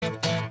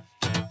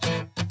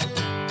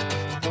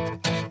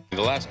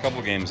The last couple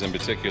games in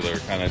particular,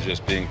 kind of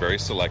just being very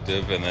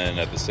selective and then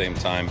at the same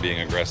time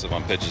being aggressive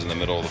on pitches in the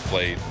middle of the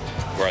plate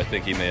where I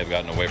think he may have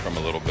gotten away from a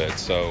little bit.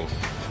 So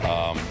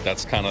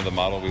that's kind of the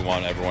model we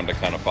want everyone to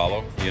kind of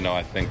follow.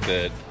 I think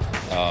that,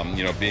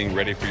 being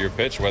ready for your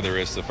pitch, whether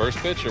it's the first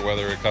pitch or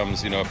whether it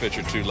comes, a pitch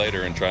or two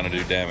later and trying to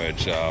do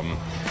damage.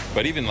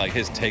 But even like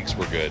his takes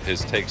were good.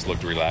 His takes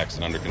looked relaxed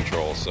and under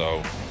control. So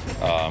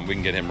we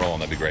can get him rolling.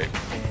 That'd be great.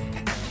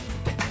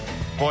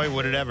 Boy,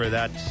 would it ever.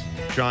 That's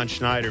John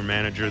Schneider,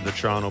 manager of the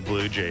Toronto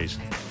Blue Jays,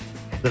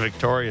 the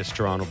victorious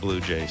Toronto Blue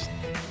Jays.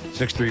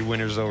 6-3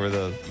 winners over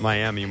the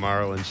Miami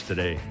Marlins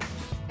today.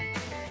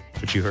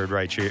 Which you heard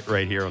right here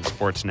on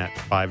Sportsnet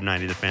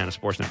 590, the Fan of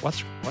Sportsnet.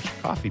 What's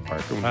coffee,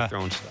 Parker, when you're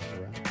throwing stuff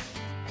around?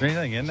 Is there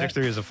anything in there?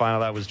 6-3 is the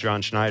final. That was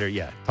John Schneider,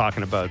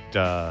 talking about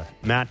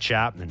Matt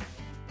Chapman.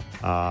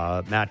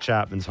 Matt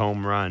Chapman's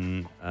home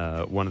run,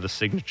 one of the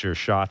signature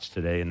shots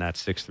today in that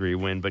 6-3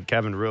 win. But,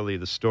 Kevin, really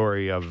the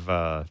story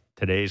of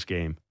today's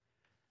game,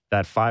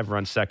 that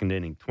 5-run second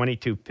inning,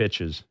 22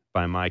 pitches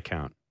by my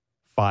count,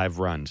 5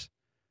 runs.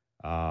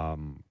 A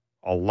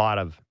lot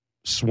of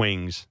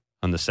swings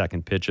on the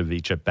second pitch of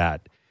each at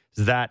bat.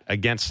 Is that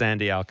against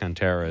Sandy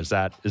Alcantara? Is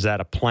that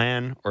a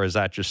plan, or is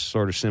that just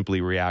sort of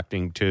simply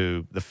reacting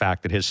to the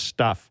fact that his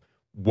stuff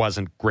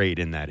wasn't great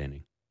in that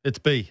inning? It's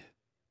B.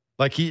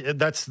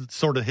 That's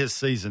sort of his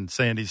season.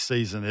 Sandy's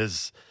season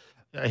is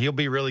he'll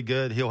be really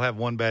good. He'll have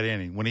one bad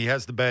inning. When he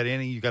has the bad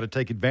inning, you got to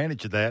take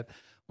advantage of that.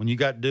 When you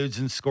got dudes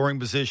in scoring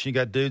position, you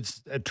got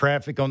dudes at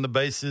traffic on the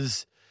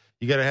bases.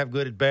 You got to have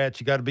good at bats.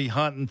 You got to be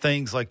hunting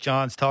things like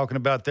John's talking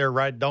about there,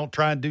 right? Don't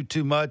try and do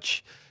too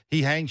much.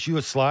 He hangs you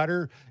a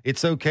slider.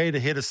 It's okay to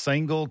hit a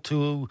single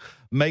to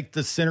make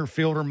the center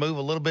fielder move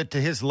a little bit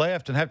to his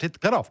left and have to hit the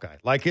cutoff guy.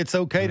 It's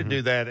okay to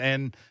do that.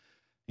 And,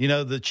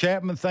 the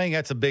Chapman thing,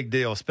 that's a big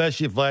deal,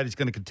 especially if Vladdy's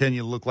going to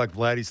continue to look like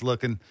Vladdy's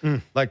looking,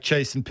 like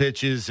chasing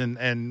pitches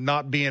and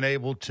not being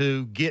able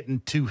to get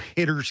into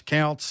hitters'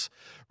 counts,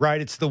 right?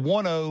 It's the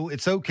 1-0.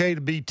 It's okay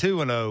to be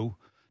 2-0.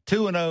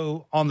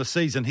 2-0 on the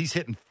season. He's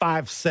hitting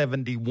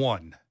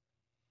 .571.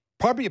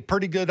 Probably a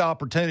pretty good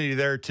opportunity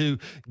there to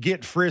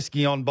get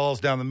frisky on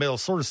balls down the middle.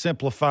 Sort of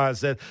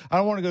simplifies that. I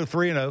don't want to go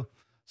 3-0,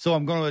 so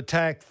I'm going to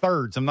attack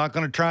thirds. I'm not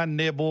going to try and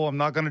nibble. I'm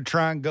not going to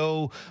try and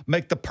go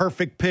make the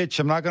perfect pitch.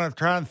 I'm not going to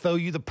try and throw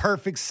you the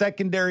perfect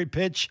secondary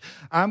pitch.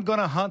 I'm going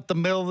to hunt the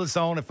middle of the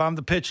zone if I'm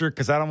the pitcher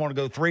because I don't want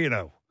to go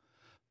 3-0.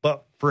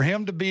 But for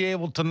him to be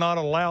able to not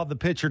allow the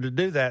pitcher to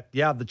do that,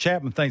 the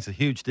Chapman thing's a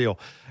huge deal.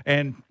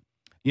 And,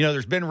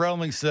 there's been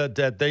rumblings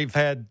that they've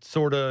had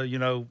sort of,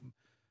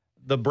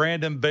 the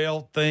Brandon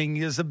Belt thing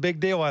is a big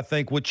deal, I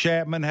think, with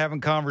Chapman having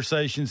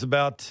conversations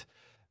about,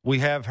 we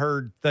have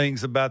heard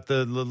things about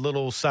the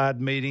little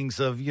side meetings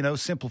of,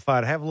 simplify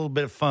it, have a little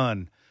bit of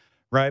fun,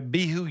 right?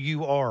 Be who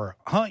you are.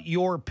 Hunt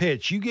your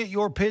pitch. You get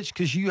your pitch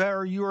because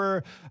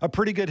you're a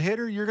pretty good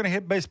hitter. You're going to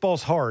hit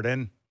baseballs hard.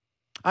 And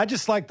I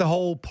just like the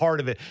whole part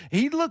of it.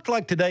 He looked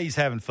like today he's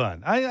having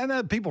fun. I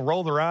know people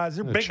roll their eyes.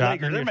 They're big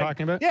leaguers. You're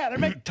talking about? Yeah, they're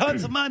making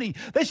tons of money.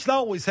 They should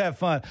always have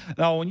fun.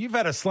 No, when you've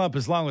had a slump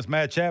as long as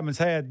Matt Chapman's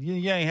had,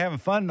 you ain't having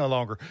fun no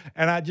longer.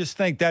 And I just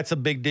think that's a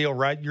big deal,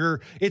 right?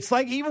 It's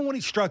like even when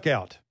he struck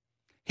out,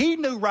 he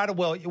knew right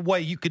away,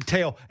 you could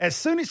tell. As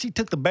soon as he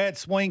took the bad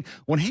swing,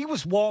 when he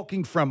was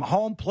walking from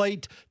home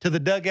plate to the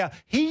dugout,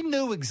 he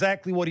knew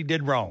exactly what he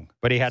did wrong.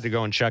 But he had to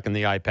go and check in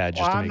the iPad just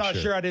to make sure. I'm not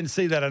sure. I didn't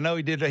see that. I know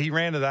he did. He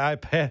ran to the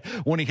iPad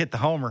when he hit the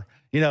homer.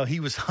 He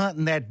was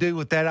hunting that dude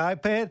with that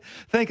iPad,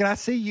 thinking, I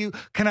see you.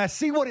 Can I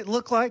see what it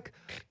looked like?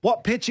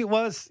 What pitch it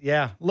was?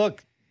 Yeah,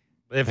 look.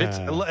 If it's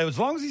as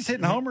long as he's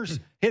hitting homers,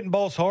 hitting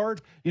balls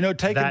hard,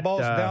 taking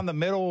balls down the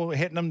middle,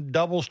 hitting them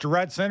doubles to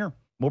right center,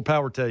 more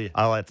power to you.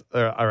 All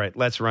right,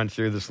 let's run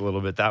through this a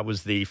little bit. That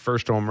was the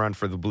first home run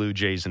for the Blue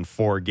Jays in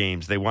 4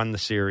 games. They won the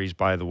series,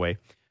 by the way.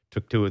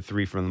 Took 2 of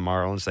 3 from the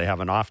Marlins. They have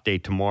an off day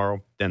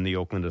tomorrow. Then the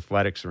Oakland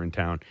Athletics are in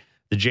town.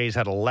 The Jays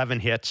had 11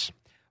 hits.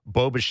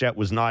 Bo Bichette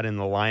was not in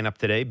the lineup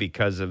today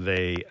because of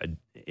a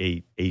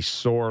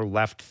sore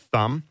left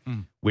thumb,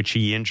 which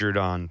he injured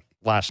on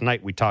last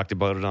night. We talked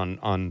about it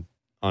on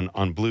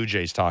Blue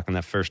Jays talking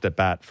that first at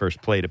bat, first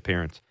plate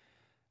appearance.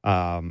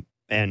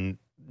 And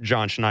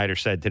John Schneider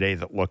said today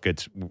that, look,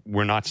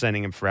 we're not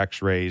sending him for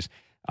x-rays.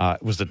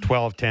 It was a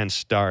 12-10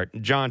 start.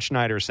 John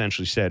Schneider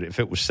essentially said if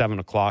it was 7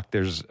 o'clock,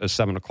 there's a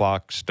 7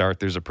 o'clock start,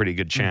 there's a pretty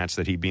good chance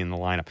that he'd be in the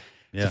lineup.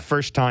 Yeah. It's the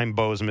first time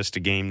Bo's missed a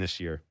game this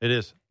year. It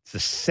is. It's the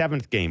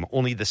 7th game,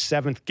 only the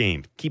 7th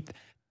game. Keep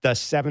the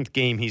 7th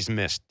game he's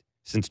missed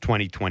since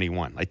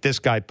 2021. Like, this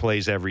guy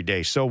plays every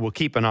day, so we'll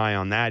keep an eye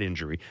on that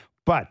injury.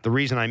 But the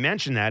reason I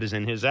mention that is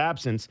in his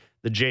absence,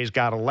 the Jays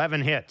got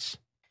 11 hits.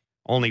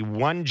 Only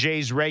one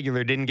Jays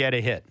regular didn't get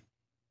a hit.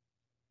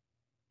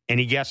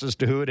 Any guesses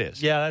to who it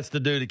is? Yeah, that's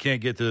the dude that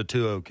can't get to the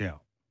 2-0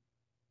 count.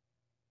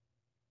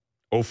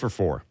 0 for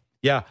 4.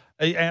 Yeah,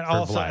 and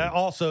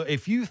also,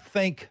 if you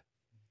think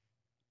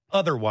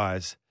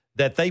otherwise,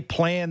 that they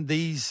plan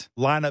these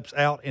lineups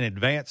out in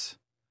advance,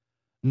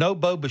 no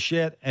Bo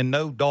Bichette and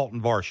no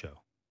Dalton Varsho.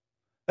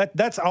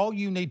 That's all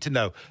you need to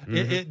know.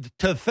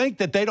 To think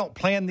that they don't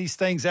plan these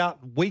things out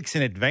weeks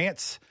in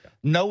advance,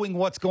 knowing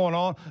what's going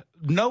on,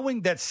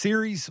 knowing that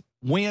series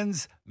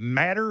wins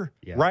matter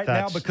right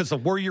now because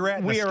of where you're at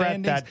in the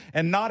standings,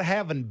 and not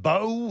having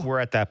Bo. We're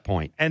at that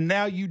point. And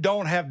now you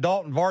don't have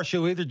Dalton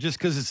Varsho either just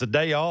because it's a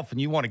day off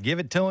and you want to give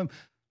it to him.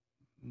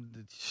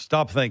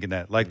 Stop thinking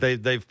that. Like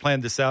they've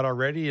planned this out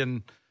already,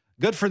 and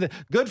good for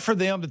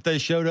them that they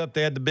showed up.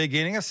 They had the big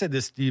inning. I said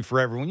this to you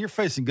forever. When you're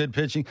facing good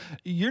pitching,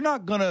 you're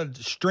not going to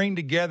string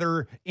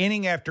together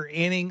inning after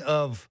inning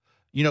of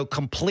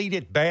complete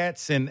at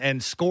bats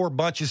and score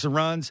bunches of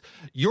runs.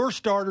 Your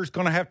starter's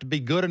going to have to be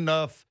good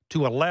enough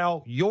to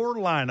allow your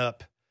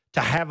lineup to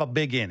have a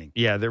big inning.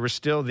 Yeah, there was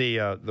still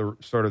the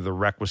sort of the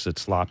requisite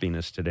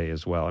sloppiness today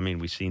as well. I mean,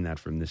 we've seen that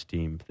from this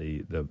team.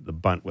 The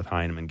bunt with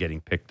Heineman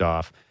getting picked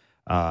off.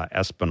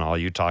 Espinal,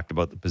 you talked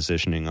about the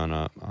positioning on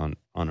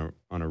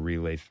a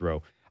relay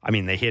throw. I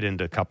mean, they hit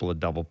into a couple of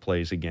double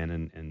plays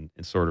again and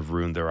sort of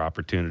ruined their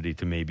opportunity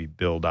to maybe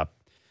build up,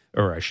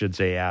 or I should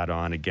say add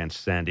on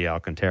against Sandy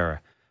Alcantara.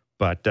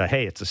 But,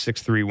 hey, it's a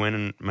 6-3 win,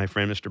 and my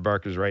friend Mr.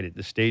 Barker's right. At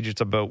this stage,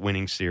 it's about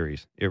winning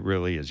series. It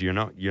really is. You're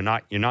not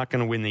going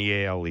to win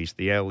the AL East.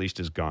 The AL East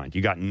is gone.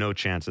 You got no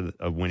chance of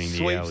winning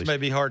the AL East. Sweeps may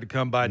be hard to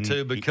come by,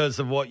 too, because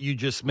of what you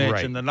just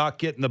mentioned. Right. They're not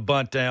getting the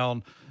bunt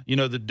down.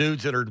 The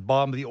dudes that are at the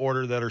bottom of the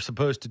order that are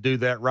supposed to do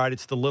that, right?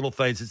 It's the little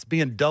things. It's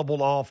being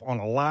doubled off on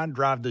a line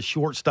drive to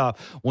shortstop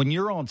when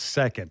you're on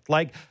second.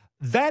 Like,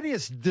 that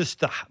is just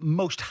the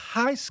most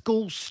high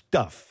school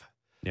stuff.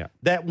 Yeah.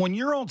 That when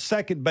you're on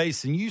second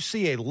base and you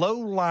see a low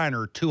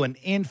liner to an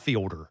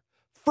infielder,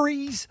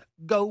 freeze,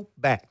 go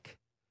back.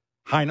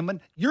 Heineman,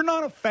 you're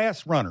not a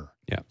fast runner.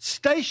 Yeah.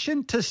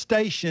 Station to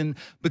station,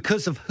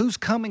 because of who's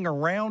coming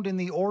around in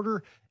the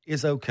order,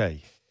 is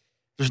okay.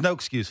 There's no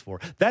excuse for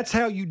it. That's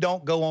how you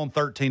don't go on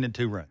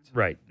 13-2 runs.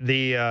 Right.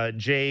 The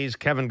Jays,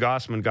 Kevin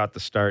Gossman got the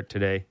start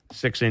today.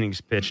 6 innings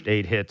pitched,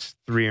 8 hits,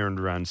 3 earned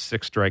runs,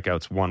 6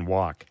 strikeouts, 1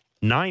 walk.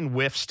 9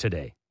 whiffs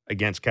today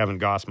against Kevin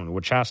Gossman,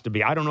 which has to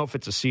be, I don't know if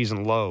it's a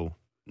season low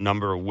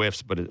number of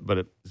whiffs, but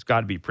it's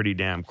got to be pretty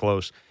damn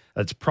close.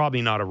 That's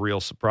probably not a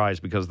real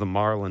surprise because the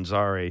Marlins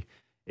are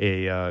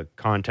a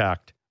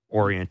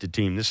contact-oriented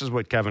team. This is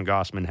what Kevin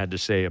Gossman had to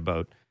say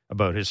about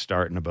his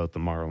start and about the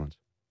Marlins.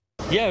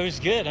 Yeah, it was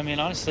good. I mean,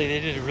 honestly,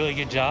 they did a really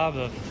good job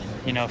of,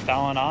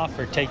 fouling off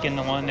or taking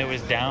the one that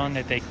was down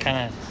that they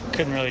kind of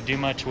couldn't really do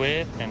much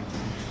with. And,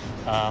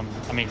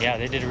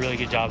 they did a really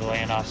good job of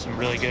laying off some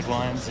really good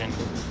ones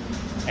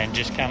and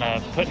just kind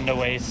of putting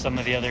away some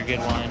of the other good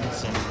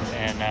ones.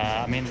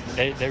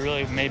 They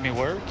really made me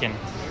work. And,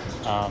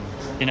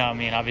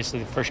 obviously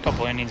the first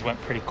couple innings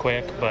went pretty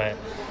quick, but,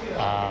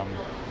 I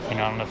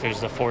don't know if it was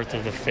the fourth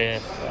or the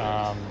fifth,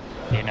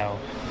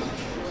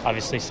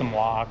 obviously some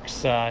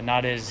walks,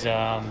 not as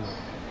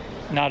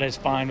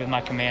fine with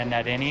my command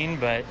that inning,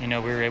 but, we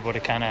were able to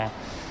kind of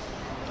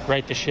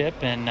right the ship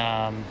and,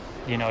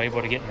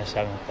 able to get in the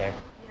 7th there.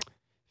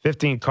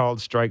 15 called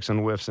strikes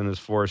and whiffs in his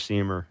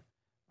 4-seamer,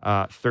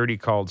 30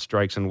 called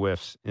strikes and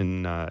whiffs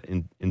in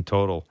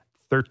total,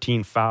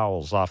 13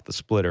 fouls off the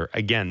splitter.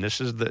 Again,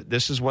 this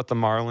is what the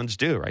Marlins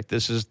do, right?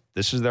 This is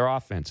their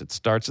offense. It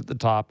starts at the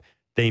top.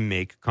 They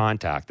make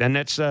contact. And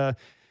it's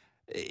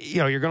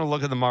you're going to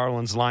look at the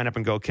Marlins lineup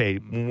and go, okay,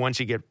 once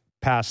you get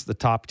past the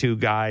top 2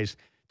 guys,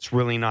 it's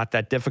really not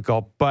that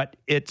difficult. But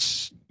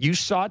you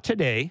saw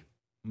today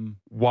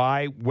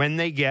why when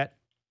they get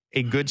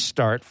a good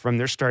start from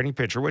their starting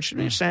pitcher, which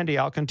Sandy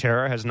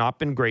Alcantara has not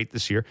been great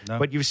this year,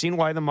 but you've seen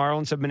why the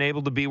Marlins have been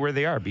able to be where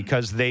they are,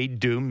 because they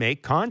do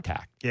make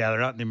contact. Yeah, they're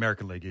not in the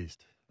American League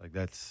East. Like,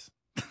 that's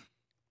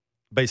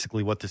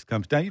basically what this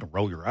comes down. You don't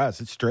roll your eyes.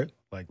 It's true.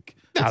 Like,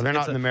 no, they're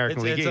not in the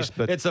American League East,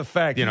 but it's a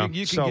fact. You can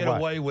get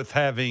away with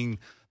having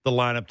the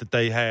lineup that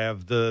they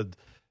have, the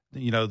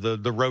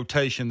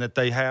rotation that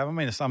they have. I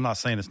mean, I'm not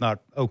saying it's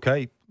not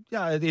okay.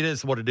 Yeah, it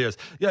is what it is.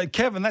 Yeah,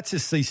 Kevin, that's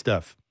his C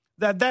stuff.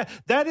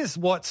 That is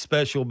what's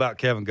special about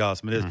Kevin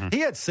Gossman is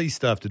he had C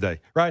stuff today,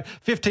 right?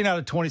 15 out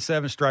of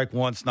 27, strike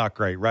 1. It's not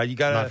great, right? You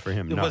got not for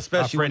him, no.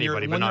 Especially not for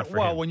anybody, but not for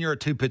him. When you're a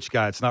 2-pitch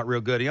guy, it's not real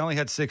good. He only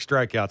had 6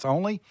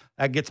 strikeouts.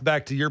 That gets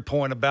back to your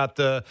point about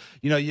you're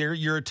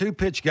a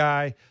 2-pitch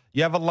guy.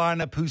 You have a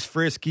lineup who's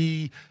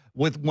frisky.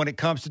 When it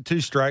comes to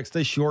 2 strikes,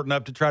 they shorten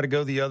up to try to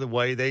go the other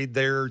way.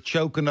 They're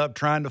choking up,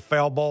 trying to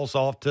foul balls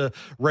off to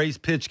raise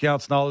pitch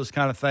counts and all those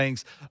kind of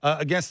things.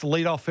 Against the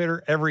leadoff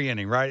hitter, every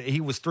inning, right? He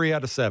was 3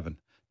 out of 7.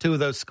 2 of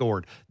those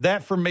scored.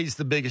 That, for me, is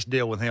the biggest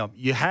deal with him.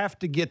 You have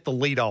to get the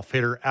leadoff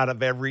hitter out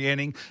of every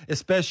inning,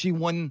 especially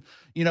when,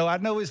 I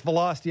know his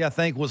velocity, I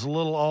think, was a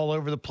little all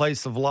over the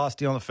place. The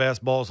velocity on the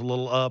fastball is a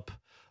little up.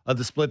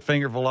 The split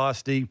finger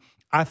velocity.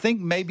 I think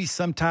maybe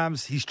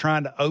sometimes he's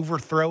trying to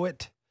overthrow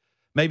it.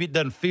 Maybe it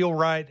doesn't feel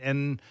right,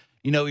 and,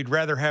 he'd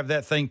rather have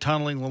that thing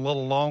tunneling a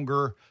little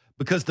longer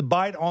because the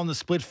bite on the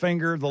split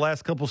finger the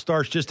last couple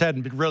starts just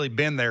hadn't really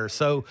been there.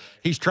 So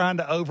he's trying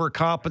to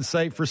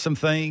overcompensate for some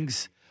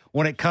things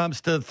when it comes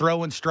to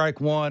throwing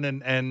strike 1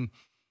 and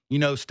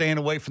staying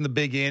away from the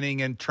big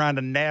inning and trying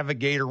to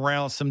navigate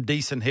around some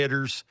decent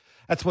hitters.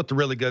 That's what the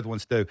really good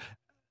ones do.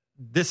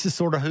 this is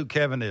sort of who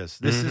Kevin is.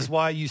 This is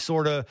why you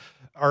sort of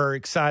are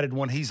excited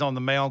when he's on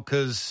the mound,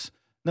 because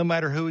no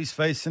matter who he's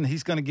facing,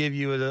 he's going to give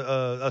you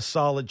a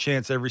solid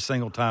chance every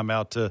single time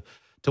out to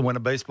win a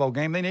baseball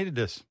game. They needed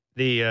this.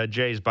 The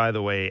Jays, by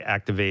the way,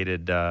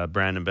 activated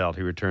Brandon Belt.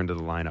 He returned to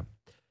the lineup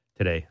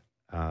today.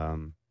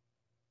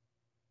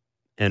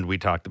 And we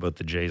talked about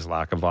the Jays'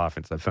 lack of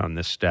offense. I found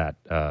this stat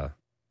not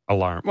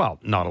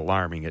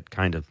alarming. It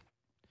kind of,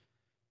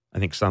 I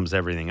think, sums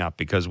everything up,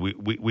 because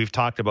we've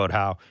talked about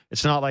how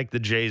it's not like the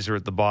Jays are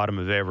at the bottom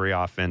of every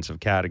offensive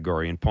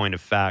category. In point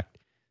of fact,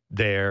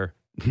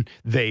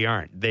 they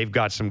aren't. They've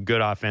got some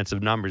good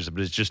offensive numbers,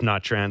 but it's just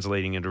not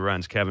translating into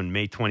runs. Kevin,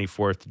 May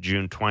 24th to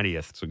June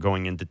 20th, so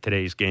going into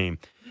today's game,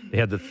 they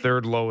had the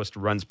third lowest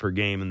runs per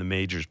game in the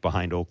majors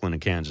behind Oakland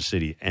and Kansas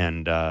City.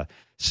 And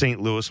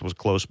St. Louis was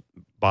close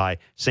by.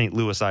 St.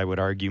 Louis, I would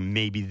argue,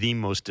 maybe the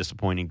most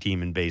disappointing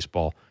team in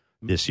baseball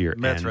this year.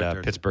 That's and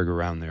right, Pittsburgh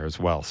around there as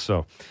well.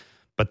 So,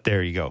 but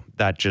there you go.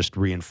 That just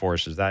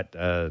reinforces that.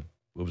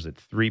 What was it?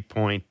 3 I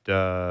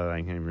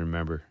can't even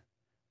remember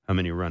how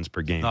many runs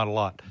per game. Not a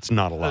lot. It's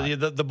not a lot.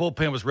 The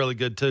bullpen was really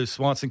good, too.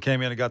 Swanson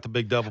came in and got the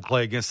big double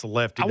play against the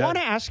lefty. I want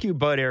to ask you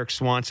about Eric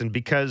Swanson,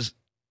 because,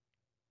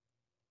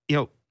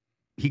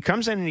 he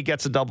comes in and he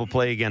gets a double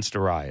play against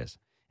Arias.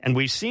 And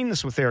we've seen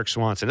this with Eric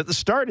Swanson. At the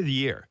start of the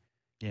year,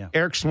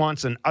 Eric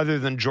Swanson, other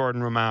than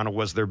Jordan Romano,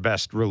 was their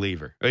best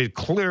reliever.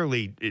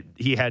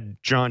 He had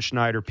John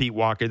Schneider, Pete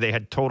Walker. They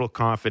had total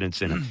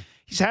confidence in him.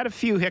 He's had a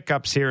few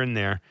hiccups here and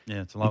there.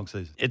 Yeah, it's a long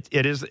season.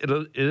 It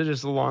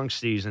is a long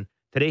season.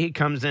 Today he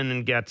comes in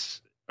and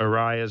gets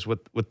Arias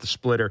with the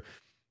splitter.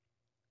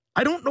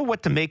 I don't know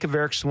what to make of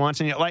Eric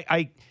Swanson.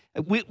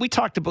 We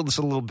talked about this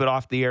a little bit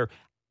off the air.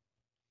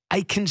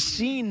 I can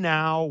see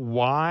now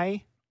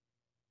why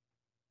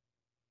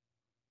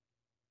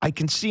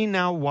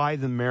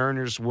the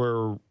Mariners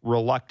were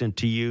reluctant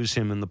to use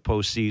him in the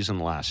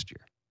postseason last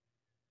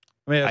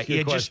year. I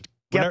just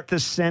get the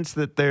sense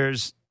that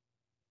there's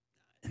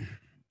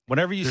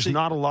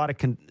not a lot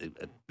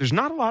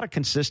of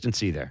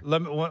consistency there.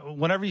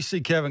 Whenever you see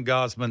Kevin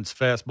Gosman's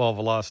fastball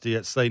velocity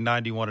at, say,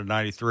 91 or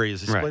 93,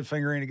 is his split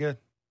finger any good?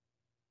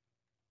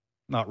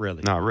 Not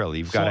really. Not really.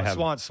 You've got to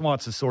have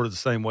Swanson's sort of the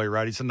same way,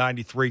 right? He's a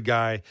 93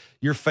 guy.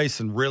 You're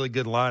facing really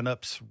good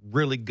lineups,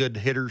 really good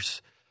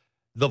hitters.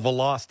 The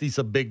velocity's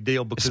a big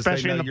deal, because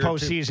especially in the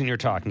postseason you're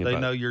talking about. They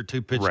know you're a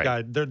two-pitch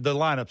guy. The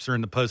lineups are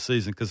in the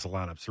postseason because the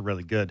lineups are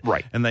really good.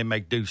 Right. And they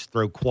make Deuce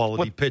throw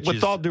quality pitches.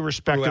 With all due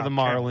respect to the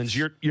Marlins,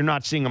 you're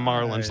not seeing a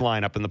Marlins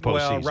lineup in the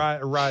postseason.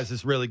 Well, Rise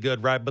is really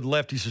good, right? But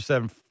lefties are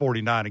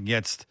 749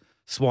 against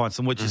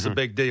Swanson, which is a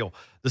big deal.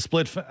 The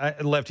split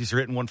lefties are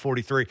hitting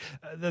 143.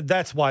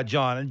 That's why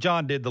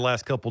John did the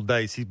last couple of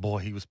days. He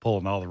was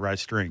pulling all the right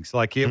strings.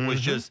 Like, it was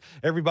just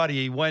everybody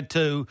he went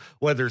to,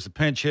 whether it's a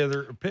pinch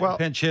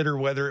hitter,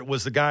 whether it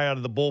was the guy out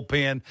of the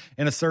bullpen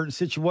in a certain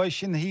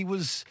situation, they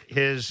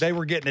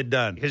were getting it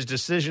done. His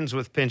decisions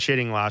with pinch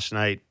hitting last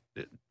night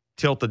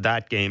tilted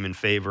that game in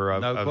favor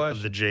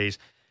of the Jays.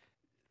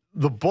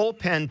 The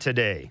bullpen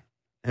today.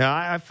 Now,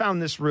 I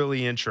found this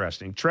really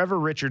interesting. Trevor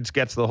Richards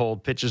gets the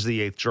hold, pitches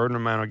the 8th. Jordan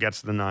Romano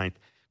gets the 9th.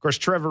 Of course,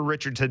 Trevor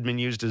Richards had been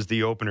used as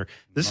the opener.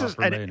 Not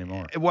for me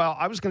anymore. Well,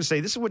 I was going to say,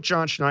 this is what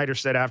John Schneider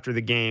said after the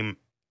game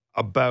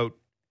about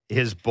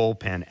his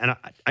bullpen. And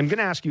I'm going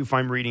to ask you if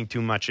I'm reading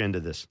too much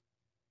into this.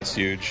 It's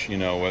huge,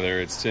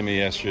 whether it's Timmy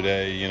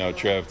yesterday,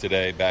 Trev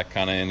today, back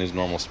kind of in his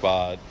normal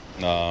spot.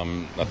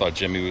 I thought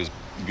Jimmy was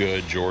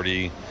good,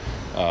 Jordy.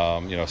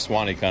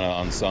 Swanee kind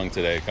of unsung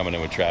today, coming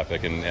in with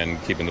traffic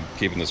and keeping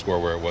the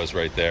score where it was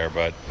right there.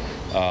 But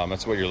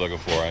that's what you're looking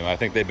for. I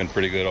think they've been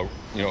pretty good,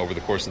 over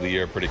the course of the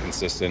year, pretty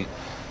consistent.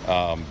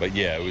 But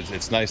yeah,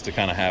 it's nice to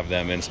kind of have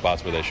them in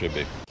spots where they should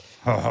be.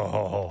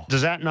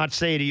 Does that not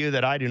say to you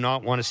that I do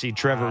not want to see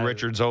Trevor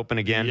Richards open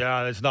again?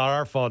 Yeah, it's not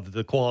our fault that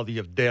the quality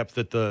of depth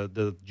that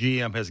the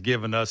GM has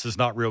given us is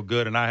not real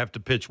good, and I have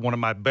to pitch one of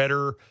my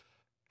better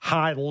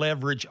high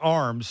leverage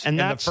arms in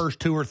the first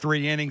 2 or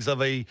 3 innings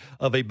of a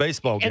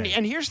baseball game.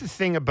 And here's the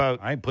thing about,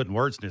 I ain't putting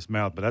words in his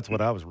mouth, but that's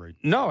what I was reading.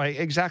 No,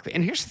 exactly.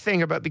 And here's the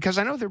thing about, because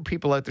I know there are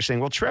people out there saying,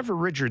 well, Trevor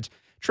Richards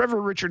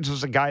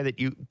was a guy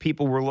that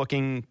people were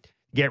looking to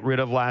get rid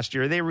of last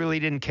year. They really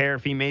didn't care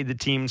if he made the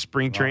team in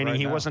spring training.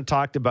 He wasn't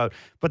talked about.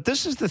 But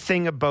this is the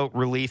thing about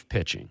relief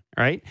pitching,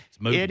 right? It's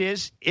moody. It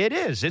is.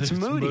 It's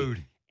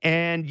moody.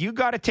 And you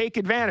got to take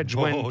advantage.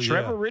 When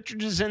Trevor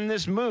Richards is in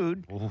this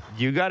mood,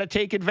 you got to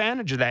take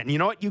advantage of that. And you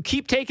know what? You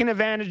keep taking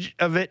advantage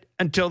of it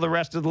until the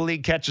rest of the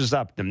league catches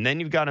up to them. Then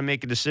you've got to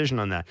make a decision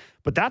on that.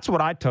 But that's what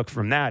I took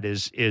from that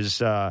is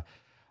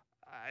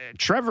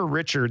Trevor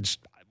Richards.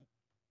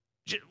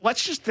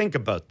 Let's just think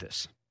about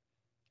this.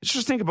 Let's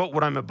just think about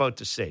what I'm about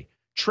to say.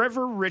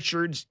 Trevor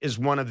Richards is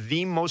one of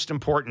the most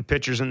important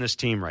pitchers in this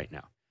team right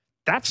now.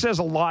 That says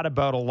a lot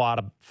about a lot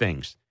of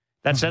things.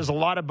 That says a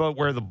lot about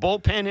where the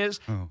bullpen is.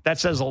 That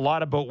says a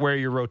lot about where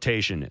your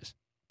rotation is.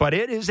 But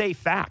it is a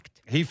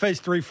fact. He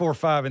faced 3, 4,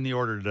 5 in the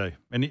order today,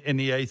 in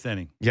the 8th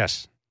inning.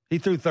 Yes. He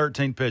threw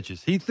 13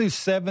 pitches. He threw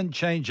 7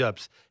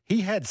 changeups.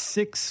 He had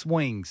 6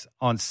 swings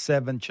on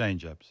 7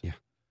 changeups. Yeah.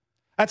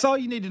 That's all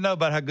you need to know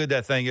about how good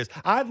that thing is.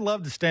 I'd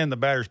love to stand in the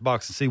batter's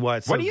box and see why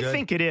it's so good. What do you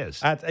think it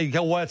is?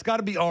 Well, it's got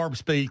to be arm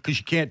speed because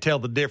you can't tell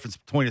the difference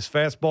between his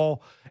fastball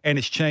and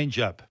his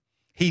changeup.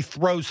 He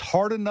throws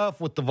hard enough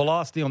with the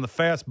velocity on the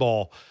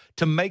fastball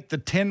to make the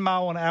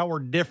 10-mile-an-hour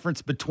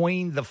difference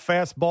between the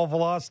fastball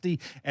velocity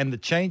and the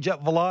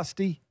changeup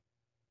velocity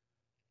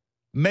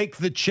make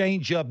the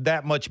changeup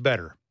that much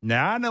better.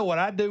 Now, I know what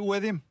I do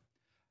with him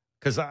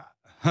because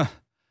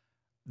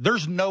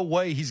there's no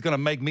way he's going to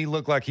make me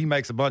look like he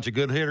makes a bunch of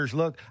good hitters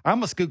look. I'm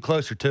going to scoot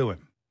closer to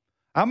him.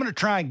 I'm going to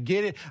try and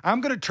get it.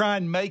 I'm going to try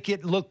and make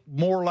it look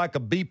more like a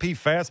BP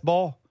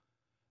fastball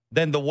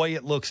than the way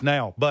it looks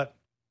now. But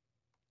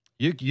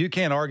you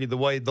can't argue the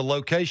way the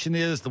location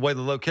is on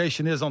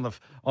the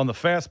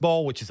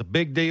fastball, which is a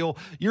big deal.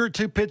 You're a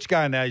two-pitch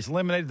guy now. He's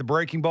eliminated the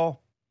breaking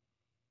ball.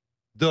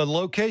 The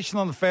location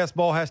on the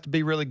fastball has to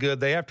be really good.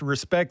 They have to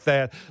respect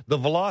that. The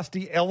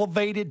velocity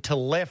elevated to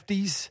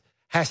lefties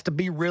has to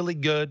be really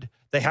good.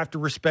 They have to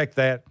respect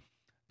that.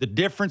 The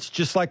difference,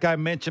 just like I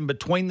mentioned,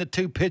 between the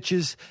two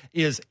pitches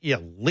is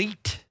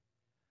elite.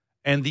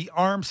 And the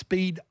arm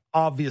speed,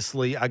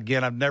 obviously,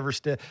 again, I've never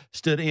stood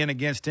in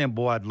against him.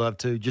 Boy, I'd love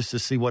to, just to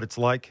see what it's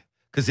like,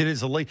 because it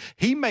is elite.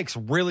 He makes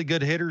really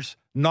good hitters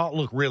not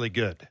look really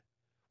good,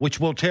 which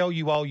will tell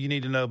you all you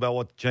need to know about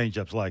what the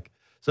changeup's like.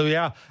 So,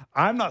 yeah,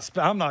 I'm not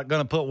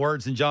going to put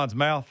words in John's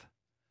mouth,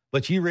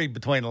 but you read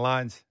between the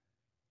lines.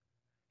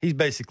 He's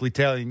basically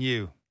telling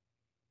you,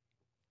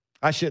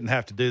 I shouldn't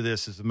have to do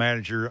this as a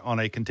manager on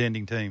a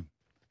contending team.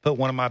 Put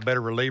one of my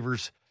better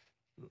relievers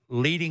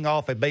leading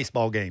off a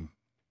baseball game.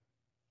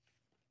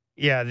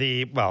 Yeah,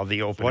 the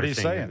opener. What he's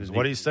thing saying is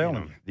what he's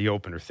telling me. The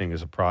opener thing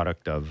is a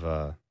product of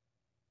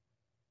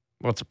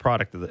it's a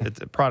product of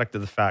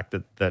the fact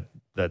that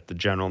the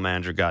general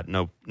manager got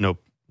no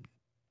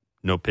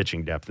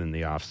pitching depth in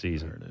the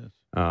offseason. There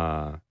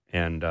it is.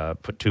 And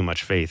put too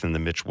much faith in the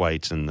Mitch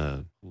Whites and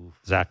the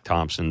Zach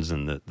Thompsons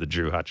and the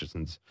Drew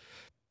Hutchisons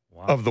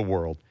of the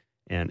world.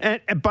 And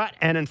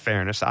in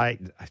fairness,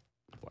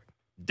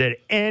 did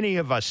any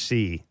of us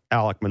see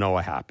Alek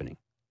Manoah happening?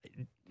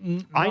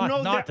 I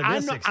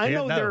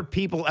know there are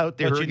people out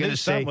there who are going to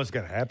say something was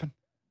going to happen.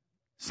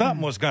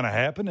 Something was going to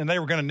happen, and they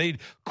were going to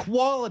need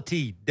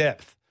quality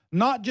depth,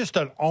 not just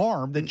an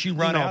arm that you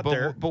run out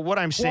there. But what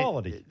I'm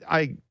quality.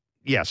 saying,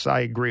 yes,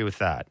 I agree with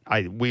that.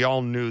 We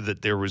all knew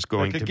that there was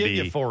going to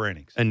be 4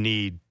 innings. A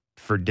need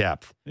for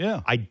depth.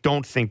 Yeah. I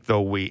don't think,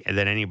 though,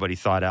 that anybody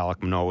thought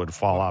Alek Manoah would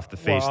fall off the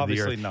face of the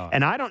earth. Obviously not.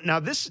 And I don't. Now,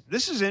 this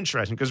is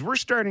interesting because we're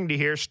starting to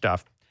hear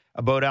stuff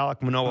about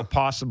Alek Manoah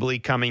possibly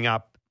coming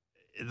up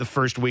the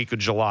first week of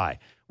July,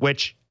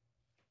 which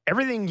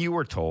everything you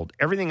were told,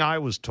 everything I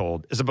was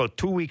told, is about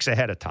 2 weeks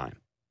ahead of time.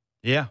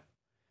 Yeah.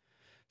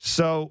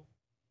 So,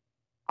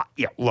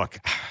 look,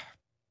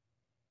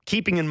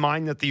 keeping in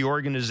mind that the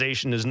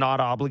organization is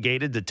not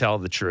obligated to tell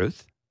the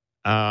truth.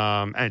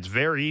 And it's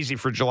very easy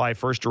for July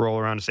 1st to roll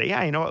around and say,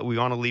 yeah, you know what? We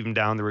want to leave him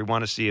down there. We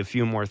want to see a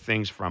few more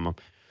things from him.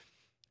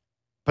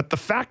 But the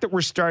fact that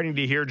we're starting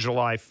to hear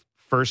July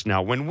 1st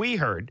now, when we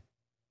heard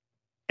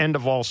end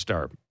of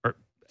All-Star, or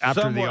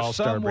after the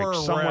All-Star break,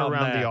 somewhere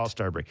around the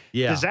All-Star break,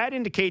 does that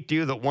indicate to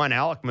you that, one,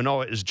 Alek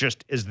Manoah is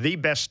the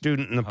best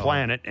student in the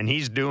planet, and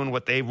he's doing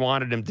what they've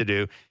wanted him to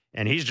do,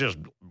 and he's just,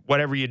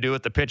 whatever you do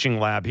at the pitching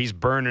lab, he's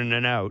burning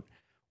it out?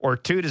 Or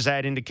two, does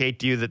that indicate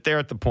to you that they're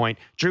at the point,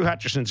 Drew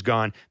Hutchison's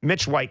gone,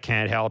 Mitch White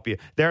can't help you.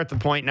 They're at the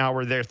point now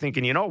where they're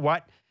thinking, you know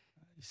what?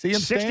 See him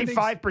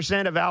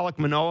 65% of Alek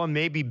Manoah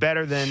may be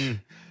better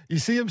than... You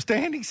see him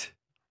standings?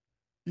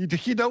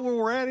 You know where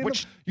we're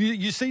at?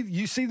 You see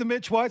the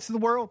Mitch Whites of the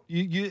world?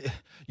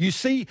 You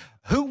see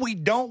who we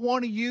don't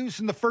want to use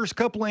in the first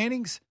couple of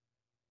innings?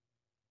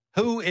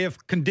 Who,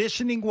 if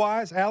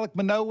conditioning-wise, Alek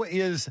Manoah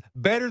is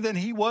better than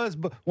he was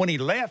when he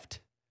left?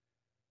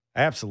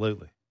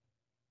 Absolutely.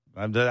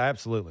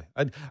 Absolutely.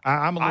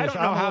 I'm a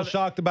little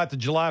shocked about the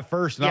July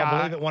 1st, and I'll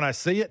believe it when I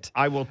see it.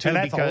 I will too. And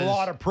that's a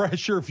lot of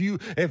pressure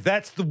if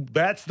that's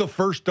the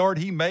first start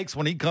he makes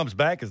when he comes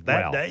back is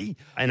that day.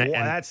 And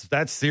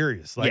that's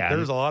serious.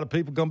 There's a lot of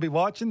people going to be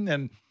watching,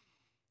 and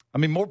I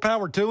mean, more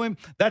power to him.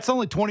 That's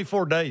only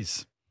 24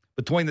 days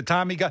between the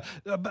time he got,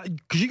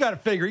 because you got to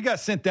figure he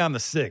got sent down the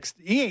 6th.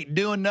 He ain't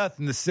doing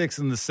nothing the 6th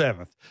and the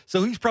 7th,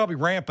 so he's probably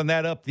ramping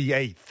that up the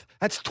 8th.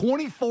 That's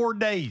 24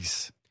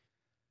 days.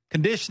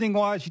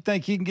 Conditioning-wise, you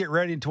think he can get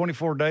ready in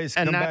 24 days,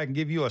 come back and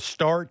give you a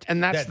start?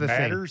 And that's the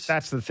matters? thing.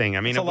 That's the thing.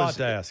 I mean, it's a lot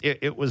to ask.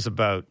 It was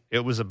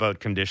about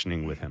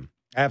conditioning with him.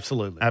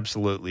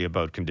 Absolutely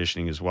about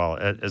conditioning as well,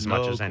 as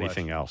much as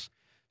anything else.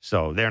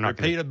 So they're not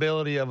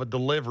repeatability of a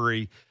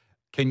delivery.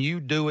 Can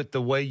you do it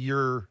the way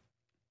you're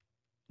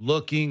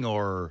looking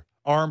or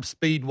arm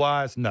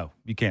speed-wise? No,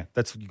 you can't.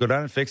 You go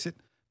down and fix it.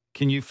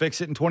 Can you fix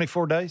it in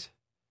 24 days?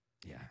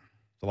 Yeah,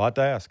 it's a lot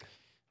to ask.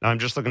 Now, I'm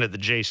just looking at the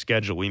Jays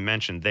schedule. We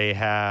mentioned they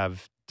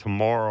have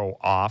tomorrow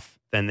off.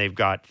 Then they've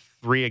got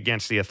 3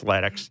 against the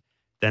Athletics.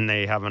 Then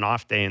they have an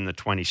off day in the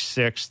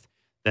 26th.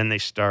 Then they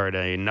start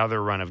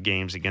another run of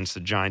games against the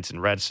Giants and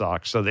Red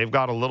Sox. So they've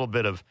got a little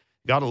bit of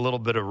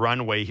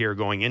runway here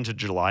going into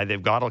July.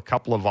 They've got a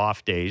couple of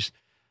off days.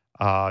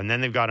 And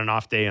then they've got an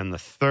off day on the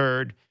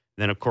 3rd.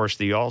 Then, of course,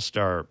 the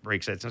All-Star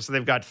breaks it. So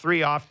they've got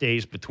 3 off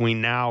days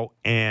between now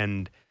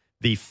and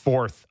the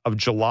 4th of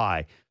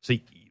July. So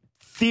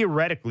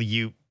theoretically,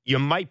 you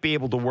might be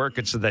able to work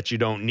it so that you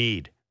don't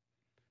need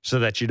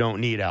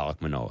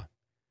Alek Manoah.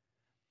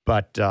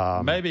 But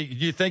maybe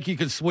you think you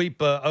could sweep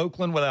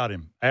Oakland without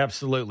him?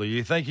 Absolutely.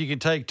 You think you can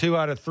take 2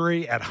 out of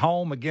 3 at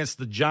home against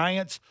the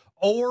Giants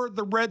or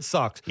the Red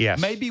Sox?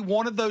 Yes. Maybe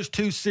one of those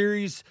 2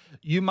 series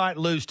you might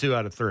lose 2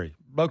 out of 3.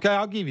 Okay,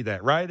 I'll give you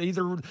that, right?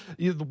 Either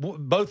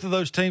both of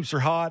those teams are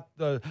hot,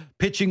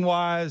 pitching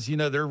wise.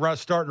 They're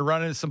starting to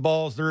run into some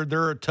balls.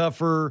 They're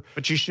tougher.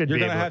 But you're going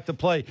to have to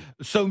play.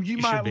 So you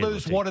might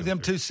lose one of them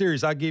 2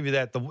 series. I'll give you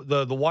that.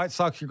 The White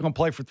Sox, you're going to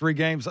play for 3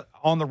 games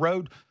on the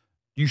road.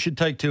 You should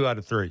take 2 out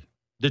of 3.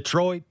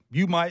 Detroit,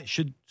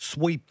 should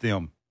sweep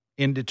them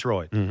in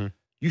Detroit. Mm-hmm.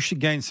 You should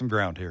gain some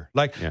ground here.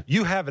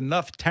 You have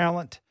enough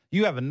talent.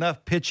 You have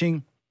enough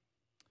pitching.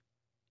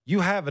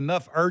 You have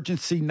enough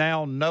urgency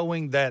now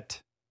knowing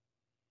that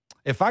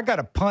if I got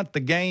to punt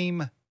the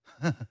game,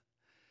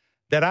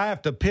 that I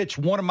have to pitch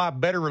one of my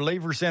better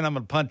relievers in, I'm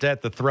going to punt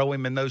that to throw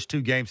him in those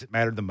 2 games that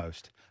mattered the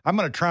most. I'm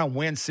going to try and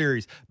win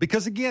series.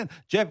 Because, again,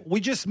 Jeff,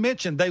 we just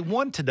mentioned they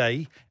won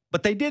today,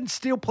 but they didn't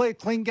still play a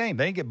clean game.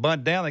 They didn't get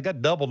bunt down. They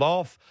got doubled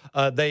off.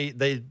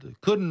 They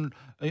couldn't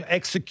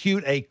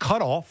execute a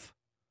cutoff.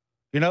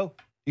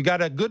 You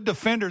got a good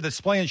defender that's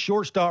playing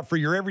shortstop for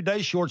your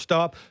everyday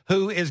shortstop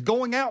who is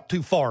going out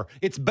too far.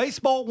 It's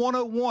baseball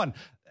 101.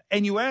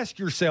 And you ask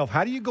yourself,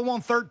 how do you go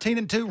on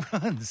 13-2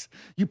 runs?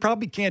 You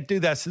probably can't do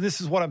that. So this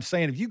is what I'm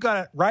saying. If you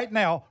got it right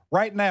now,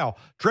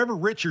 Trevor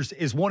Richards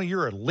is one of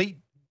your elite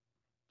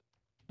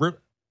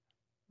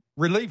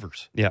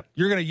relievers. Yeah.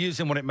 You're going to use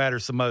him when it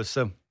matters the most.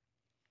 So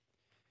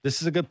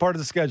this is a good part of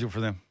the schedule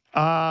for them.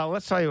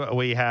 Let's tell you what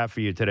we have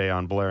for you today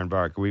on Blair and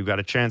Barker. We've got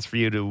a chance for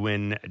you to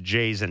win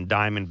Jays and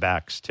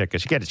Diamondbacks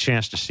tickets. You get a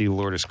chance to see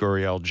Lourdes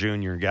Gurriel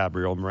Jr. and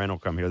Gabriel Moreno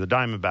come here. The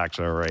Diamondbacks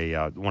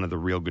are one of the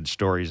real good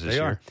stories this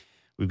year.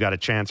 We've got a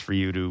chance for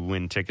you to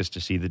win tickets to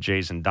see the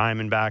Jays and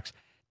Diamondbacks.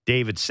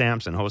 David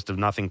Sampson, host of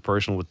Nothing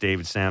Personal with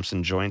David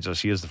Sampson, joins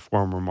us. He is the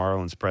former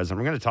Marlins president.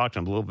 We're going to talk to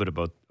him a little bit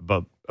about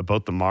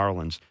the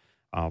Marlins.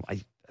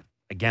 I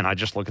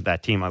just look at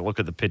that team. I look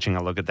at the pitching.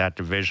 I look at that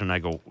division. I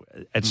go,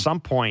 at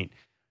some point,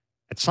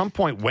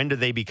 when do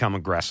they become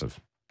aggressive?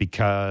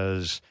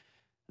 Because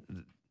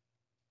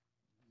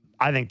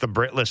I think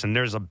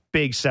there's a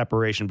big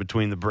separation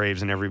between the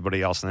Braves and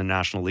everybody else in the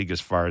National League as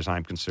far as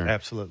I'm concerned.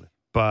 Absolutely.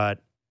 But,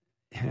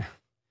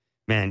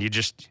 man, they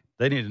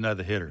need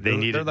another hitter.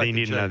 They're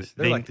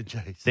like the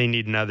Jays. They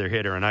need another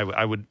hitter, and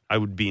I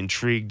would be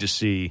intrigued to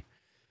see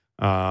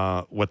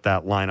what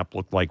that lineup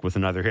looked like with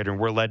another hitter. And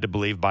we're led to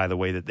believe, by the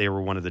way, that they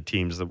were one of the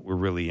teams that were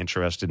really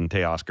interested in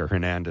Teoscar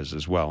Hernandez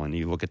as well. And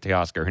you look at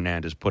Teoscar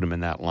Hernandez, put him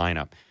in that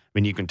lineup. I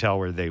mean, you can tell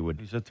where they would.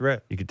 He's a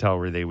threat. You can tell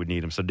where they would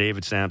need him. So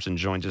David Sampson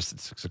joins us at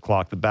 6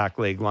 o'clock. The back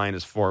leg line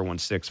is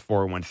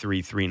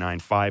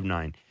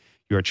 416-413-3959.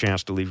 Your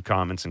chance to leave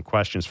comments and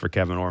questions for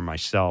Kevin or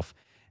myself.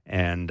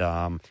 And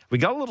we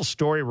got a little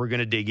story we're going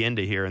to dig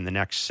into here in the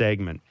next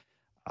segment.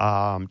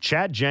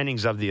 Chad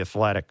Jennings of The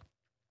Athletic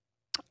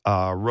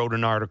wrote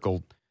an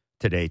article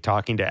today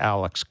talking to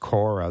Alex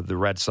Cora, the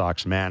Red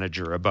Sox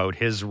manager, about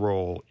his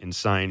role in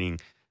signing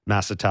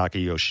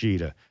Masataka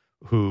Yoshida,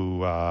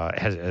 who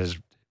has,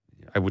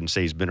 I wouldn't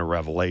say he's been a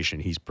revelation.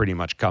 He's pretty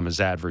much come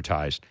as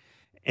advertised.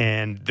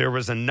 And there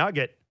was a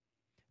nugget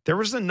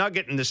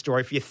in this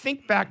story. If you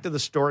think back to the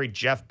story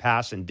Jeff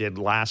Passan did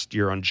last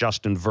year on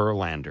Justin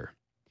Verlander,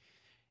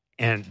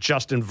 and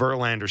Justin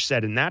Verlander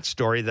said in that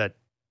story that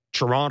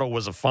Toronto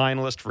was a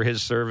finalist for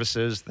his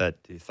services, that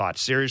he thought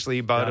seriously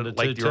about it,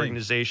 liked the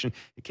organization.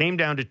 It came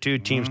down to 2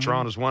 teams. Mm-hmm.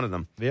 Toronto's one of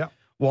them. Yeah.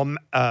 Well,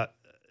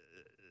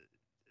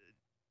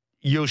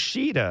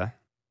 Yoshida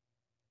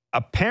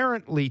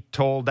apparently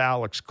told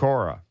Alex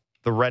Cora,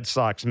 the Red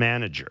Sox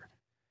manager,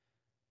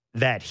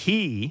 that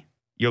he,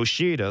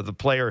 Yoshida, the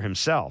player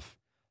himself,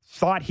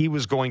 thought he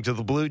was going to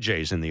the Blue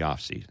Jays in the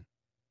offseason.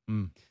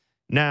 Mm.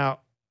 Now,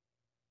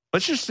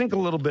 let's just think a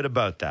little bit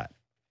about that.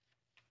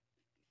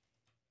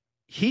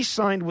 He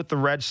signed with the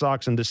Red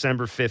Sox on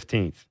December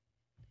 15th,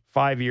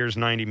 5 years,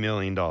 $90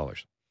 million.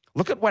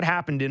 Look at what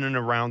happened in and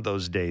around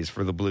those days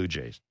for the Blue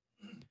Jays.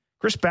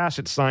 Chris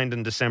Bassett signed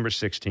on December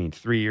 16th,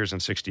 3 years and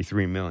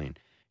 $63 million.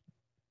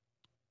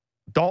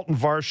 Dalton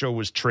Varsho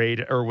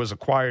was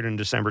acquired on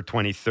December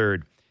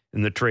 23rd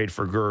in the trade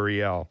for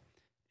Gurriel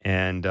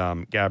and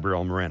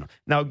Gabriel Moreno.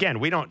 Now, again,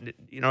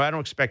 I don't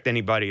expect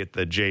anybody at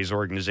the Jays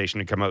organization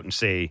to come out and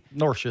say,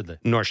 nor should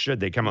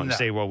they come out and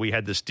say, well, we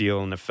had this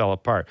deal and it fell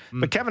apart.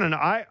 But Kevin and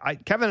I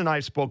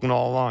have spoken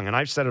all along, and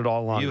I've said it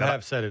all along. You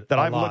have said it that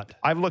a I've lot.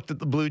 I've looked at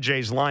the Blue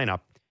Jays lineup.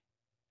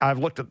 I've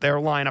looked at their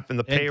lineup and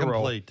the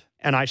payroll,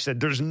 and I said,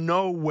 there's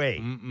no way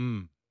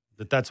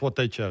that's what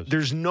they chose.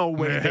 There's no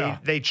way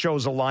they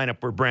chose a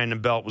lineup where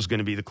Brandon Belt was going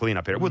to be the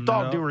cleanup hitter. With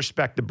all due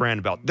respect to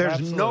Brandon Belt,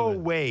 there's no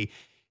way.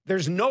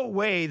 There's no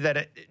way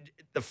that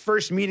the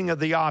first meeting of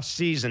the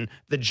offseason,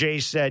 the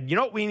Jays said, you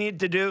know what we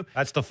need to do?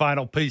 That's the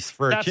final piece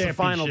for a championship. That's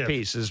the final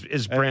piece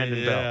is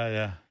Brandon Belt.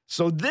 Yeah.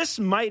 So this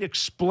might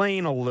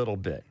explain a little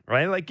bit,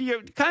 right? Like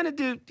you kind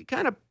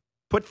of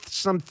put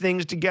some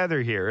things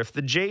together here. If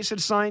the Jays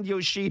had signed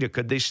Yoshida,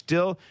 would they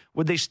still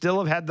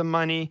have had the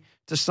money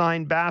to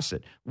sign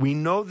Bassett? We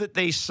know that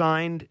they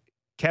signed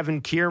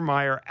Kevin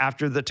Kiermaier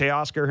after the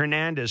Teoscar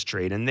Hernandez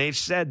trade, and they've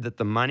said that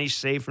the money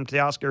saved from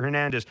Teoscar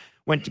Hernandez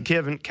went to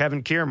Kevin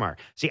Kiermaier.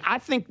 See, I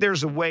think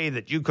there's a way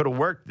that you could have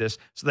worked this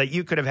so that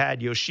you could have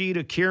had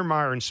Yoshida,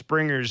 Kiermaier, and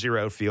Springer as your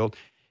outfield.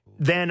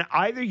 Then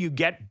either you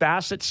get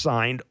Bassett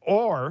signed,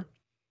 or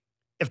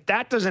if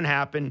that doesn't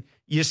happen,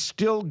 you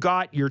still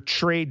got your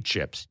trade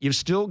chips. You've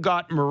still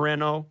got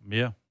Moreno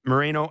and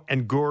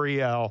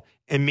Gurriel,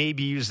 and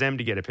maybe use them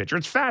to get a pitcher.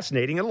 It's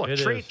fascinating. And look,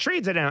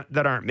 trades that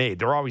aren't made,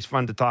 they're always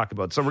fun to talk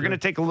about. So we're going to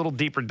take a little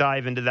deeper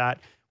dive into that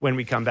when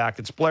we come back.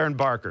 It's Blair and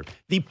Barker,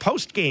 the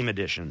post-game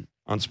edition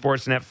on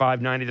Sportsnet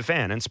 590 The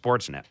Fan and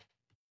Sportsnet.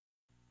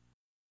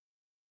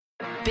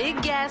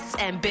 Big guests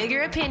and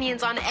bigger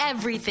opinions on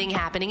everything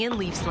happening in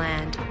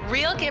Leafsland.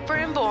 Real Kipper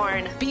and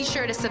Bourne. Be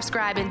sure to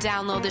subscribe and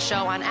download the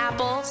show on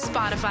Apple,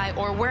 Spotify,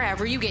 or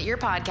wherever you get your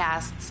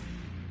podcasts.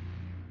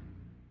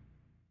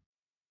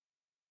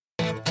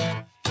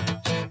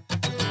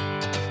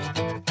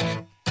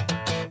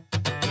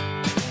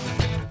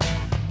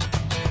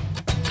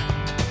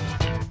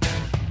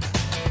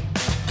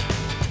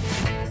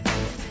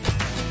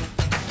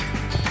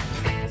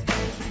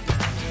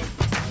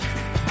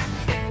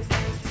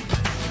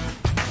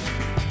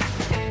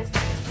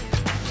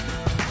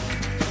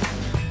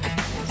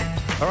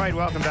 All right,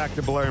 welcome back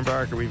to Blair and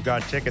Barker. We've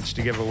got tickets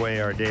to give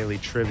away, our daily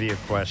trivia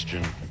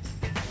question.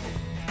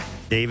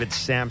 David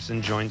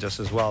Sampson joins us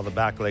as well. The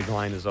back leg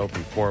line is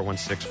open,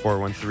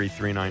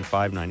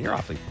 416-413-3959. You're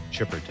awfully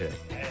chipper, too.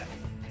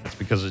 That's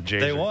because the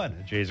Jays won.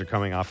 The Jays are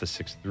coming off a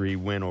 6-3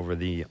 win over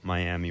the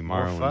Miami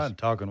Marlins. More fun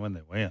talking when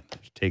they win.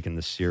 Taking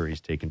the series,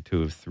 taking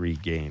 2 of 3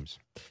 games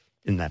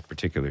in that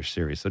particular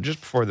series. So just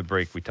before the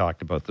break, we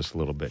talked about this a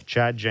little bit.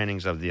 Chad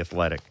Jennings of The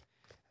Athletic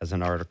has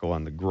an article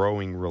on the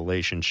growing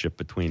relationship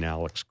between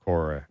Alex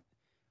Cora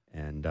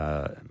and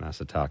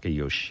Masataka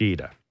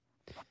Yoshida.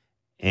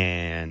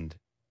 And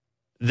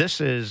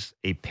this is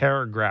a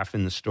paragraph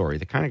in the story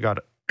that kind of got,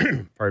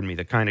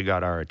 that kind of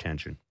got our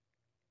attention.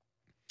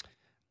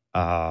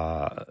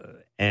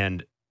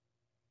 And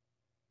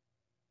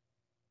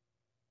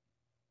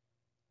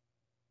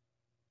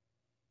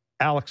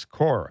Alex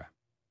Cora,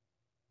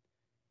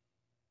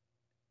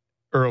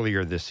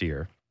 earlier this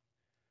year,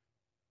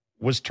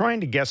 was trying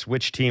to guess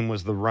which team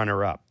was the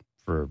runner-up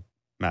for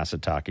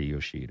Masataka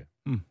Yoshida.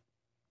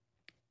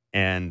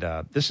 And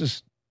this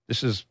is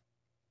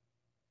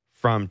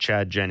from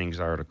Chad Jennings'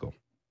 article.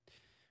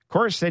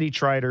 Cora said he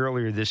tried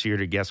earlier this year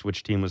to guess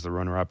which team was the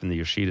runner-up in the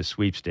Yoshida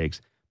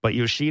sweepstakes, but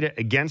Yoshida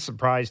again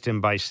surprised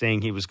him by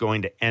saying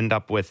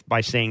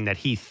that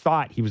he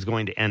thought he was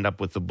going to end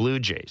up with the Blue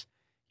Jays.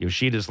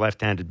 Yoshida's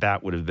left-handed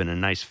bat would have been a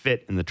nice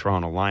fit in the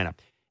Toronto lineup,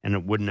 and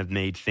it wouldn't have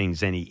made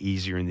things any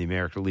easier in the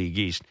American League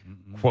East.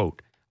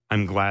 Quote,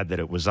 I'm glad that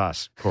it was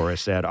us, Cora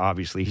said.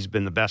 Obviously, he's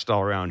been the best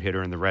all-around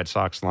hitter in the Red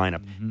Sox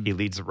lineup. He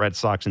leads the Red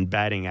Sox in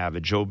batting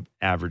average,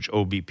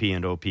 OBP,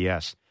 and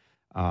OPS.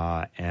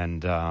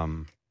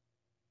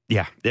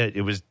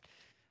 It was...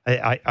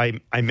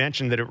 I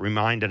mentioned that it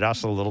reminded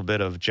us a little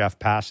bit of Jeff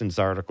Passan's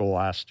article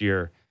last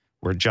year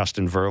where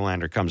Justin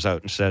Verlander comes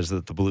out and says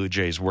that the Blue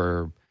Jays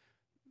were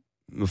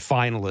a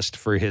finalist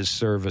for his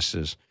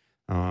services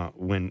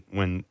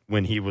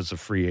when he was a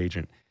free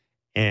agent.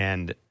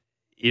 And,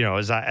 you know,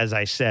 as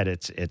I said,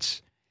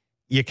 it's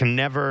you can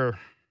never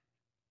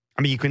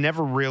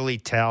really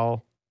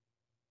tell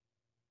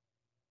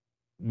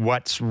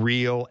what's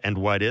real and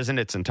what isn't.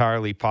 It's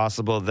entirely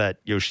possible that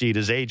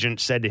Yoshida's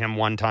agent said to him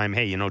one time,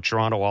 hey, you know,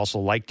 Toronto also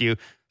liked you.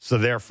 So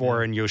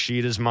therefore, in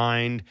Yoshida's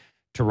mind,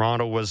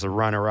 Toronto was the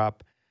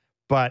runner-up.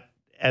 But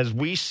as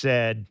we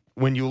said,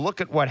 when you look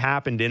at what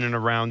happened in and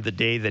around the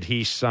day that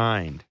he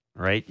signed,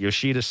 right?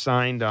 Yoshida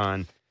signed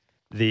on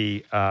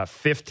the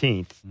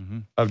 15th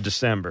of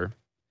December,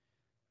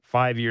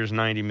 5 years,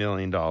 $90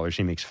 million.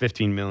 He makes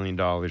 $15 million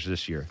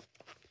this year.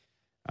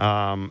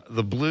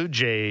 The Blue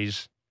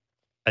Jays,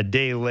 a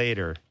day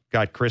later,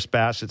 got Chris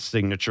Bassett's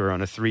signature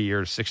on a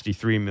 3-year,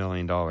 $63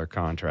 million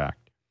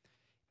contract.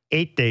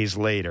 8 days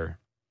later,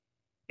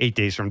 8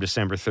 days from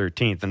December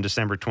 13th, on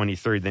December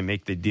 23rd, they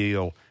make the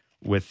deal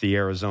with the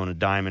Arizona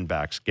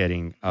Diamondbacks,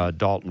 getting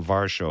Dalton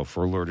Varsho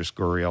for Lourdes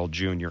Gurriel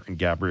Jr. and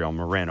Gabriel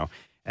Moreno.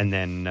 And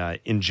then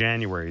in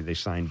January, they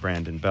signed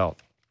Brandon Belt.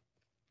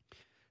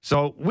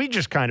 So we've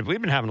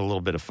been having a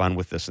little bit of fun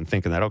with this and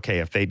thinking that, okay,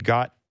 if they'd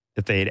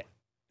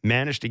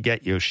managed to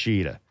get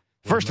Yoshida,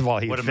 first of all,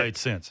 he would have made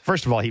sense.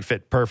 First of all, he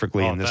fit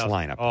perfectly in this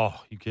lineup. Oh,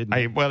 you kidding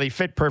me? He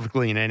fit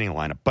perfectly in any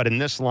lineup, but in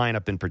this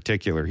lineup in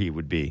particular, he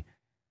would be,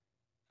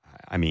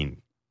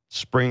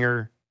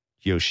 Springer,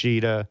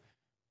 Yoshida,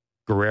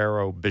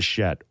 Guerrero,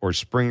 Bichette, or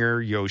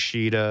Springer,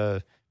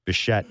 Yoshida,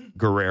 Bichette,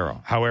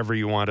 Guerrero. However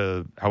you want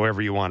to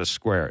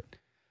square it,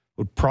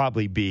 would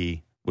probably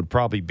be would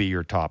probably be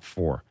your top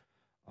four.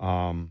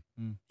 You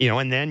know,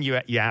 and then you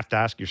have to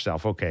ask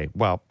yourself, okay,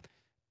 well,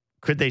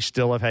 could they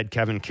still have had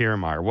Kevin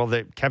Kiermaier?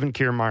 Well, Kevin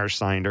Kiermaier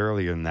signed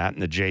earlier than that,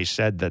 and the Jays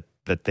said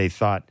that they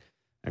thought,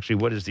 actually,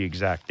 what is the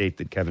exact date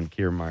that Kevin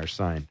Kiermaier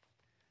signed?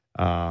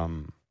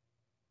 Kevin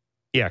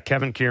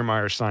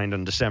Kiermaier signed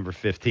on December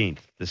 15th,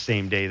 the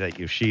same day that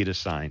Yoshida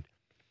signed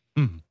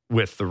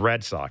with the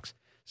Red Sox.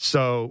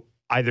 So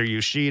either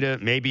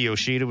maybe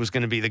Yoshida was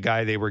going to be the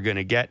guy they were going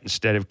to get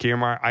instead of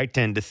Kiermaier. I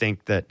tend to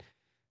think that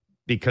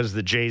because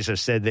the Jays have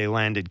said they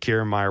landed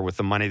Kiermaier with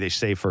the money they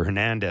saved for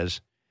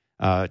Hernandez,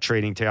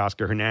 trading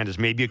Teoscar Hernandez,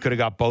 maybe you could have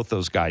got both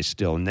those guys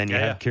still, and then you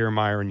have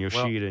Kiermaier and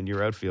Yoshida in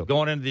your outfield.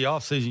 Going into the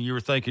offseason, you were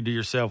thinking to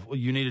yourself, well,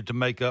 you needed to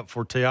make up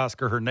for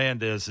Teoscar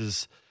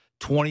Hernandez's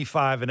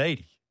 25 and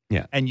 80.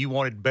 Yeah. And you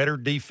wanted better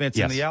defense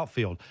in the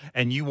outfield.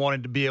 And you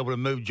wanted to be able to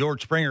move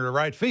George Springer to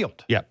right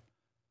field. Yep.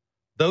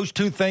 Those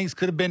two things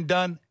could have been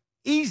done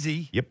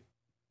easy. Yep.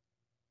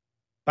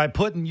 By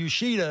putting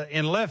Yoshida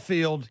in left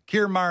field,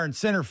 Kiermaier in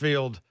center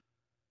field,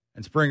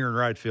 and Springer in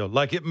right field.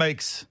 Like, it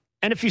makes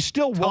and if you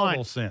still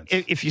total sense.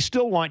 If you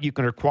still want, you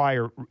can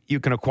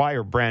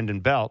acquire Brandon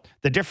Belt.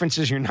 The difference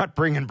is you're not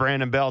bringing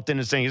Brandon Belt in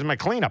and saying he's my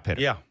cleanup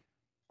hitter. Yeah.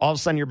 All of a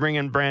sudden, you're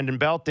bringing Brandon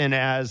Belt in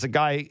as a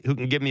guy who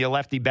can give me a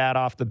lefty bat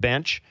off the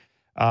bench.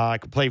 I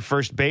can play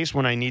first base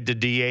when I need to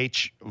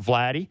DH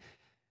Vladdy.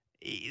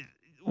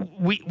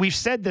 We've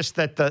said this,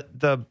 that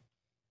the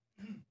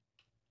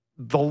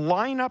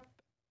lineup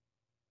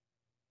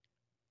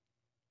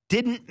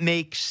didn't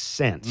make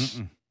sense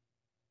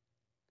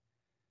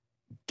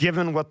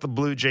given what the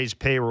Blue Jays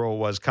payroll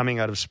was coming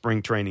out of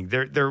spring training.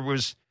 There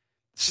was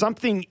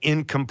something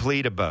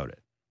incomplete about it.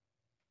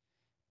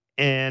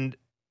 And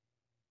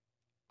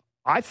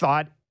I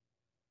thought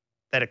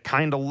that it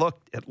kind of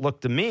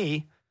looked to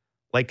me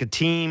like a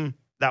team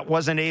that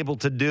wasn't able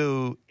to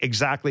do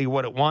exactly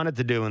what it wanted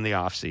to do in the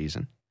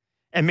offseason.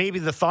 And maybe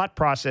the thought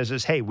process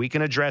is, hey, we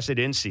can address it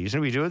in season.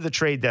 We do have the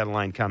trade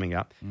deadline coming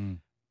up.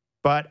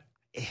 But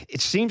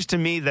it seems to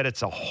me that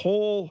it's a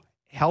whole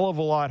hell of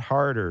a lot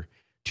harder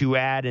to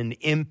add an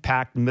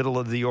impact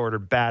middle-of-the-order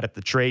bat at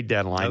the trade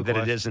deadline than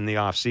it is in the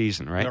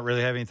offseason, right? You don't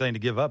really have anything to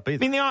give up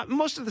either. I mean,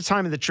 most of the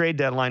time of the trade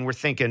deadline, we're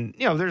thinking,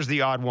 there's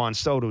the odd Juan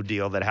Soto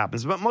deal that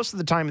happens. But most of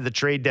the time of the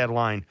trade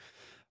deadline,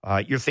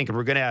 you're thinking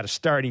we're going to add a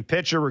starting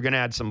pitcher, we're going to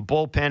add some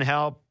bullpen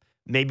help,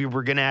 maybe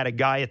we're going to add a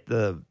guy at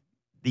the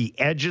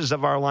edges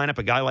of our lineup,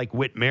 a guy like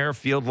Whit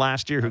Merrifield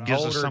last year who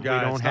gives us something we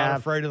don't have. Not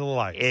afraid of the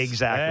lights.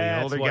 Exactly.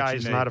 An older guy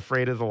is not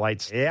afraid of the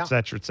lights, et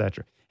cetera, et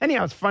cetera. And,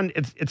 it's fun.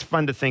 It's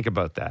fun to think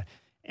about that.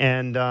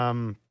 And,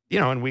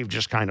 and we've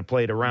just kind of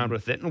played around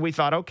with it. And we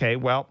thought, okay,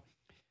 well,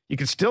 you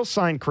can still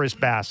sign Chris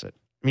Bassett.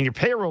 I mean, your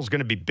payroll is going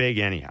to be big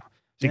anyhow.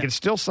 So you can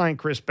still sign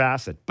Chris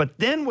Bassett. But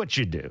then what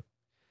you do,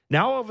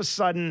 now all of a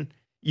sudden,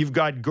 you've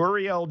got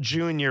Gurriel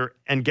Jr.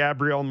 and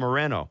Gabriel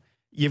Moreno.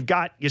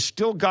 You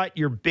still got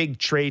your big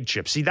trade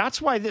chip. See,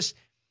 that's why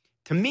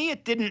to me,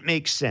 it didn't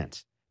make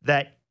sense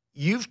that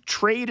you've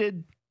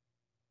traded,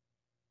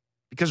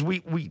 because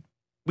we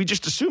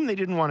just assumed they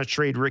didn't want to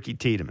trade Ricky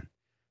Tiedemann.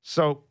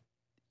 So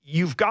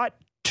you've got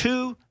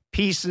two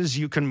pieces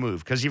you can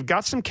move because you've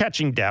got some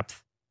catching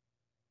depth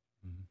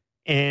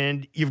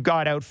and you've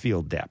got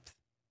outfield depth.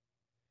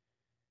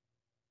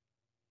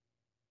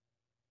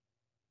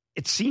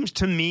 It seems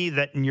to me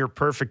that in your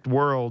perfect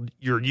world,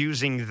 you're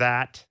using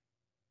that.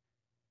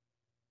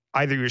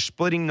 Either you're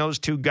splitting those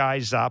two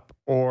guys up,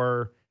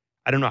 or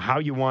I don't know how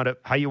you want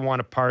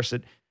to parse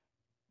it.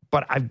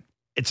 But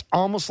it's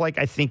almost like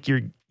I think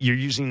you're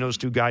using those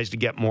two guys to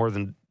get more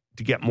than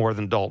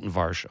Dalton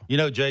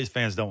Varsho. Jays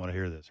fans don't want to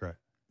hear this, right?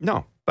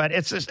 No, but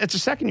it's a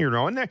second year in a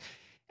row, and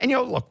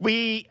look,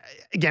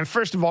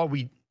 first of all,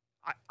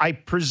 I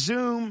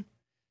presume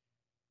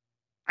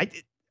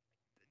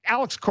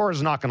Alex Cora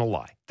is not going to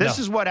lie. This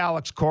is what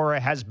Alex Cora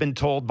has been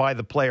told by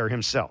the player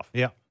himself.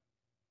 Yeah.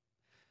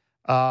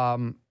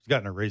 He's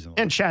got no reason.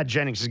 And Chad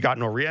Jennings has got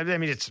no reason. I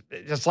mean,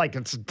 it's like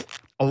it's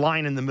a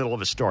line in the middle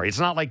of a story. It's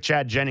not like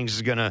Chad Jennings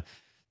is gonna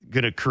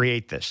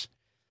create this.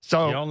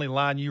 So the only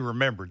line you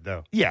remembered,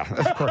 though. Yeah,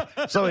 of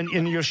course. So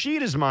in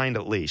Yoshida's mind,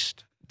 at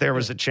least, there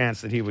was a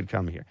chance that he would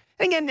come here.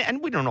 And again,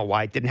 and we don't know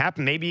why it didn't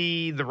happen.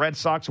 Maybe the Red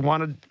Sox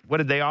wanted, what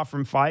did they offer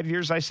him, 5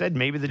 years, I said?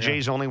 Maybe the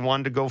Jays only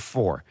wanted to go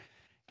 4.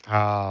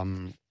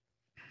 Part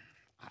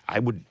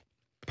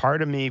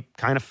of me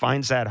kind of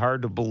finds that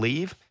hard to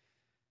believe.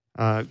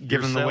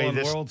 Given the way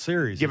this World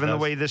Series, the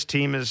way this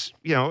team is,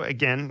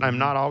 again, I'm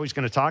not always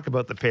going to talk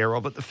about the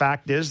payroll, but the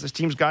fact is this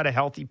team's got a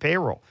healthy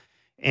payroll,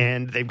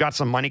 and they've got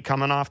some money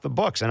coming off the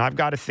books. And I've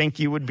got to think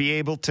you would be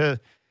able to.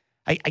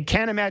 I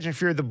can't imagine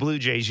if you're the Blue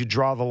Jays, you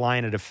draw the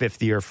line at a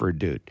 5th year for a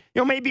dude.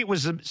 Maybe it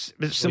was a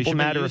simple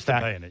matter of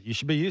fact. You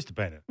should be used to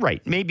paying it,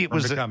 right? Maybe it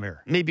was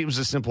maybe it was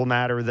a simple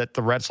matter that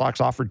the Red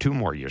Sox offered 2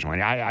 more years.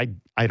 I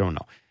don't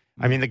know.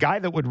 I mean, the guy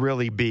that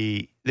would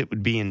be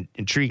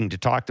intriguing to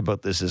talk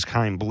about this is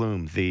Chaim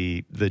Bloom,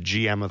 the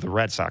GM of the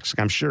Red Sox.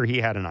 I'm sure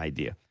he had an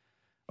idea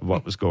of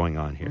what was going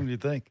on here. What do you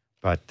think?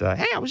 But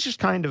hey, I was just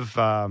kind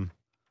of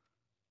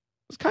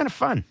was kind of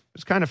fun. It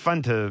was kind of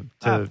fun to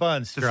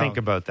think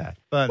about that.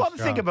 To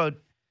think about.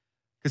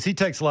 Because he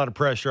takes a lot of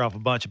pressure off a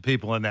bunch of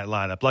people in that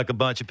lineup, like a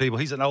bunch of people.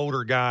 He's an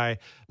older guy.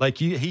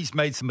 He's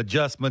made some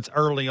adjustments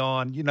early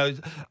on. You know,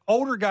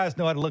 older guys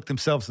know how to look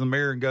themselves in the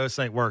mirror and go, this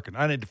ain't working.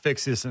 I need to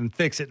fix this and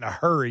fix it in a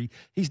hurry.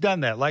 He's done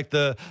that. Like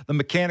the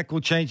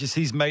mechanical changes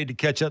he's made to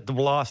catch up the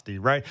velocity,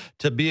 right?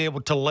 To be able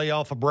to lay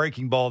off a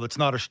breaking ball that's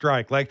not a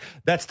strike. Like,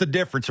 that's the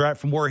difference, right?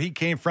 From where he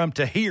came from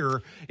to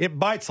here, it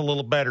bites a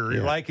little better.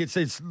 Yeah. Like,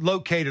 it's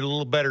located a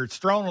little better. It's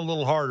thrown a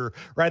little harder,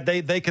 right?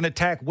 They can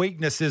attack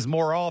weaknesses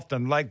more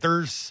often. Like,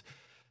 there's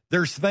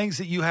things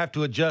that you have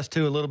to adjust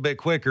to a little bit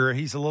quicker.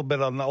 He's a little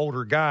bit of an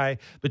older guy.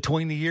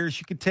 Between the years,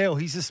 you can tell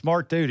he's a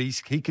smart dude.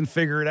 He can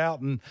figure it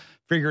out in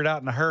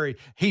a hurry.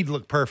 He'd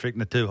look perfect in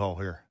the 2-hole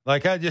here.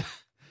 Like, I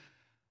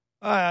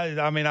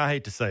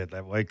hate to say it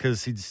that way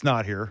because he's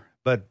not here,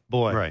 but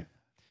boy. Right.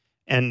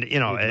 And, you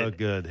know, it look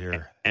good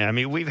here. And I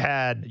mean,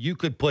 you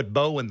could put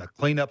Bo in the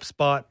cleanup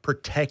spot,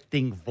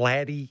 protecting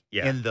Vladdy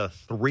in the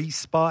 3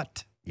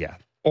 spot. Yeah.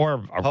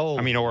 Or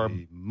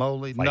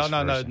moly.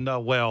 No.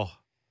 Well,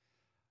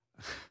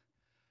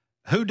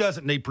 who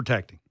doesn't need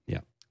protecting? Yeah.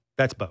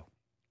 That's Bo.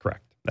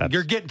 Correct.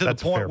 You're getting to the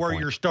point where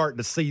you're starting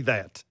to see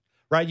that,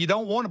 right? You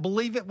don't want to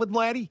believe it with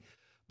Vladdy,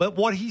 but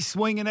what he's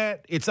swinging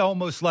at, it's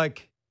almost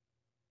like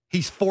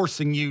he's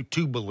forcing you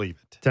to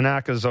believe it.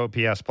 Tanaka's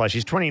OPS plus.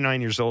 He's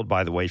 29 years old,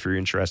 by the way, if you're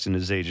interested in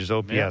his age. His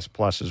OPS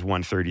plus is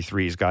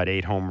 133. He's got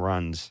 8 home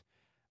runs,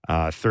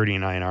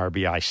 39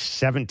 RBI,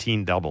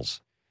 17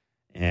 doubles.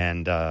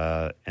 And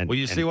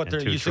you see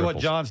what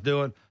John's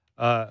doing?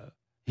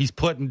 He's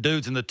putting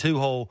dudes in the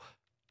 2-hole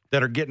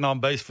that are getting on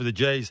base for the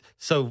Jays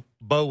so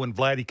Bo and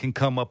Vladdy can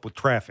come up with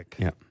traffic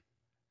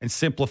and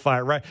simplify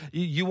it, right?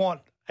 You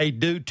want a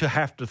dude to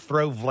have to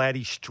throw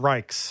Vladdy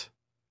strikes,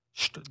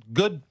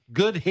 good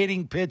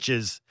hitting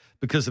pitches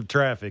because of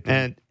traffic.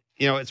 And,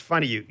 you know, it's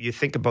funny. You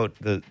think about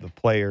the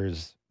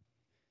players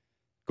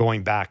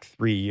going back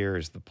 3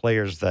 years, the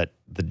players that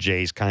the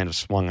Jays kind of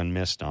swung and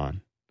missed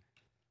on.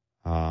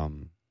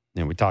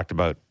 We talked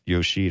about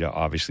Yoshida.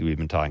 Obviously, we've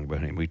been talking about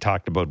him. We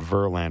talked about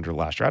Verlander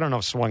last year. I don't know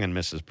if swung and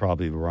miss is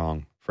probably the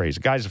wrong phrase. A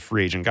guy's a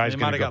free agent. He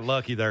might have got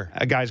lucky there.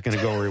 A guy's going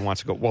to go where he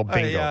wants to go. Well,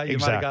 bingo. You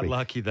might have got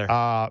lucky there.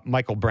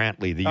 Michael Brantley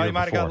the year before. He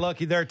might have got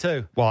lucky there,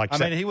 too. Well,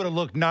 he would have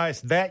looked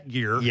nice that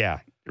year. Yeah.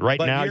 But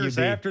now, years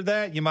after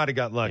that, you might have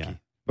got lucky. Yeah.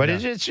 But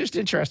it's just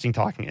interesting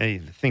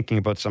thinking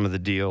about some of the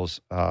deals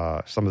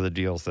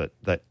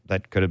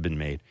that could have been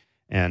made.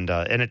 And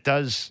it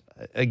does,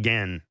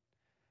 again,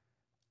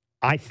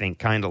 I think,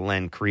 kind of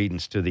lend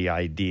credence to the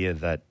idea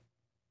that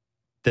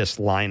this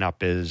lineup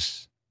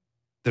there's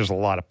a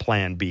lot of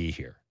plan B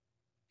here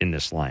in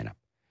this lineup.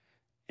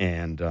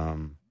 And,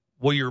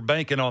 you're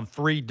banking on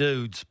 3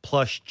 dudes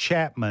plus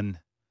Chapman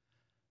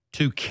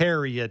to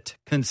carry it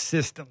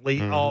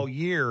consistently all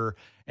year.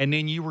 And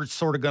then you were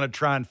sort of going to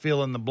try and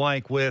fill in the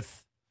blank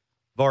with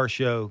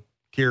Varsho,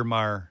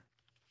 Kiermaier,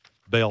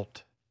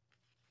 Belt.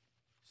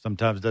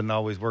 Sometimes it doesn't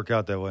always work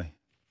out that way.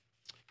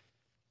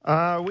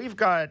 We've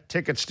got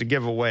tickets to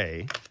give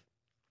away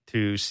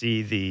to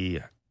see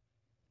the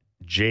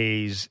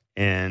Jays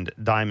and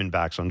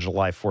Diamondbacks on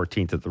July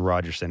 14th at the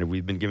Rogers Center.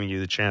 We've been giving you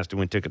the chance to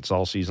win tickets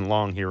all season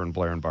long here in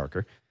Blair and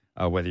Barker,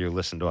 whether you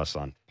listen to us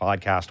on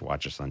podcast,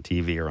 watch us on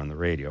TV, or on the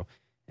radio.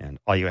 And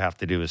all you have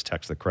to do is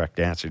text the correct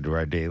answer to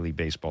our daily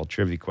baseball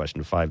trivia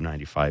question to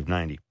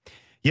 590-590.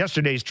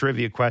 Yesterday's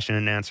trivia question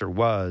and answer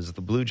was,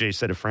 the Blue Jays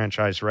set a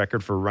franchise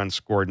record for runs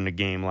scored in a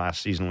game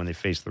last season when they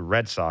faced the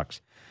Red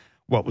Sox.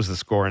 What was the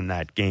score in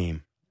that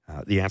game?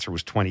 The answer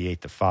was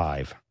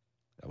 28-5.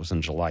 That was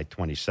on July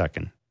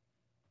 22nd,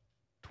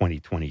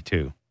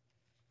 2022.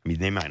 I mean,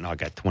 they might not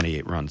get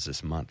 28 runs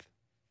this month.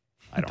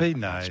 Be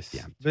nice.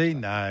 Yeah, be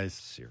nice.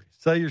 Serious.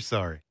 Say you're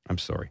sorry. I'm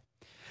sorry.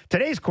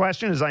 Today's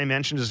question, as I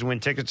mentioned, is to win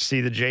tickets to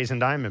see the Jays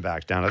and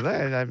Diamondbacks down.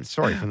 I'm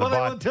sorry. From the they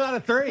won 2 out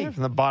of 3.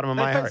 From the bottom of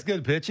my heart. They faced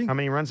good pitching. How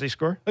many runs they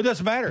score? It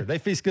doesn't matter. They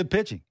faced good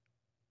pitching.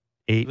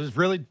 8. It was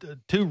really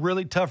 2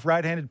 really tough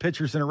right-handed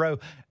pitchers in a row.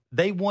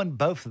 They won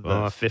both of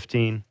those.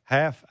 15.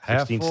 Half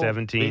 16, full.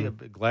 17.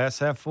 Be a glass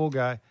half full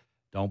guy.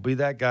 Don't be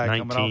that guy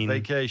 19, coming off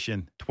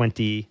vacation.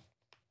 20.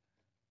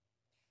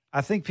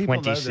 I think people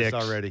 26. know this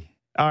already.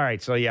 All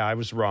right, so I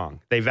was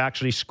wrong. They've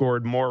actually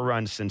scored more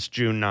runs since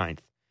June 9th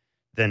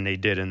than they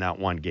did in that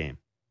one game.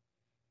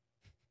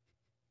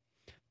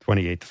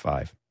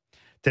 28-5.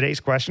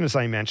 Today's question, as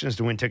I mentioned, is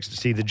to win tickets to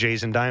see the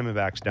Jays and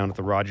Diamondbacks down at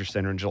the Rogers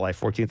Center on July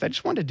 14th. I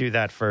just wanted to do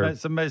that for...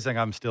 It's amazing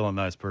I'm still a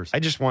nice person. I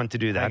just wanted to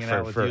do that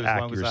for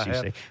accuracy's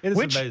sake. It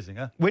is amazing,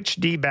 huh? Which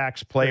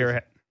D-backs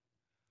player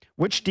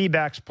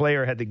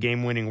had the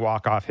game-winning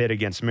walk-off hit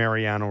against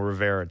Mariano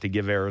Rivera to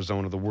give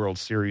Arizona the World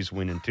Series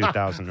win in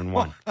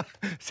 2001?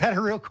 Is that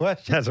a real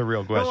question? That's a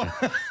real question.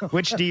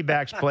 Which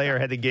D-backs player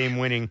had the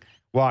game-winning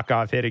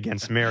walk-off hit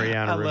against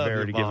Mariano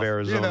Rivera to give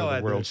Arizona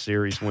the World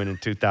Series win in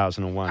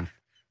 2001?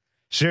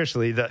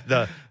 Seriously,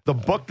 the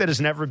book that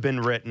has never been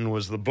written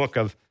was the book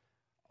of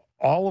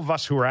all of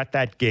us who were at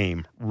that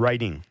game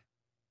writing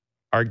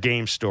our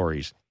game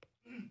stories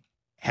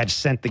had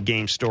sent the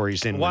game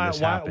stories in when this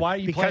happened. Why are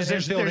you playing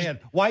infield in?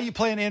 Why are you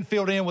playing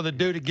infield in with a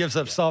dude that gives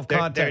up soft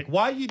contact?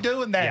 Why are you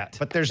doing that? Yeah,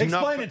 but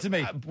Explain it to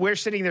me. We're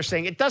sitting there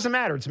saying, it doesn't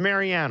matter. It's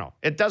Mariano.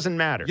 It doesn't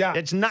matter. Yeah,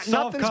 it's not,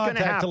 soft nothing's going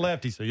to happen. to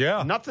lefties. So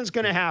yeah. Nothing's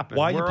going to happen.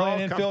 Why are you We're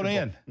playing all infield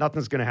in?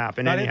 Nothing's going to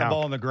happen. Not hitting the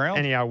ball on the ground.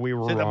 Anyhow, we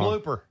were wrong. wrong. The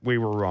blooper. We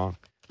were wrong.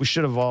 We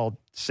should have all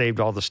saved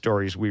all the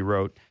stories we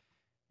wrote.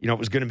 You know, it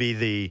was going to be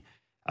the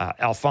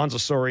Alfonso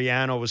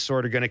Soriano was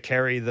sort of going to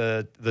carry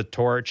the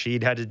torch.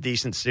 He'd had a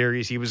decent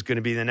series. He was going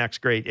to be the next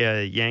great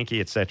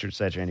Yankee, et cetera, et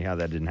cetera. Anyhow,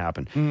 that didn't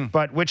happen.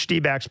 But which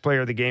D-backs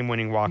player the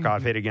game-winning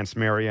walk-off hit against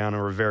Mariano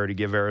Rivera to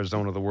give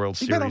Arizona the World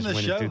Series win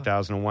in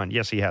 2001?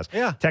 Yes, he has.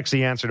 Yeah. Text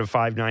the answer to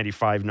 590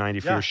 for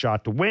your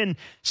shot to win.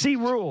 See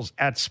rules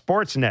at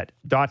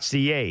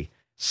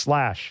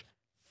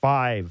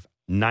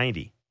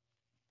sportsnet.ca/590.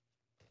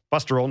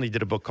 Buster Olney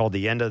did a book called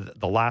The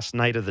Last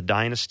Night of the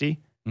Dynasty.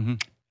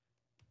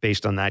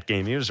 Based on that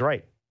game. He was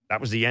right. That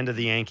was the end of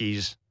the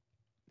Yankees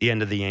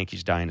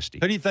dynasty.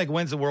 Who do you think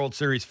wins the World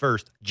Series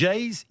first?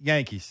 Jays,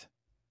 Yankees?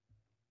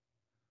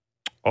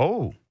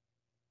 Oh.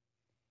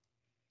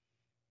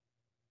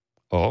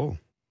 Not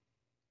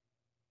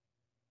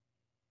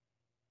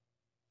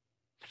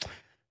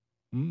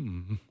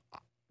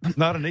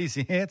an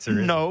easy answer.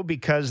 No,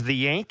 because the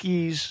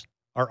Yankees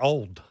are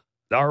old.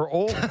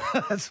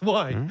 That's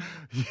why.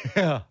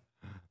 Yeah.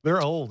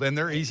 They're old, and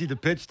they're easy to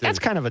pitch to. That's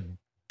kind of a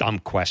dumb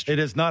question. It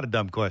is not a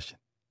dumb question.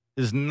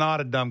 It is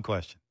not a dumb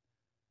question.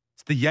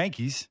 It's the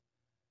Yankees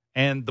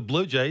and the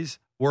Blue Jays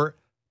were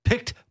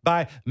picked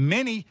by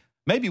many,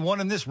 maybe one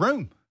in this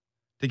room,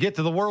 to get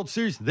to the World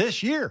Series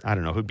this year. I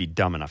don't know who'd be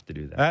dumb enough to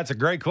do that. That's a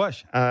great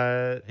question.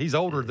 He's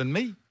older than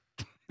me.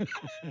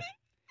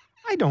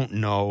 I don't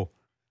know.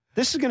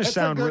 This is going to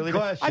sound really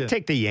good. I'd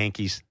take the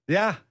Yankees.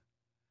 Yeah.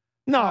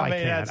 No, I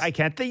can't. I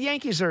can't. The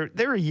Yankees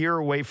they're a year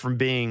away from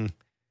being,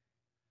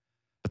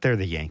 but they're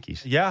the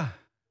Yankees. Yeah.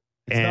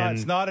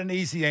 It's not an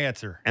easy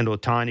answer. And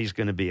Ohtani's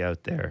going to be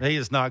out there. He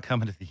is not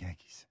coming to the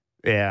Yankees.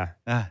 Yeah.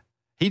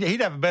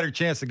 He'd have a better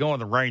chance of going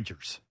to the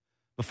Rangers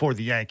before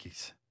the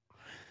Yankees.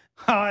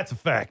 Oh, that's a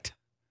fact.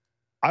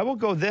 I will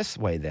go this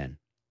way then.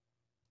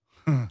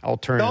 I'll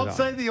turn it on. Don't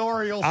say the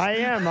Orioles. I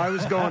am. I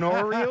was going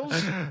Orioles,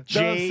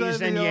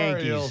 Jays, and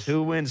Yankees. Orioles.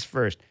 Who wins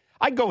first?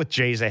 I'd go with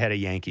Jays ahead of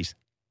Yankees.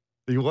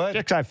 You would?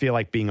 Just 'cause I feel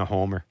like being a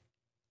homer.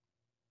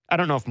 I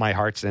don't know if my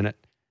heart's in it.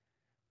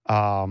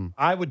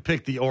 I would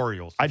pick the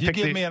Orioles. If you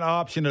give me an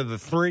option of the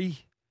three,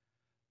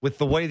 with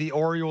the way the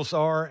Orioles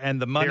are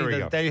and the money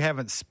that they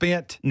haven't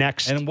spent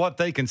next and what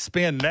they can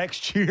spend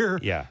next year,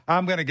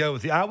 I'm going to go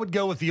with I would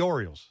go with the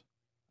Orioles.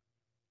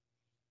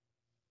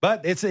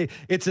 But it's a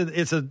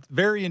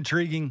very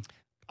intriguing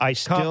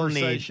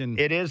conversation.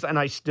 It is, and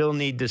I still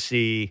need to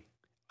see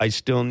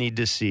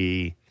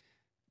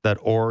that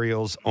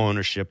Orioles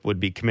ownership would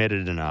be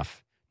committed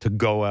enough to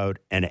go out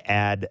and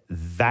add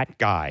that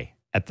guy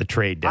at the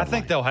trade deadline. I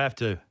think they'll have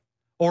to,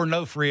 or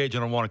no free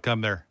agent will want to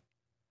come there.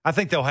 I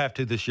think they'll have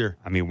to this year.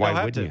 I mean,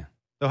 why wouldn't you?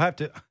 They'll have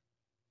to.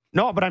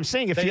 No, but I'm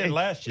saying if they you did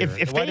last year.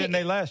 Why didn't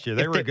they last year?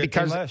 They were a good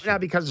team last year. No,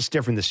 because it's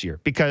different this year.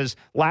 Because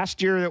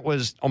last year it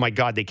was, oh my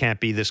God, they can't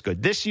be this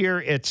good. This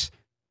year it's,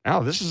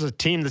 this is a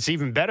team that's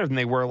even better than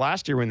they were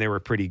last year when they were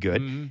pretty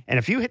good. Mm-hmm. And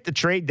if you hit the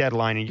trade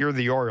deadline and you're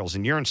the Orioles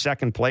and you're in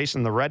second place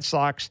and the Red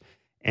Sox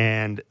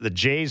and the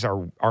Jays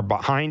are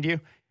behind you,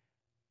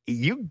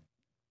 you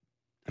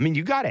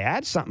got to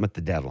add something at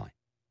the deadline.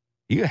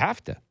 You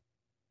have to.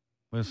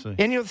 We'll see.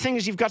 And the thing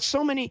is, you've got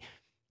so many.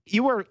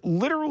 You are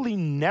literally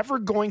never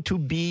going to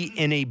be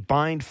in a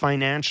bind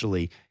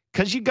financially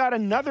because you got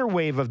another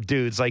wave of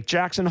dudes like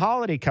Jackson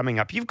Holiday coming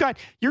up. You're going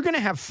to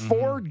have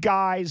four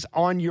guys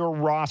on your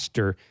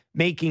roster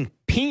making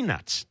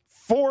peanuts.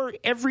 4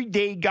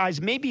 everyday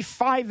guys, maybe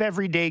 5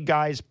 everyday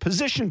guys,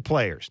 position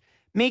players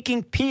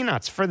making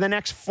peanuts for the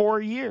next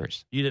 4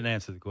 years. You didn't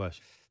answer the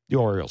question. The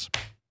Orioles.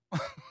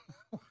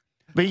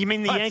 But you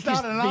mean the Yankees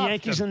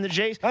and the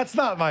Jays? That's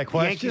not my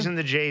question. The Yankees and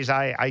the Jays,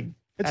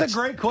 it's a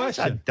great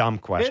question. It's a dumb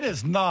question. It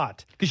is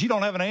not, because you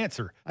don't have an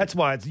answer. That's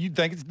why you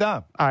think it's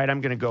dumb. All right,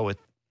 I'm going to go with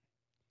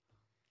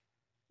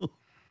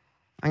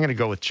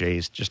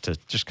Jays just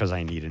because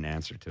I need an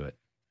answer to it.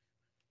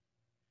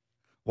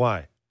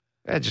 Why?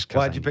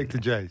 Why'd you pick the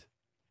Jays?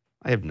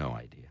 I have no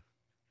idea.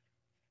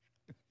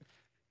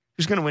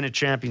 Who's going to win a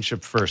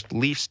championship first,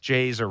 Leafs,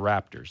 Jays, or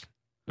Raptors?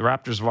 The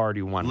Raptors have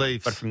already won.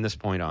 Leafs. But from this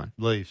point on.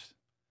 Leafs.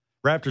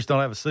 Raptors don't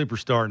have a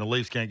superstar, and the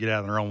Leafs can't get out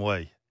of their own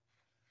way.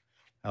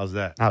 How's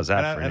that? How's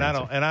that?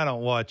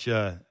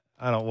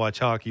 I don't watch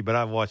hockey, but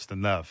I've watched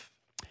enough.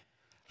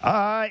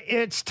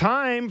 It's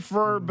time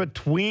for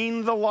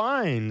Between the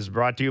Lines,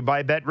 brought to you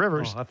by Bet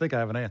Rivers. Oh, I think I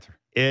have an answer.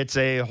 It's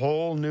a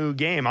whole new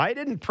game. I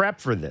didn't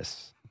prep for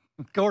this.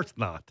 Of course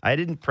not. I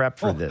didn't prep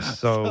for this.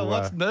 So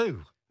what's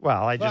new?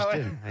 Well, I just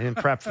didn't. I didn't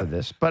prep for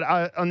this. But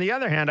on the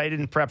other hand, I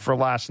didn't prep for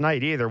last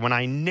night either when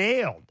I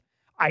nailed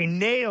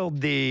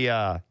the.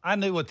 I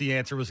knew what the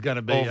answer was going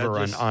to be. Over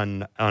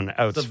on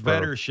outs. It's a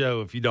better show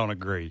if you don't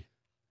agree.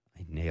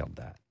 I nailed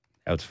that.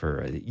 Outs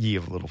for ye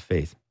of little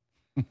faith.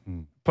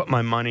 Put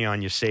my money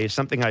on Yusei.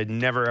 Something I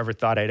never, ever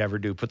thought I'd ever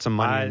do. Put some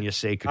money on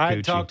Yusei Kikuchi.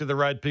 I talked to the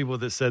right people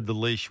that said the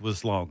leash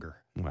was longer.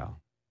 Well,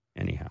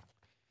 anyhow.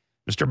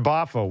 Mr.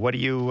 Boffo, what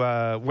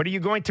are you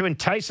going to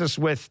entice us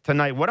with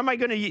tonight? What am I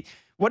going to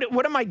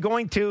what am I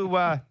going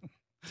to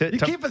you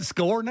keeping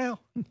score now?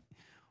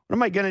 What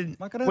am I going to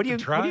what are you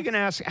going to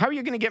ask? How are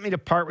you going to get me to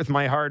part with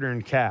my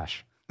hard-earned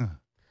cash?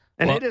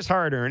 And it is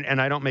hard-earned, and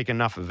I don't make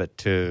enough of it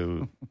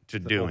to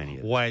do any of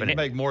it. Why, you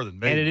make more than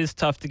me. And it is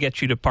tough to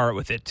get you to part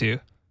with it, too.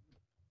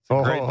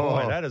 Great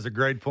point. That is a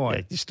great point.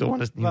 Yeah, you still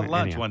want to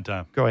lunch one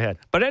time. Go ahead.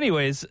 But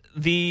anyways,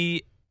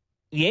 the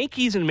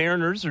Yankees and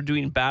Mariners are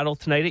doing battle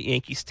tonight at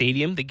Yankee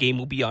Stadium. The game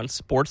will be on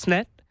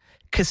Sportsnet.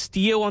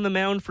 Castillo on the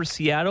mound for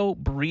Seattle.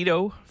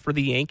 Burrito for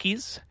the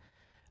Yankees.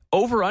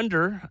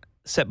 Over-under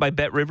set by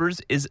Bet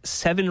Rivers is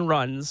 7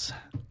 runs.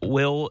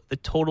 Will the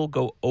total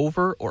go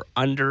over or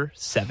under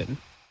 7?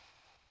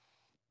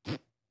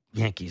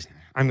 Yankees.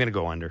 I'm going to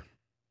go under.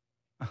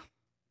 I'm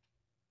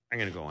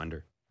going to go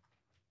under.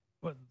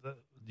 What, do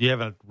you have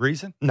a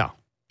reason? No,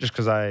 just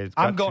because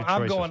I'm going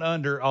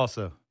under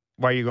also.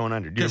 Why are you going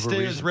under?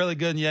 Castillo is really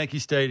good in Yankee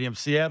Stadium.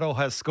 Seattle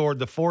has scored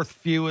the 4th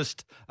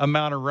fewest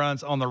amount of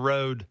runs on the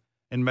road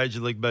in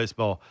Major League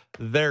Baseball.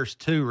 There's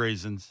 2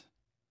 reasons.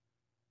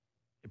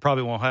 It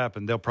probably won't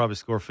happen. They'll probably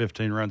score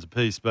 15 runs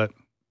apiece, but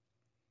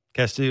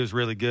Castillo is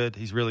really good.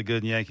 He's really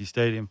good in Yankee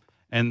Stadium,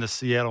 and the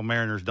Seattle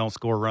Mariners don't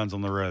score runs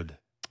on the road.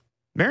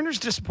 Mariners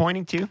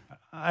disappointing to you?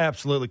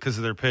 Absolutely, because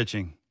of their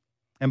pitching.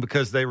 And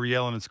because they were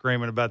yelling and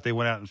screaming about they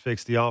went out and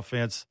fixed the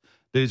offense.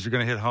 Dudes are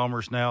going to hit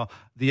homers now.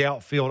 The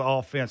outfield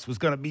offense was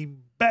going to be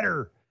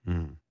better.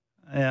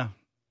 Yeah.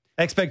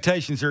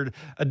 Expectations are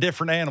a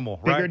different animal,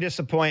 right? Bigger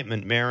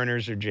disappointment,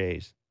 Mariners or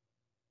Jays?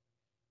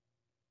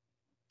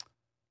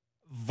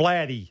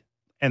 Vladdy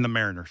and the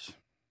Mariners.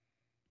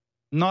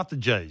 Not the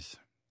Jays.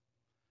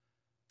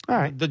 All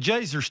right. The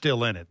Jays are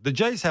still in it. The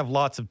Jays have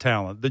lots of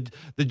talent.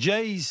 The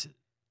Jays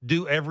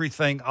do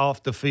everything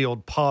off the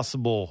field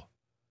possible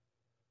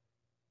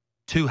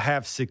to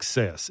have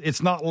success.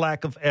 It's not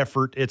lack of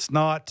effort. It's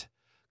not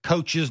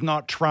coaches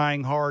not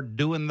trying hard,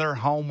 doing their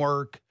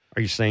homework.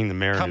 Are you saying the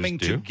Mariners coming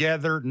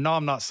together? No,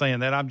 I'm not saying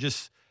that.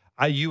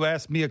 You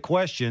asked me a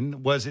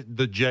question. Was it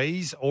the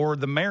Jays or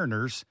the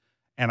Mariners?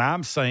 And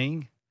I'm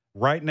saying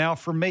right now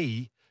for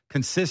me,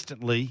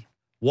 consistently,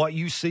 what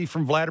you see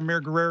from Vladimir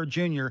Guerrero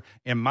Jr.,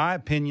 in my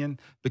opinion,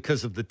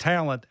 because of the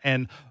talent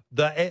and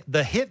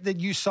the hit that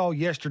you saw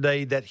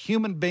yesterday that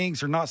human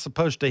beings are not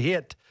supposed to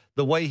hit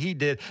the way he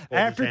did.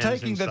 After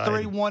taking the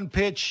 3-1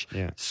 pitch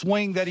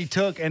swing that he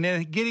took and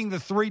then getting the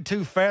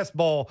 3-2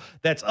 fastball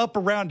that's up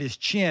around his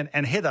chin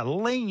and hit a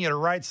lean to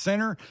right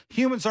center,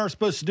 humans aren't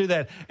supposed to do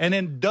that. And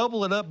then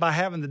double it up by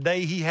having the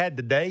day he had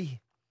today.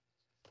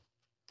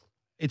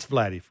 It's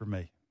Vladdy for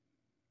me.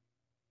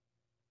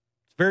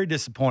 It's very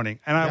disappointing.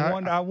 And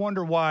I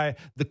wonder why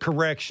the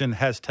correction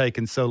has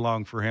taken so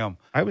long for him.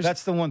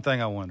 That's the one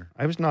thing I wonder.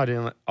 I was not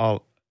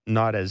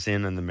as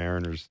in the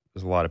Mariners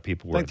as a lot of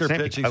people were. I think their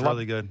pitching's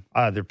really good.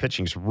 Their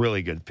pitching's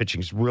really good.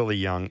 Pitching's really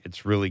young.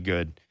 It's really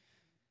good.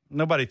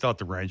 Nobody thought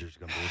the Rangers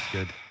were going to be as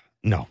good.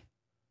 No.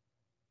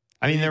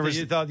 I mean,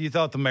 you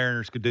thought the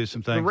Mariners could do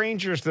some things. The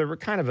Rangers, they were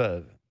kind of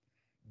a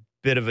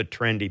bit of a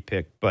trendy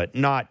pick, but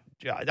not.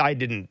 I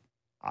didn't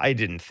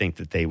think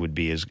that they would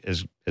be as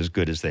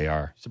good as they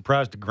are.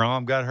 Surprised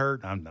DeGrom got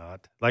hurt? I'm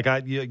not. But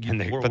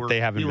they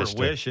haven't missed it.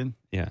 You were wishing.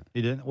 Yeah.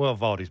 He didn't. Well,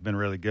 Valdi's been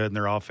really good, and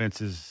their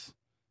offense is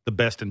the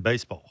best in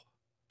baseball.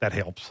 That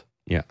helps.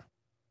 Yeah.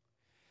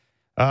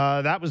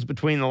 That was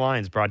Between the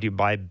Lines, brought to you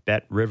by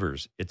Bet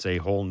Rivers. It's a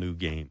whole new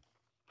game.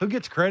 Who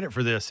gets credit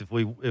for this if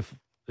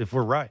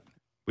we're right?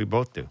 We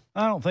both do.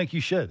 I don't think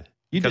you should.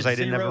 Because I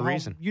didn't have a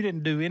reason. You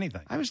didn't do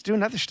anything. I was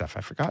doing other stuff.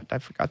 I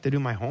forgot to do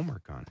my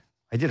homework on it.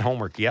 I did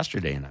homework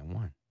yesterday and I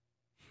won.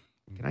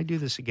 Can I do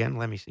this again?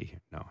 Let me see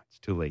here. No, it's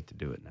too late to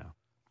do it now.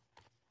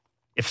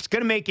 If it's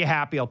going to make you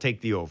happy, I'll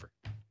take the over.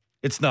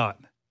 It's not.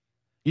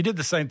 You did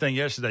the same thing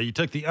yesterday. You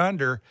took the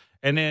under,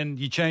 and then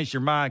you changed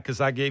your mind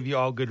because I gave you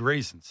all good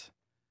reasons.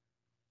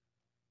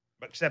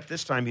 But except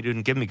this time you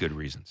didn't give me good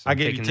reasons. I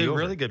gave you 2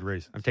 really good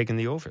reasons. I'm taking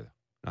the over,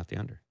 not the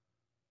under.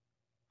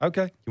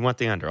 Okay. You want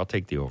the under? I'll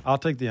take the over. I'll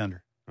take the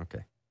under.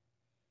 Okay.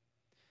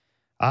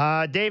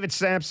 David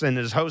Sampson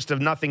is host of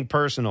Nothing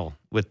Personal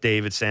with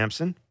David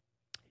Sampson.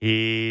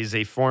 He's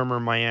a former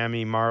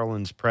Miami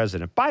Marlins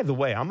president. By the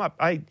way,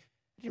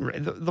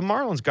 the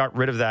Marlins got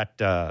rid of that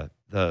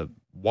the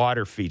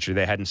water feature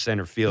they had in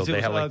center field. It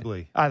was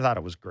ugly. I thought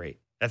it was great.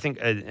 I think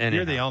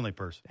you're the only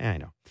person. Yeah, I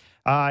know.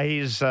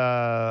 He's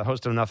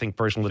host of Nothing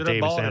Personal with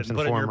David Sampson,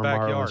 former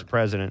Marlins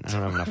president. I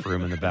don't have enough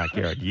room in the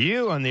backyard.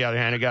 You, on the other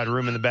hand, have got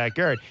room in the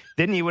backyard.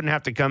 Then you wouldn't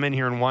have to come in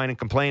here and whine and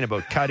complain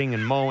about cutting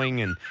and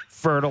mowing and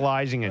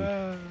fertilizing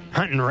and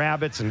hunting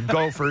rabbits and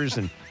gophers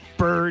and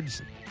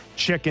birds,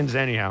 chickens,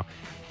 anyhow.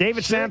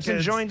 David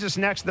Sampson joins us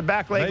next. The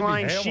back leg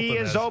line. She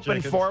is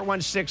open,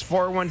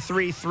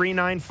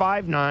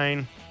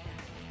 416-413-3959.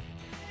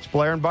 It's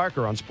Blair and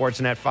Barker on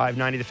Sportsnet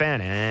 590 The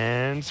Fan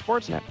and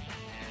Sportsnet.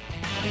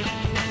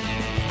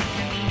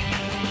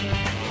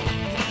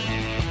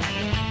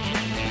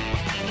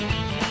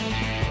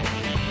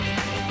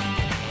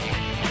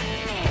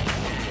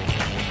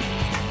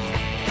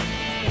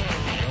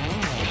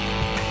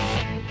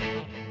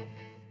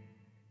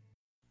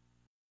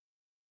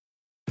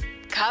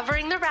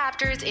 covering the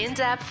Raptors in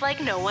depth like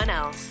no one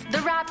else. The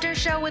Raptor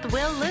Show with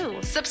Will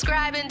Liu.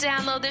 Subscribe and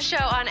download the show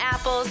on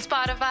Apple,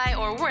 Spotify,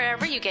 or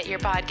wherever you get your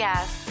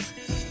podcasts.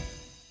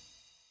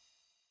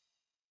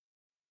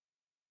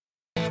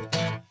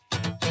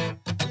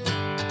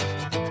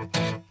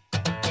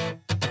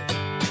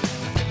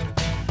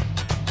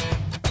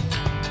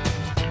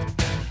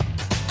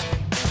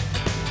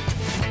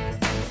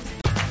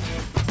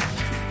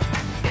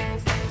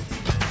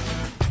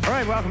 All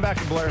right, welcome back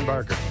to Blair and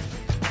Barker.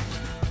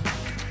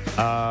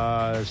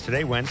 Is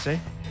today Wednesday?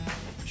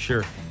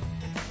 Sure.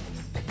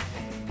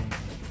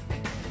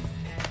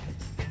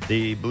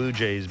 The Blue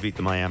Jays beat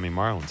the Miami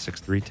Marlins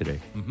 6-3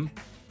 today. Mm-hmm.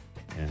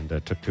 And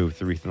took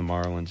 2-3 from the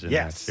Marlins in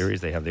that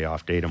series. They have the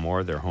off day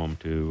tomorrow. They're home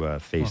to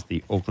face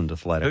the Oakland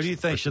Athletics. Who do you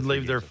think should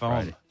leave their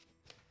phone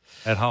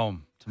at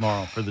home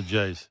tomorrow for the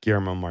Jays?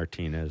 Guillermo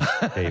Martinez,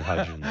 Dave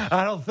Hudgens.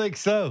 I don't think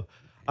so.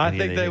 I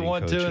think they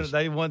won coaches.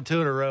 They won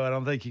 2 in a row. I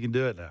don't think you can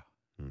do it now.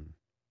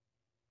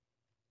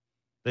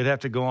 They'd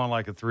have to go on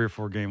like a 3 or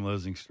 4 game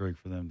losing streak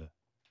for them to.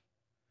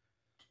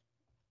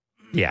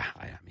 Yeah,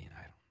 I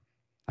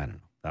don't know.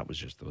 That was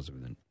just those are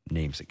the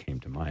names that came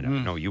to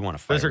mind. No, you want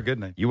to fire. Those are good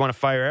names. You want to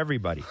fire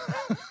everybody,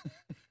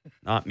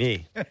 not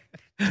me,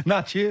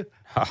 not you.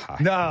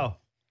 No,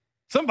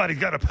 somebody's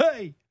got to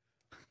pay.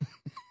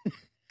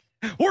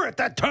 We're at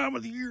that time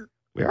of the year.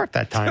 We are at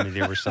that time of the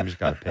year where somebody's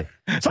got to pay.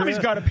 Somebody's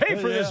got to pay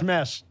for this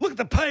mess. Look at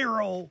the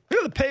payroll.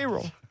 Look at the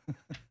payroll.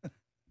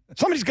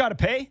 Somebody's got to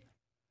pay.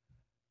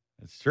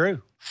 It's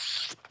true.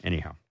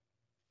 Anyhow,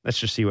 let's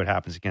just see what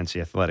happens against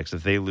the Athletics.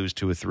 If they lose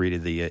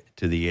 2-3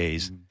 to the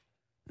A's,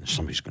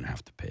 somebody's going to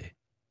have to pay.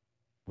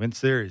 Win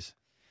series.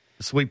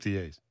 Sweep the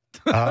A's.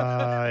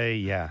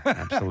 Yeah,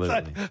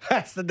 absolutely.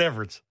 That's the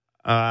difference.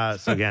 So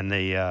again,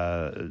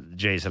 the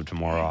Jays have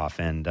tomorrow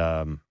off, and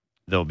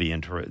they'll be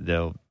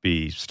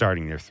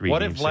starting their 3-game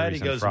What if Vladdy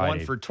series on goes Friday.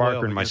 1 for 12?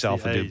 Parker and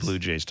myself will do Blue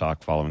Jays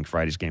talk following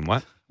Friday's game.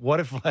 What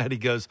if Vladdy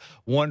goes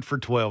 1 for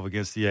 12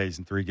 against the A's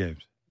in 3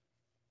 games?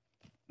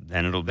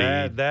 Then it'll be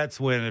that's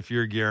when, if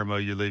you're Guillermo,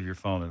 you leave your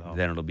phone at home.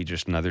 Then it'll be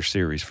just another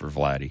series for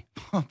Vladdy.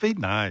 Be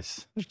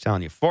nice. I'm just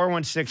telling you.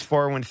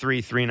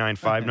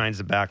 416-413-3959 is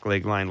the back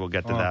leg line. We'll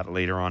get to that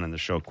later on in the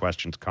show.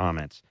 Questions,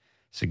 comments,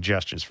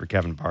 suggestions for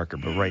Kevin Parker.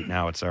 But right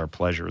now, it's our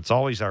pleasure. It's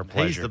always our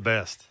pleasure. He's the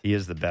best. He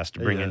is the best. To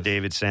bring in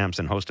David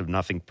Sampson, host of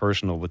Nothing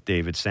Personal with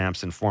David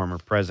Sampson, former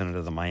president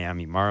of the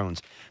Miami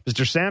Marlins.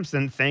 Mr.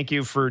 Sampson, thank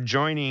you for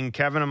joining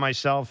Kevin and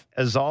myself,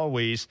 as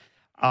always.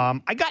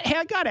 I got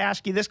to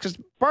ask you this because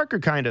Barker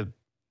kind of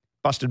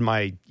busted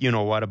my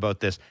you-know-what about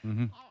this.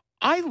 Mm-hmm.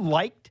 I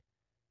liked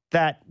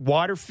that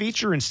water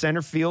feature in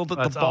center field at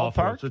the ballpark.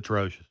 Awful. It's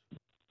atrocious.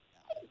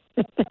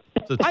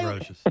 It's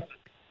atrocious.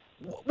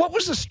 What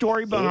was the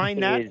story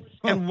behind that,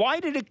 and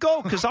why did it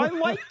go? Because I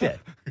liked it.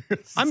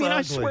 I mean, ugly.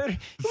 I swear, it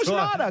was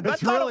not ugly.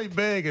 It's really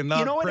big and not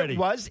pretty. You know pretty.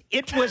 What it was?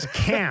 It was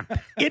camp.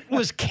 It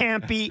was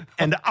campy,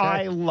 and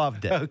I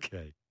loved it.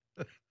 Okay.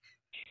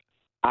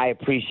 I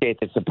appreciate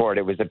the support.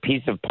 It was a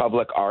piece of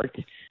public art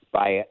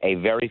by a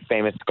very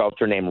famous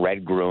sculptor named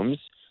Red Grooms,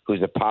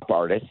 who's a pop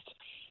artist.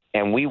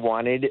 And we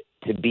wanted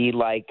to be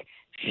like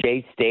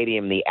Shea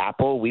Stadium, the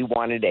Apple. We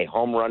wanted a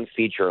home run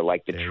feature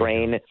like the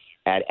train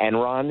at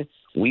Enron.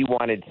 We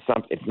wanted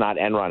something. It's not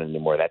Enron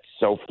anymore. That's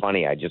so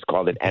funny. I just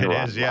called it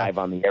Enron live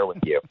on the air with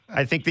you.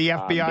 I think the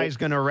FBI is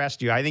going to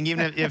arrest you. I think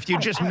even if you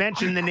just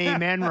mention the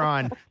name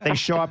Enron, they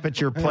show up at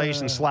your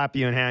place and slap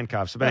you in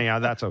handcuffs. But anyhow,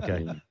 that's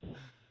okay.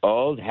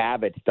 Old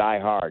habits die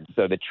hard.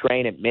 So the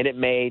train at Minute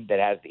Maid that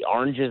has the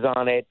oranges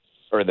on it,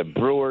 or the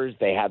Brewers,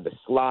 they had the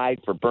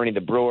slide for Bernie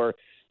the Brewer.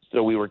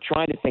 So we were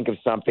trying to think of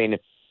something,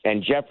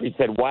 and Jeffrey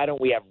said, why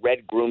don't we have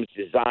Red Grooms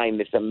design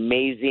this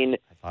amazing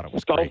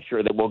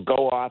sculpture that will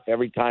go off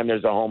every time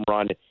there's a home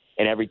run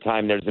and every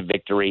time there's a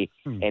victory,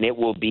 and it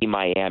will be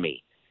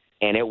Miami.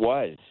 And it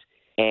was.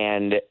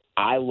 And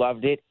I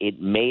loved it. It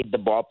made the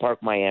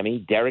ballpark Miami.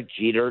 Derek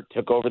Jeter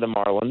took over the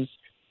Marlins,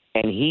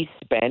 and he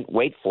spent,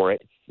 wait for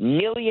it,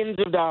 millions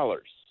of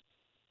dollars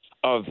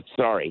of,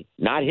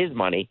 not his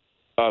money,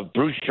 of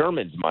Bruce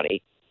Sherman's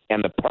money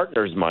and the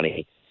partners'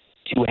 money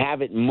to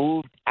have it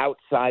moved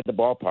outside the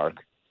ballpark.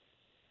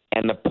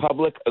 And the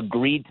public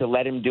agreed to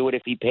let him do it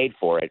if he paid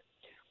for it,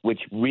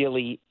 which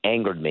really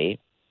angered me.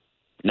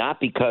 Not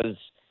because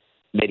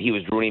that he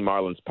was ruining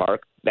Marlins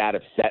Park. That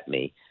upset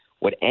me.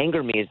 What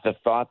angered me is the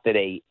thought that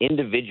an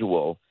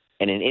individual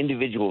and an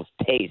individual's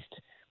taste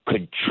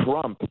could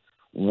trump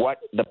what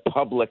the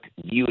public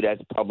viewed as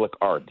public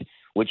art,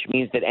 which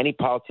means that any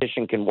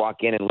politician can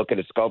walk in and look at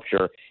a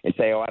sculpture and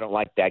say, I don't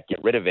like that, get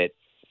rid of it,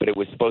 but it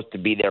was supposed to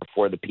be there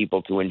for the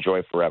people to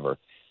enjoy forever.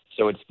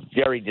 So it's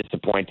very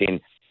disappointing,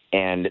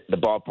 and the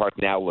ballpark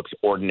now looks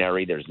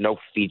ordinary. There's no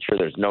feature.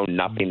 There's no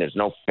nothing. There's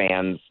no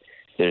fans.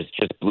 There's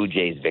just Blue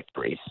Jays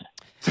victories.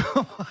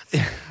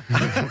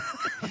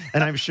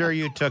 And I'm sure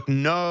you took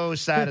no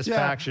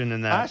satisfaction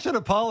in that. I should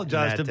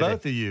apologize to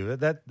both of you.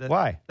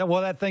 Why?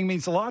 Well, that thing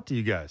means a lot to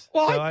you guys.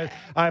 Well, so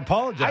I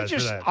apologize for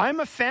that. I'm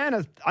a fan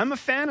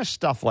of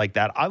stuff like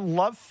that. I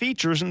love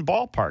features in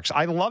ballparks.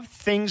 I love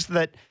things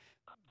that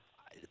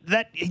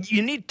that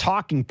you need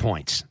talking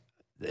points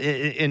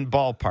in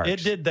ballparks.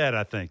 It did that,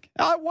 I think.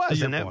 Oh, it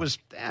was, and point. it was.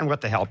 Man,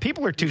 what the hell?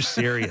 People are too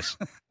serious.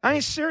 I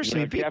mean,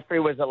 seriously. Jeffrey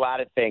was a lot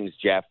of things,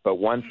 Jeff, but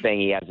one thing,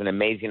 he has an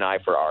amazing eye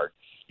for art.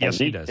 Yes,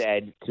 and he does.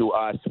 Said to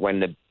us when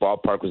the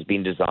ballpark was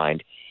being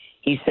designed,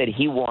 he said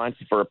he wants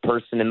for a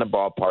person in the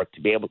ballpark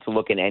to be able to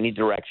look in any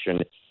direction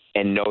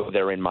and know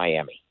they're in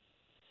Miami.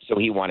 So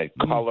he wanted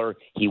color.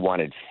 He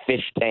wanted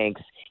fish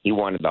tanks. He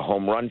wanted the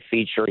home run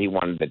feature. He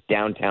wanted the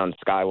downtown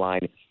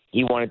skyline.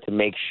 He wanted to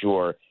make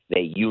sure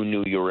that you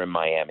knew you were in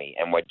Miami.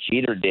 And what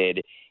Jeter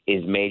did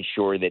is made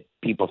sure that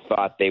people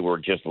thought they were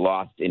just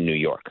lost in New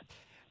York.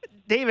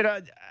 David,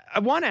 I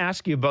want to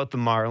ask you about the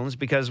Marlins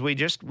because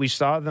we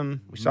saw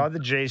them. We saw the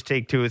Jays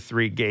take 2 or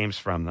 3 games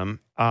from them.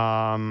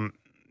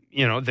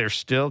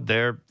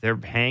 They're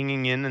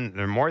hanging in, and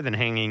they're more than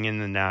hanging in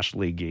the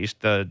National League East.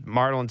 The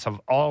Marlins have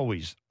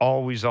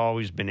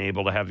always been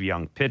able to have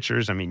young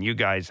pitchers. I mean, you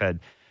guys had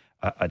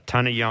a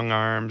ton of young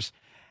arms.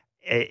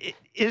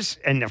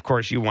 And of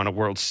course, you won a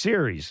World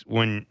Series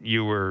when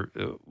you were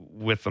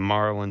with the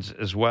Marlins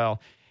as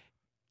well.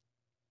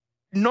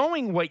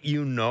 Knowing what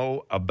you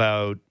know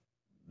about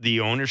the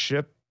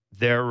ownership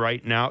there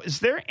right now, is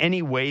there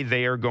any way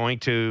they are going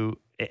to,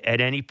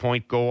 at any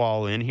point, go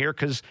all in here?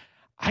 Because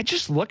I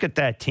just look at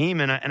that team,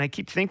 and I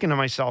keep thinking to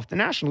myself, the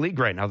National League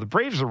right now, the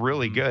Braves are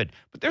really good,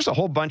 but there's a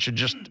whole bunch of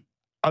just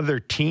other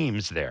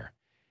teams there.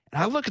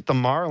 And I look at the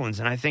Marlins,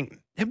 and I think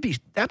that'd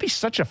be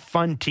such a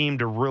fun team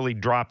to really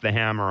drop the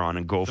hammer on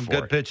and go for it. Some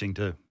good pitching,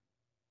 too.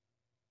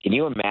 Can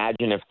you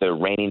imagine if the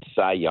reigning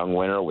Cy Young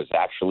winner was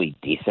actually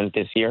decent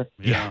this year?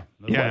 Yeah.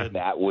 What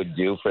that would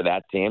do for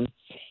that team?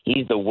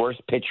 He's the worst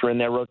pitcher in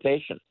their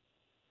rotation.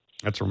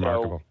 That's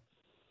remarkable. So,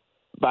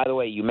 by the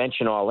way, you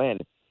mentioned all in.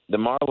 The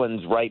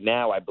Marlins right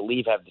now, I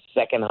believe, have the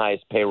second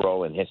highest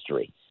payroll in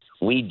history.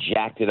 We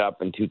jacked it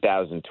up in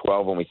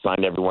 2012 when we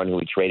signed everyone who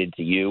we traded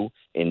to you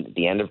in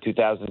the end of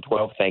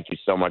 2012. Thank you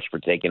so much for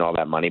taking all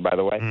that money, by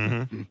the way.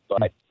 Mm-hmm.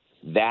 But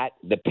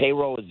the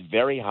payroll is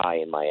very high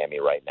in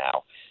Miami right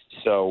now.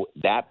 So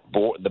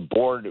the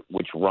board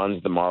which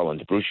runs the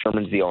Marlins, Bruce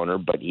Sherman's the owner,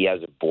 but he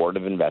has a board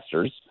of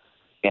investors,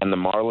 and the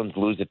Marlins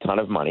lose a ton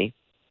of money.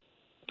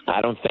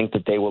 I don't think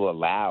that they will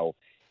allow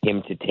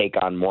him to take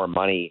on more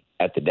money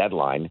at the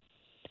deadline,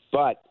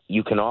 but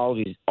you can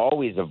always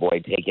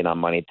avoid taking on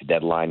money at the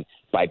deadline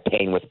by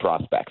paying with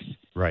prospects.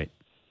 Right.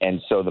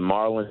 And so the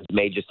Marlins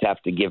may just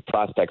have to give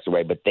prospects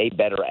away, but they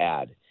better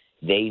add.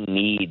 They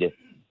need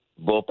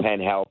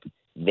bullpen help.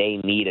 They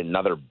need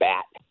another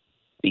bat,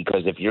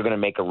 because if you're going to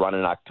make a run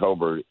in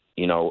October,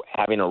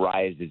 having a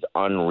rise is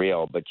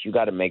unreal, but you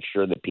got to make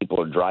sure that people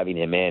are driving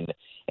him in,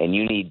 and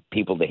you need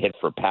people to hit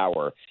for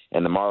power.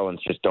 And the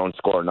Marlins just don't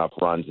score enough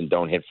runs and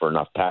don't hit for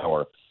enough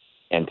power.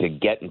 And to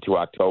get into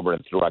October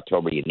and through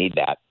October, you need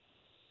that.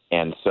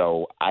 And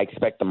so I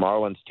expect the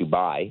Marlins to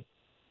buy,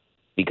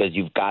 because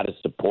you've got to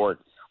support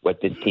what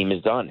this team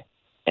has done.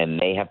 And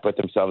they have put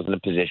themselves in a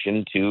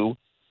position to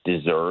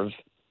deserve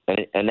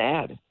an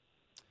ad.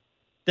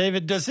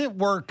 David, does it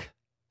work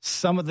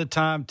some of the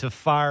time to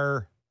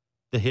fire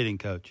the hitting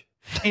coach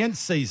in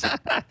season?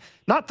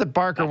 Not that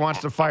Barker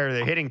wants to fire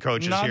the hitting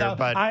coaches but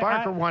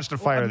Barker wants to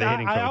fire the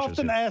hitting coaches. I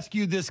often ask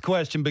you this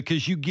question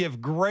because you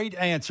give great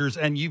answers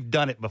and you've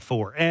done it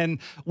before. And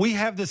we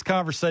have this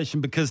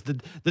conversation because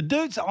the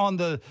dudes on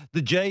the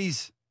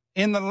Jays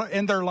in their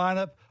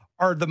lineup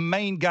are the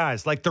main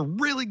guys. Like, they're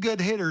really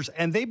good hitters,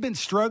 and they've been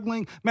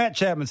struggling. Matt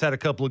Chapman's had a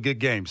couple of good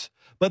games,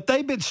 but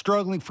they've been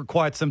struggling for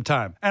quite some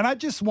time. And I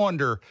just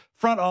wonder,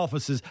 front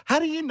offices, how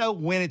do you know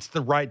when it's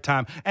the right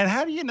time? And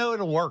how do you know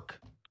it'll work?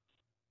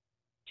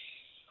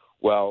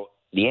 Well,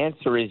 the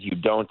answer is you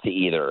don't to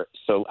either.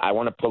 So I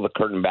want to pull the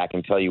curtain back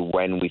and tell you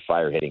when we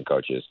fire hitting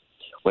coaches.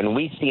 When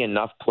we see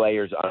enough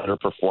players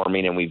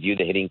underperforming and we view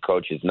the hitting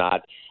coach as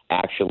not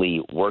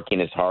actually working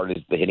as hard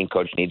as the hitting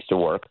coach needs to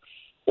work,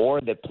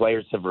 or that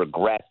players have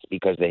regressed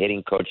because the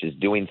hitting coach is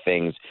doing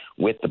things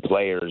with the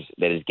players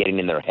that is getting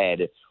in their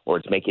head, or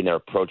it's making their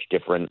approach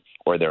different,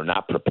 or they're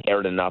not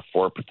prepared enough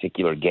for a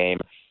particular game.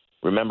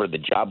 Remember, the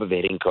job of a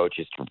hitting coach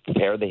is to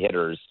prepare the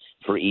hitters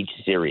for each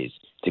series,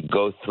 to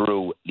go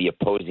through the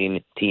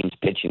opposing team's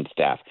pitching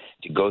staff,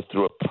 to go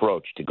through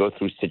approach, to go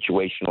through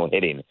situational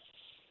hitting.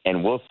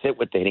 And we'll sit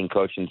with the hitting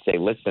coach and say,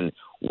 listen,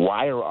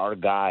 why are our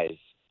guys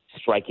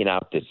striking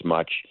out this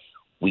much?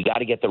 We got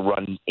to get the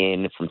run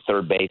in from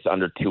third base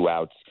under 2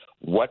 outs.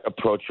 What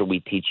approach are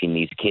we teaching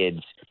these kids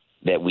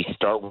that we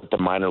start with the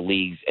minor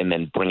leagues and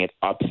then bring it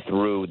up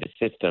through the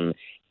system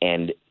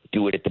and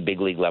do it at the big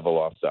league level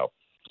also?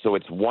 So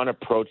it's one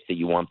approach that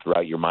you want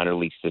throughout your minor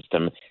league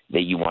system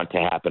that you want to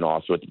happen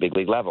also at the big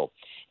league level.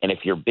 And if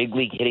your big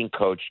league hitting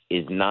coach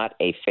is not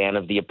a fan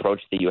of the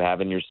approach that you have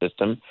in your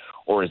system,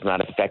 or is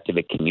not effective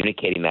at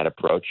communicating that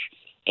approach,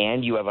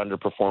 and you have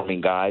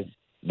underperforming guys,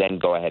 then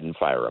go ahead and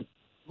fire them.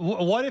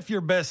 What if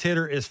your best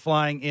hitter is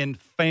flying in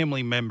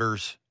family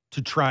members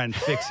to try and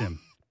fix him?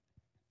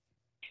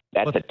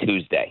 That's a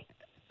Tuesday.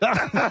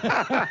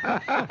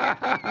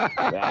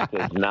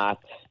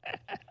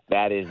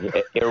 That is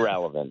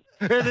irrelevant.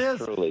 It is.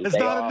 Truly. It's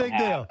not a big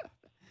deal.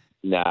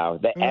 No,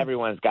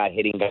 everyone's got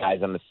hitting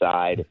guys on the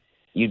side.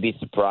 You'd be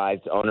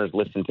surprised. Owners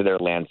listen to their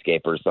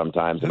landscapers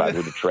sometimes about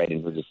who to trade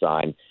and who to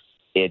sign.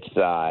 It's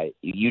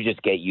you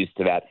just get used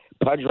to that.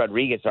 Pudge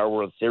Rodriguez, our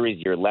World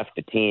Series year, left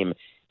the team,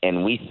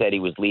 and we said he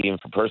was leaving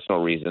for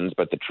personal reasons.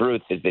 But the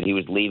truth is that he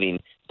was leaving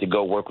to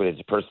go work with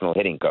his personal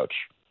hitting coach.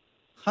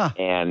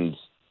 And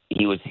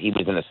he was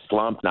in a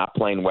slump, not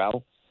playing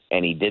well,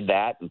 and he did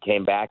that and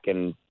came back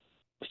and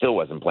still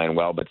wasn't playing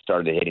well, but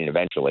started hitting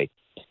eventually.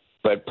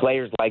 But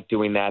players like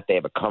doing that. They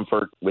have a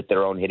comfort with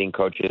their own hitting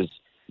coaches.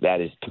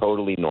 That is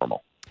totally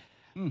normal.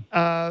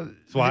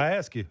 That's why I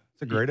ask you.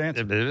 It's a great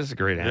answer. It is a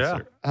great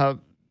answer. Yeah.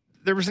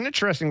 There was an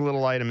interesting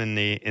little item in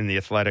the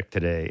Athletic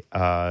today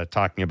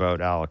talking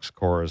about Alex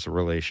Cora's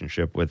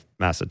relationship with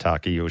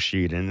Masataka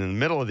Yoshida. And in the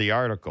middle of the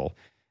article,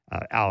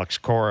 Alex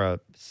Cora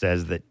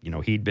says that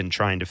he'd been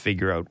trying to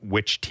figure out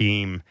which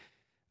team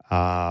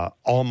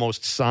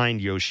almost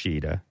signed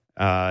Yoshida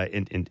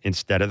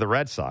instead of the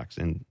Red Sox.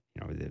 And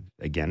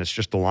again, it's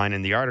just a line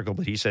in the article,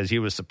 but he says he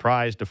was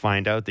surprised to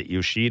find out that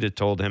Yoshida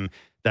told him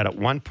that at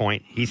one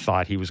point he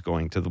thought he was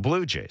going to the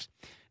Blue Jays.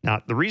 Now,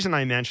 the reason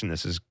I mention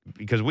this is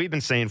because we've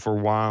been saying for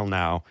a while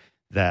now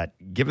that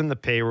given the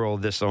payroll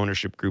this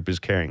ownership group is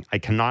carrying, I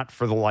cannot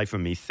for the life of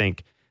me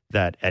think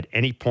that at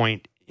any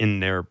point in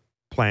their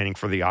planning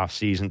for the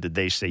offseason did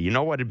they say, you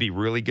know what, it'd be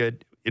really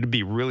good? It'd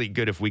be really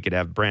good if we could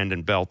have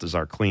Brandon Belt as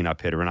our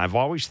cleanup hitter. And I've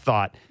always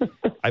thought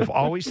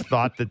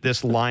that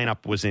this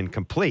lineup was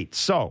incomplete.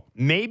 So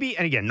maybe,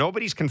 and again,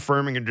 nobody's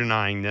confirming or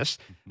denying this.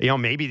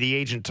 Maybe the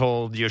agent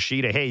told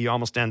Yoshida, hey, you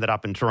almost ended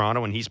up in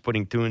Toronto, and he's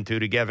putting 2 and 2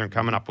 together and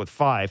coming up with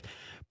 5.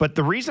 But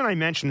the reason I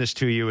mention this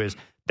to you is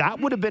that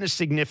would have been a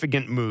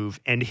significant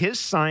move, and his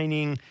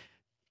signing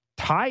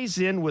ties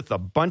in with a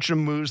bunch of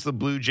moves the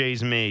Blue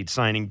Jays made,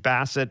 signing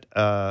Bassett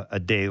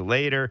a day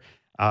later,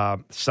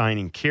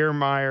 signing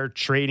Kiermaier,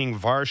 trading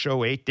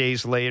Varsho 8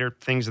 days later,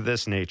 things of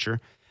this nature.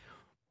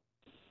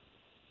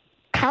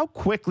 How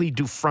quickly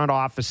do front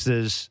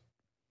offices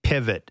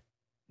pivot,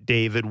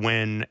 David,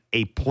 when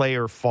a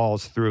player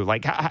falls through?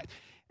 Like, I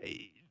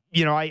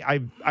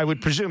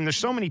would presume there's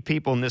so many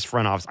people in this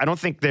front office. I don't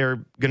think they're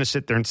going to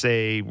sit there and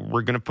say,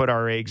 we're going to put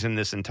our eggs in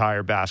this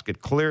entire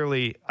basket.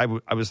 Clearly,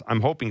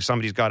 I'm hoping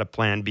somebody's got a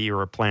plan B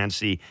or a plan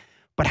C.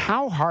 But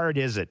how hard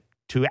is it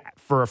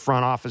for a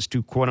front office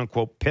to, quote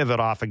unquote, pivot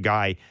off a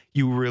guy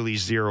you really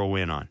zero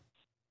in on?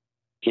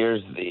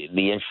 Here's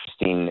the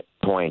interesting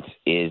point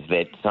is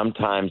that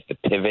sometimes the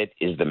pivot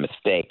is the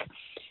mistake.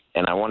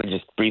 And I want to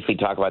just briefly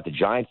talk about the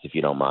Giants, if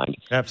you don't mind.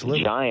 Absolutely.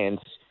 The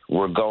Giants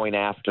were going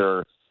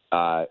after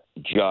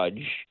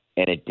Judge,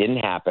 and it didn't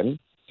happen.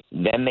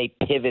 Then they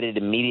pivoted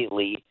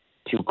immediately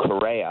to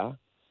Correa.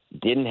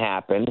 Didn't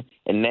happen.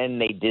 And then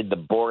they did the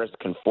Boris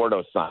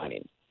Conforto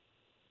signing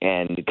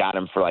and got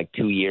him for like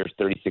 2 years,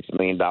 $36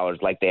 million,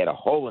 like they had a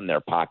hole in their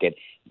pocket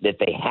that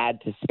they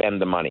had to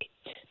spend the money.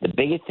 The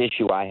biggest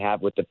issue I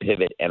have with the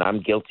pivot, and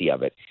I'm guilty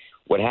of it,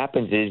 what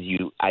happens is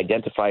you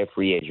identify a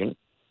free agent,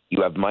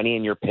 you have money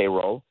in your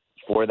payroll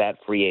for that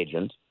free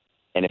agent,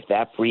 and if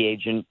that free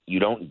agent, you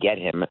don't get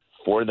him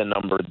for the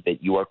number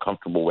that you are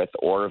comfortable with,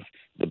 or if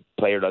the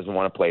player doesn't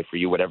want to play for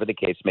you, whatever the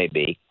case may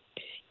be,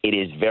 it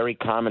is very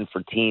common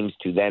for teams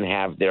to then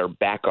have their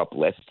backup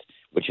list,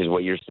 which is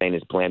what you're saying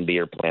is plan B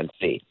or plan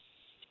C.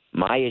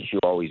 My issue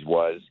always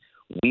was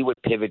we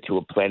would pivot to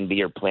a plan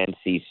B or plan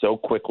C so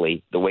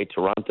quickly, the way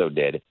Toronto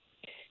did,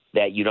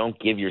 that you don't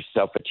give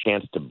yourself a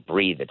chance to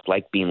breathe. It's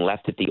like being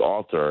left at the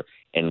altar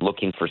and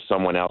looking for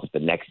someone else the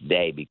next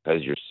day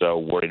because you're so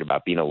worried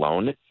about being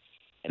alone.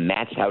 And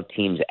that's how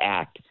teams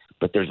act.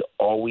 But there's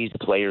always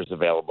players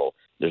available.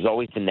 There's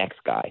always the next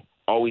guy,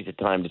 always a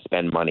time to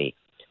spend money.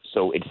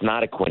 So it's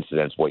not a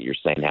coincidence what you're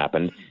saying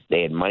happened.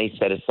 They had money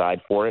set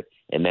aside for it,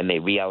 and then they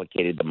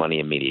reallocated the money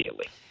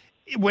immediately.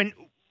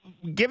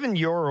 Given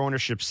your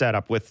ownership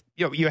setup with,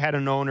 you had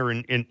an owner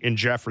in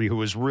Jeffrey who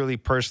was really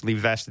personally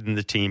vested in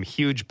the team,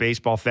 huge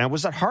baseball fan.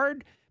 Was it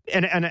hard?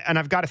 And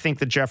I've got to think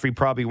that Jeffrey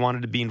probably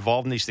wanted to be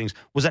involved in these things.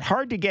 Was it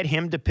hard to get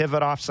him to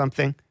pivot off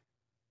something?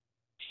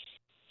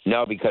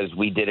 No, because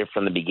we did it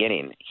from the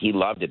beginning. He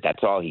loved it.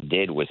 That's all he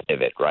did was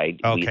pivot, right?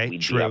 Okay,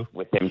 we'd true. be up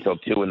with him till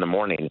 2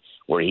 a.m,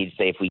 where he'd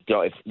say,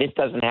 if this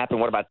doesn't happen,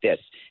 what about this?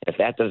 If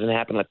that doesn't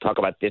happen, let's talk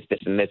about this, this,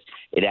 and this.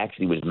 It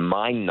actually was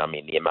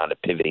mind-numbing, the amount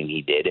of pivoting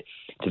he did,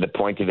 to the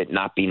point of it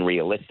not being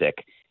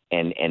realistic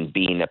and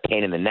being a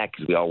pain in the neck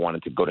because we all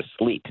wanted to go to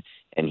sleep.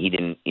 And he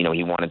didn't, he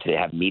wanted to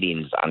have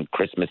meetings on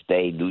Christmas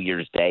Day, New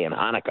Year's Day, and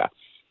Hanukkah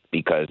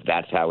because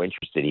that's how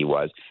interested he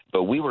was.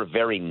 But we were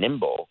very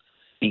nimble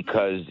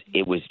because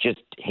it was just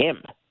him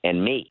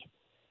and me.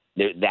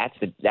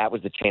 That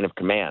was the chain of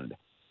command.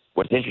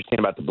 What's interesting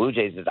about the Blue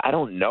Jays is I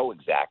don't know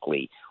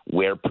exactly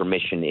where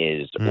permission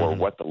is or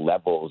what the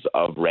levels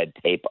of red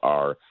tape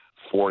are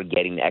for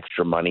getting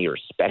extra money or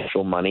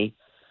special money,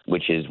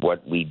 which is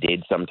what we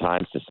did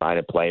sometimes to sign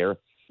a player,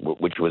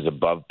 which was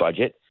above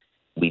budget.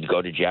 We'd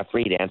go to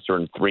Jeffrey, he'd answer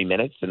in 3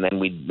 minutes, and then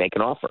we'd make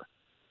an offer.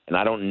 And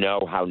I don't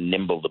know how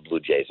nimble the Blue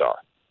Jays are.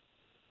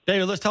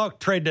 David, let's talk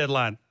trade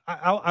deadline.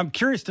 I'm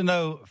curious to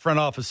know, front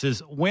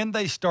offices, when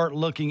they start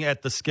looking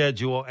at the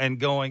schedule and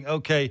going,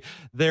 okay,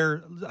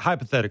 they're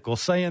hypothetical,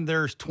 saying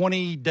there's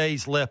 20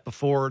 days left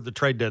before the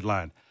trade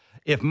deadline.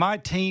 If my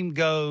team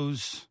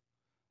goes,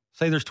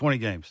 say there's 20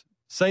 games,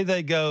 say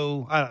they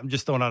go, I'm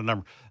just throwing out a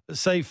number,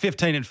 say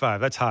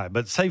 15-5, that's high,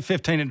 but say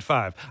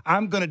 15-5,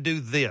 I'm going to do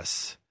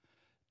this.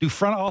 Do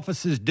front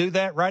offices do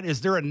that, right?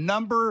 Is there a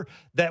number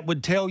that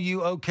would tell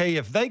you, okay,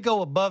 if they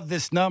go above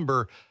this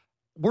number,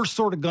 we're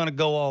sort of going to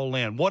go all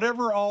in.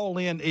 Whatever all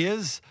in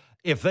is,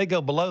 if they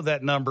go below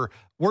that number,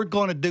 we're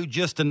going to do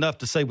just enough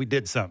to say we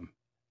did something.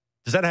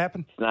 Does that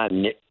happen?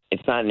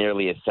 It's not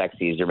nearly as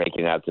sexy as you're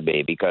making it out to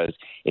be, because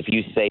if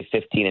you say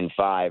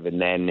 15-5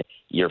 and then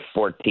you're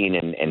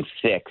 14-6,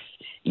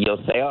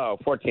 you'll say,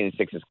 14-6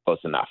 is close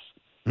enough.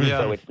 Yeah.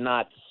 So it's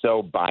not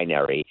so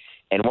binary.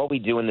 And what we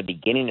do in the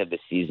beginning of the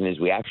season is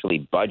we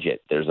actually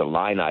budget. There's a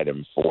line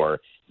item for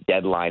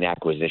deadline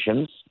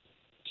acquisitions.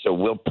 So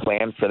we'll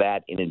plan for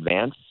that in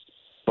advance,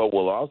 but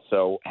we'll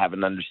also have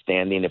an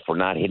understanding if we're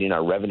not hitting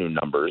our revenue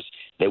numbers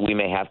that we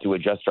may have to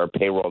adjust our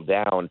payroll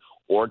down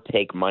or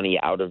take money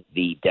out of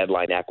the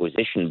deadline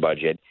acquisition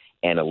budget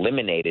and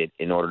eliminate it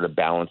in order to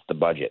balance the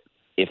budget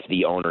if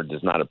the owner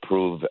does not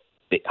approve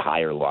the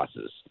higher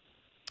losses.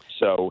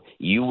 So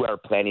you are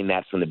planning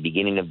that from the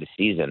beginning of the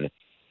season,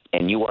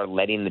 and you are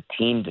letting the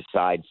team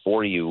decide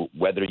for you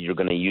whether you're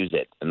going to use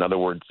it. In other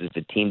words, does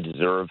the team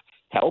deserve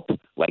help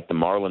like the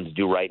Marlins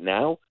do right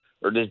now,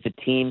 or does the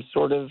team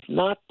sort of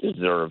not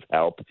deserve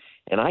help?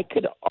 And I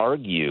could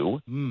argue,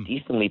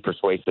 decently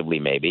persuasively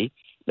maybe,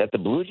 that the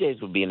Blue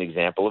Jays would be an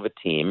example of a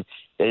team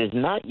that has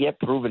not yet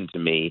proven to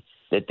me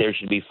that there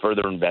should be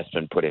further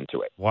investment put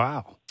into it.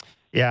 Wow.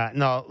 Yeah,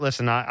 no,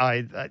 listen,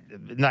 I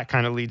that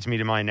kind of leads me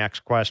to my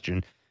next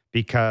question,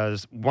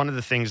 because one of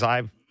the things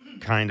I've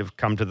kind of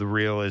come to the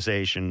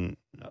realization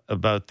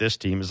about this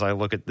team as I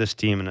look at this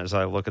team and as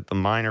I look at the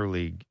minor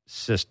league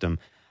system,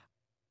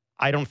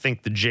 I don't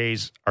think the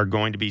Jays are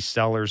going to be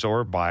sellers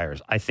or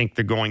buyers. I think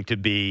they're going to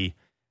be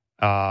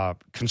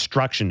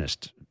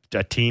constructionists,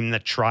 a team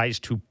that tries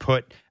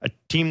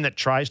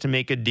to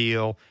make a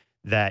deal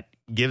that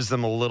gives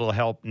them a little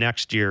help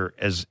next year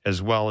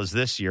as well as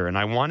this year. And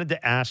I wanted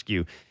to ask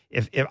you,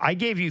 if I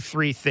gave you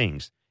three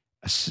things,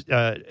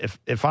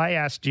 if I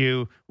asked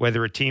you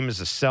whether a team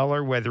is a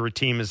seller, whether a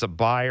team is a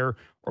buyer,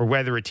 or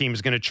whether a team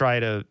is going to try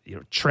to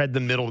tread the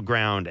middle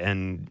ground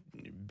and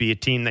be a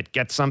team that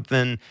gets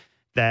something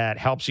that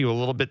helps you a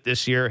little bit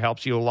this year,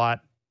 helps you a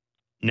lot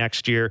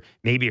next year,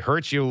 maybe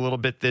hurts you a little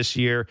bit this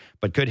year,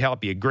 but could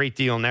help you a great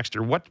deal next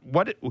year.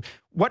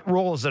 What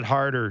role is it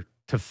harder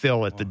to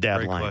fill at the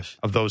deadline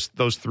of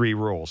those three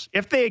rules,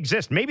 if they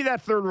exist? Maybe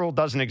that third rule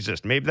doesn't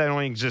exist. Maybe that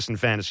only exists in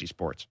fantasy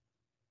sports.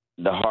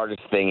 The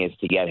hardest thing is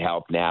to get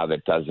help now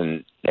that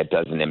doesn't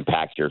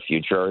impact your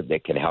future,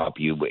 that can help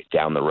you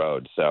down the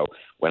road. So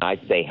when I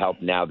say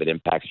help now that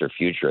impacts your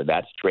future,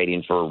 that's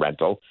trading for a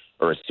rental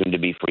or a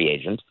soon-to-be free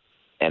agent,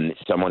 and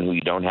someone who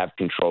you don't have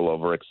control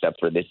over except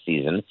for this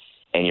season,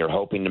 and you're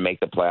hoping to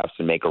make the playoffs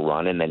and make a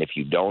run, and then if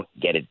you don't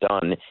get it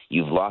done,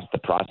 you've lost the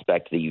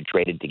prospect that you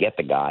traded to get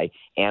the guy,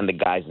 and the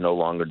guy's no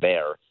longer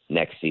there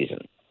next season.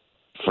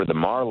 For the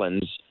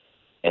Marlins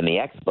and the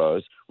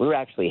Expos, we were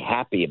actually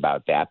happy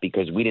about that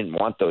because we didn't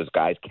want those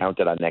guys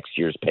counted on next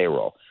year's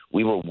payroll.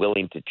 We were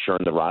willing to churn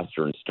the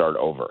roster and start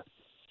over.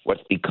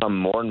 What's become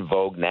more in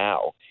vogue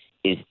now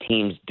is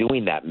teams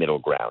doing that middle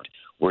ground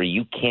where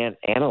you can't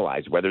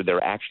analyze whether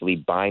they're actually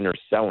buying or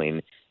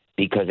selling,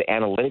 because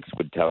analytics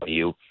would tell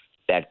you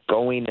that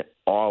going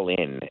all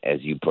in,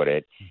 as you put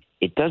it,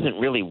 it doesn't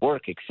really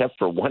work except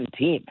for one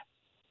team.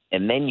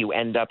 And then you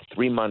end up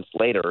 3 months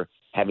later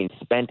having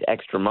spent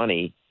extra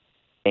money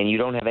and you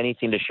don't have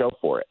anything to show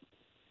for it.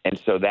 And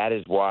so that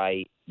is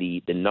why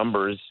the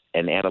numbers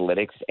and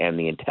analytics and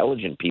the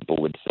intelligent people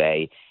would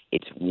say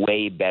it's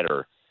way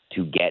better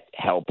to get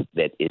help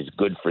that is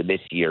good for this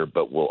year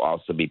but will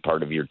also be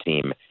part of your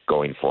team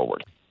going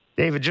forward.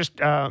 David, just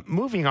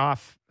moving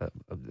off,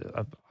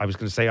 I was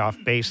going to say off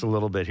base a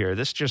little bit here.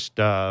 This just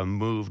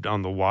moved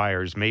on the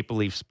wires. Maple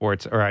Leaf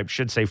Sports, or I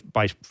should say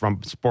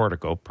from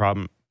Sportico,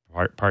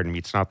 pardon me,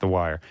 it's not the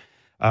wire.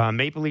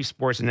 Maple Leaf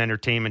Sports and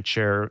Entertainment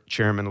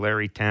Chairman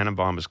Larry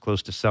Tannenbaum is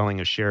close to selling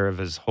a share of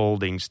his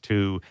holdings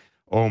to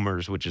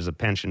OMERS, which is a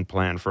pension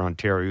plan for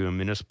Ontario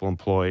municipal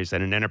employees,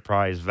 at an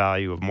enterprise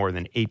value of more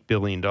than $8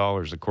 billion,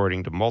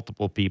 according to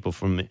multiple people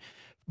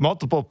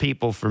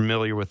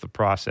familiar with the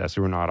process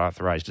who are not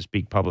authorized to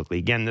speak publicly.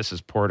 Again, this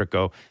is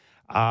Sportico.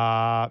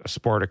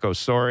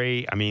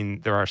 Sorry. I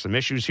mean, there are some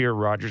issues here.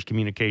 Rogers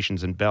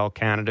Communications and Bell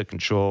Canada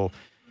control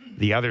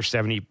the other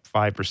 75%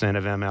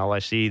 of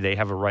MLSE. They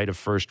have a right of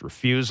first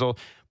refusal.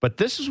 But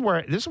this is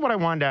what I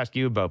wanted to ask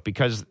you about,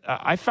 because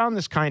I found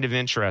this kind of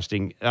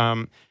interesting.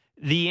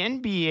 The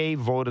NBA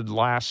voted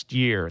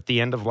at the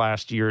end of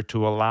last year,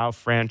 to allow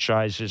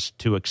franchises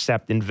to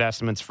accept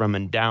investments from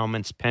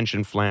endowments,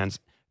 pension funds,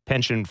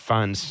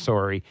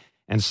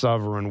 and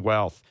sovereign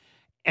wealth.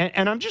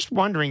 And I'm just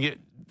wondering,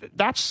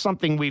 that's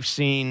something we've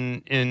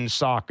seen in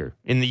soccer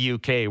in the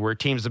UK, where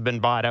teams have been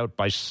bought out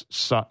by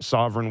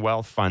sovereign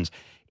wealth funds.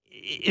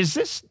 Is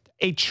this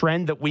a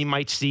trend that we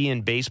might see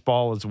in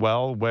baseball as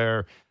well,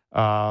 where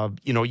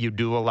you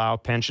do allow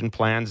pension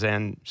plans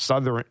and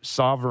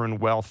sovereign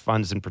wealth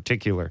funds in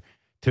particular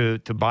to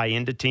buy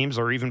into teams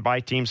or even buy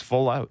teams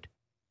full out?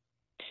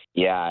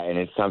 Yeah, and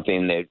it's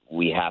something that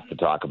we have to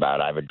talk about.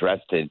 I've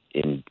addressed it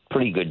in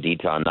pretty good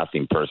detail,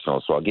 nothing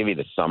personal. So I'll give you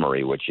the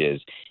summary, which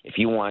is if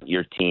you want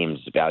your team's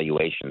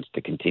valuations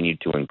to continue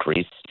to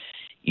increase,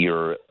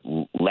 you're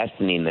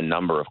lessening the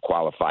number of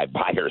qualified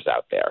buyers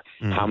out there.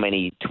 Mm-hmm. How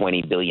many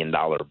 $20 billion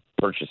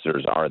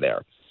purchasers are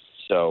there?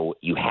 So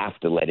you have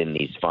to let in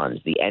these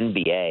funds. The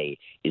NBA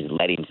is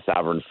letting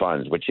sovereign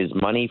funds, which is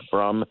money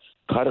from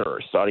Qatar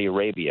or Saudi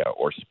Arabia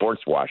or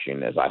sports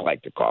washing, as I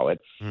like to call it.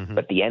 Mm-hmm.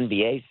 But the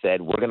NBA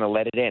said, we're going to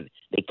let it in.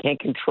 They can't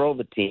control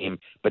the team,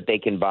 but they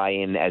can buy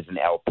in as an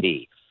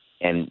LP.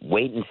 And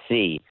wait and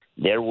see,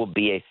 there will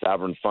be a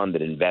sovereign fund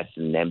that invests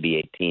in an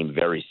NBA team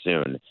very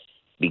soon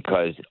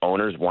because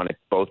owners want to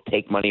both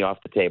take money off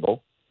the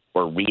table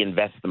or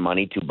reinvest the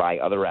money to buy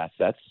other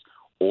assets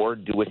or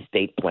do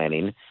estate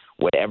planning.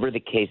 Whatever the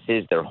case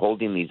is, they're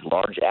holding these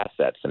large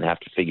assets and have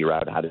to figure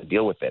out how to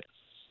deal with it.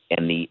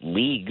 And the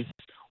leagues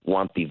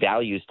want the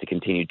values to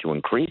continue to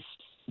increase.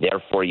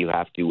 Therefore, you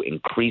have to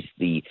increase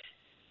the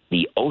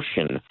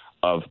ocean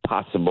of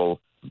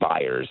possible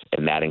buyers,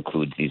 and that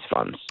includes these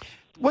funds.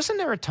 Wasn't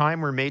there a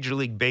time where Major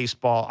League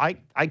Baseball,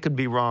 I could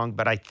be wrong,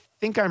 but I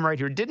think I'm right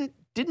here, didn't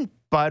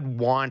Bud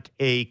want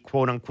a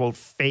quote-unquote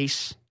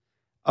face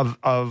of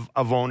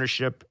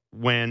ownership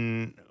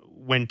when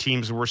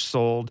teams were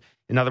sold?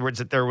 In other words,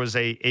 that there was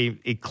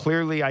a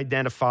clearly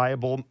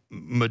identifiable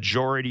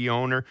majority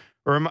owner,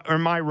 or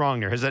am I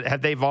wrong there?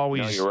 Have they've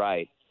always? No, you're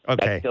right.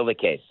 Okay, that's still the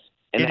case,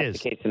 and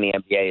that's the case in the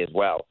NBA as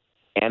well,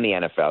 and the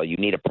NFL. You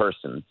need a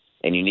person,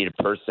 and you need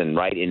a person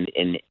right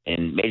in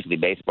Major League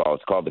Baseball.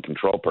 It's called the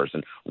control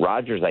person.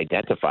 Rogers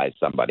identifies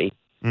somebody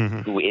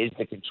who is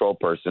the control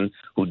person,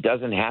 who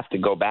doesn't have to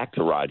go back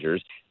to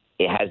Rogers.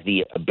 It has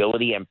the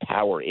ability and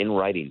power in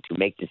writing to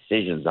make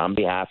decisions on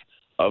behalf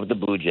of the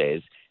Blue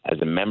Jays as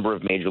a member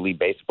of Major League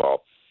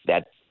Baseball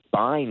that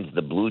binds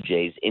the Blue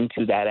Jays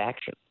into that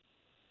action.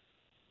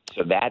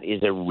 So that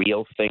is a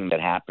real thing that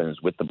happens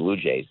with the Blue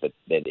Jays, that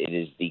it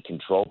is the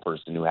control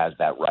person who has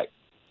that right.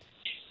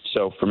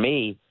 So for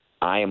me,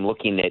 I am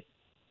looking at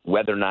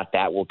whether or not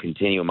that will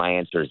continue. My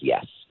answer is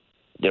yes.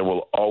 There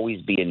will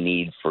always be a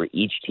need for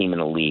each team in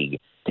a league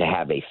to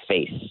have a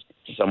face,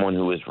 someone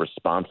who is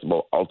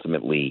responsible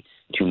ultimately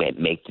to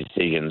make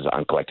decisions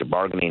on collective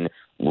bargaining,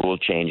 rule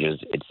changes,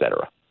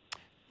 etc.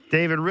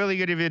 David, really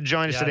good of you to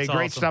join us today.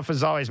 Great stuff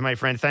as always, my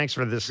friend. Thanks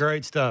for this.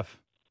 Great stuff.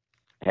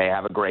 Hey,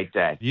 have a great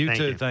day. You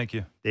too. Thank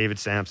you. David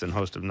Sampson,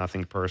 host of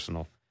Nothing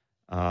Personal,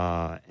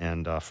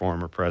 and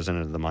former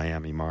president of the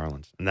Miami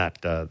Marlins. And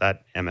that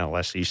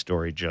MLSE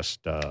story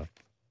just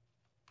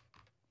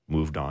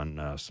moved on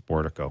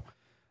Sportico.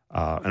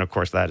 And, of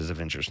course, that is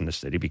of interest in the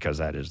city because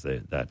that's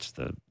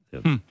the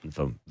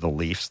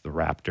Leafs, the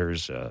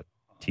Raptors,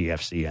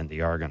 TFC, and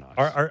the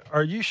Argonauts.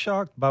 Are you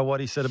shocked by what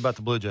he said about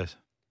the Blue Jays?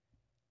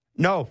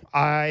 No,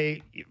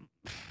 I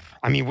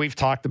mean, we've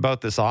talked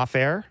about this off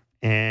air,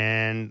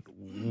 and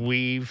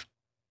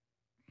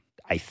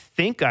I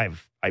think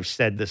I've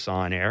said this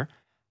on air.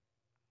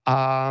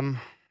 I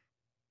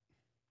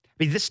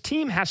mean, this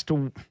team has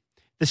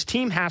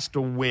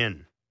to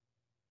win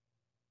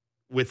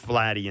with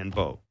Vladdy and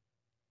Bo.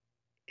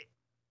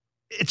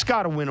 It's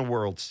got to win a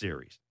World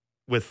Series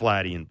with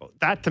Vladdy and Bo.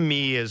 That to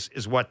me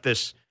is what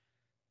this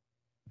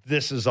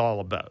is all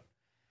about.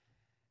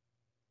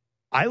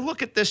 I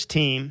look at this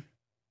team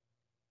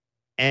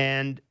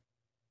and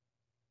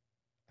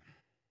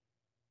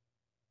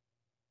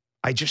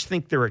I just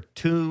think there are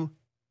too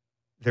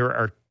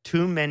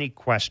many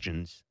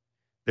questions.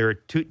 There are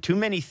too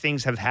many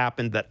things have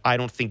happened that I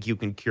don't think you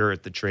can cure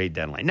at the trade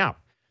deadline. Now,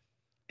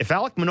 if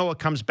Alek Manoah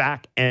comes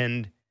back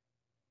and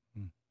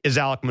is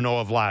Alek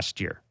Manoah of last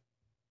year,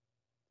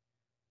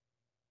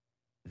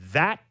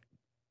 that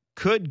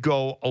could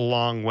go a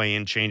long way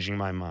in changing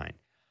my mind.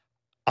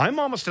 I'm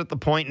almost at the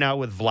point now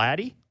with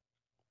Vladdy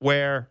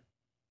where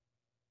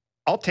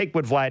I'll take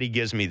what Vladdy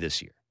gives me this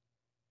year.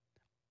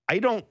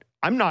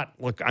 I'm not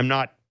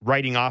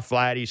writing off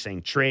Vladdy,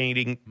 saying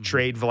trade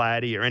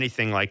Vladdy or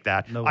anything like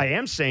that. No. I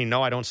am saying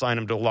no, I don't sign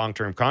him to a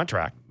long-term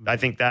contract. I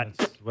think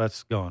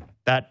that's gone.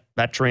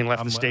 That train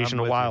left the station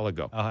a while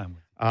ago.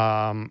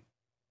 But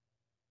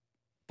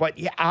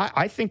yeah,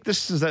 I think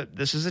this is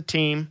a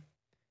team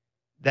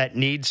that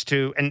needs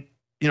to, and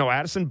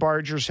Addison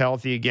Barger's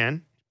healthy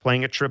again,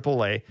 playing at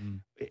AAA.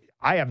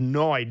 I have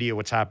no idea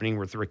what's happening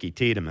with Ricky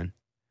Tiedemann.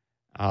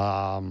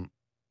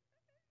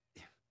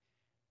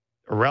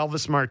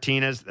 Orelvis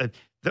Martinez.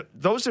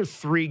 Those are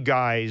three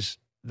guys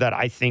that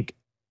I think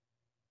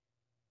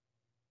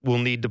will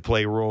need to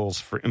play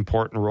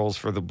important roles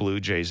for the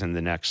Blue Jays in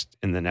the next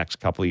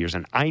couple of years.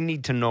 And I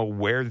need to know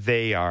where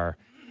they are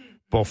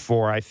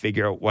before I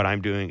figure out what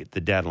I'm doing at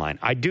the deadline.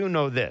 I do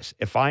know this.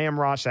 If I am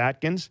Ross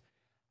Atkins,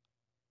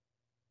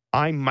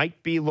 I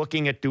might be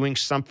looking at doing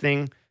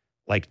something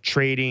like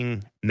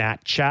trading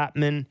Matt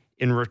Chapman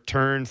in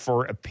return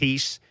for a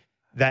piece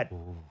that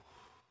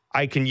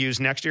I can use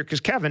next year. Because,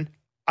 Kevin,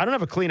 I don't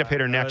have a cleanup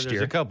hitter next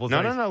year. A couple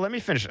no, things. no, let me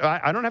finish.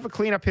 I don't have a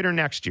cleanup hitter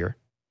next year.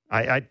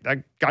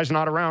 That guy's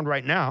not around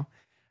right now.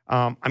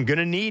 I'm going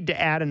to need to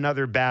add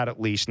another bat at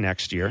least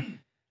next year.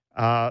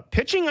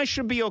 Pitching, I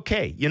should be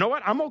okay. You know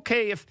what? I'm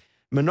okay if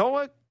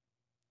Manoah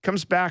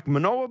comes back.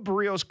 Manoah,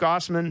 Barrios,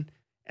 Gossman,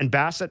 and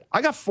Bassett.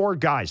 I got 4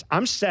 guys.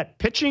 I'm set.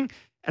 Pitching,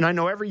 and I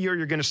know every year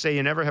you're going to say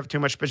you never have too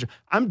much pitching.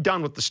 I'm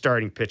done with the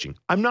starting pitching.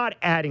 I'm not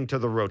adding to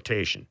the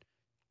rotation.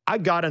 I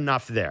got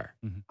enough there.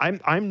 Mm-hmm.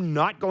 I'm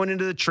not going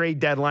into the trade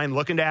deadline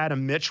looking to add a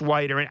Mitch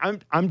White or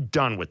I'm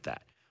done with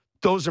that.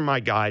 Those are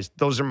my guys.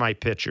 Those are my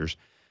pitchers.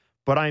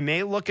 But I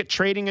may look at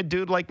trading a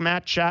dude like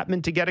Matt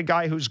Chapman to get a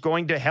guy who's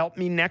going to help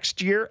me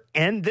next year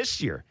and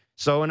this year.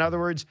 So in other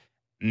words,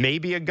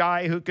 maybe a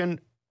guy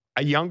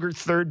a younger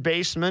third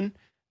baseman,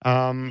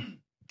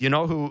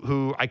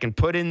 who I can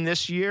put in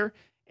this year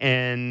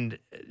and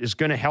is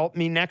going to help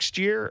me next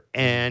year.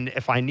 And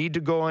if I need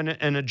to go in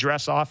and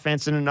address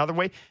offense in another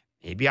way,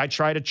 maybe I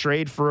try to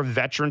trade for a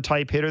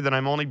veteran-type hitter that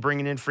I'm only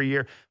bringing in for a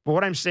year. But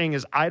what I'm saying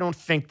is I don't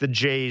think the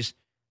Jays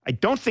 – I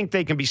don't think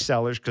they can be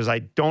sellers because I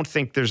don't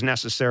think there's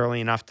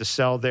necessarily enough to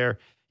sell there.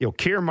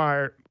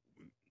 Kiermaier,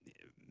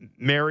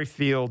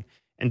 Merrifield,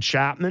 and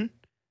Chapman,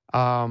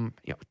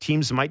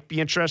 teams might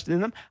be interested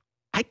in them.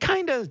 I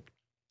kind of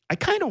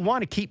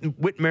want to keep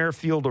Whit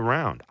Merrifield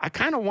around. I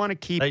kind of want to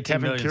keep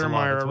Kevin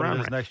Kiermaier around. What it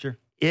is next year?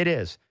 It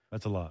is.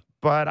 That's a lot.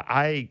 But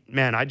I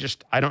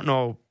don't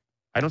know.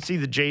 I don't see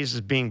the Jays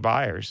as being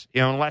buyers,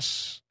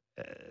 unless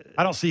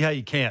I don't see how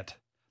you can't.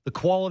 The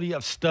quality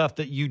of stuff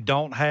that you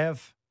don't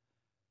have,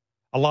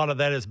 a lot of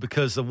that is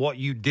because of what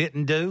you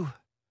didn't do.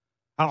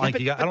 I don't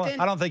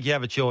think you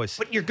have a choice.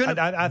 But you're gonna.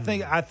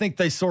 I think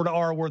they sort of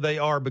are where they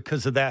are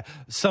because of that.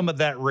 Some of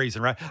that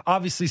reason, right?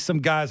 Obviously, some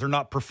guys are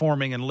not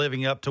performing and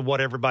living up to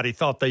what everybody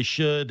thought they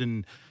should,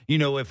 and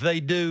if they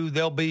do,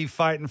 they'll be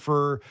fighting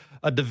for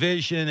a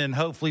division and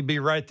hopefully be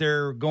right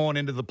there going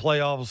into the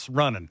playoffs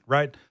running,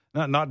 right?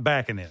 Not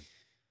backing in.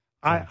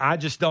 Yeah. I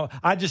just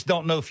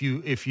don't know if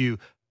you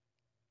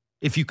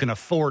can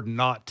afford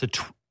not to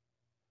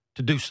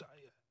do so.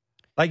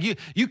 Like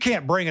you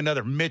can't bring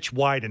another Mitch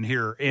White in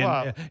here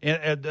at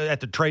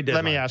the trade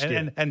deadline. Let me ask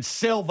you. And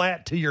sell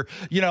that to your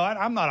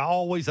I'm not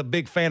always a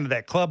big fan of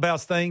that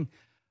clubhouse thing,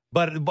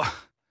 but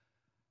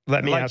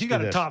let me ask you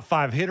got this. A top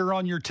 5 hitter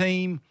on your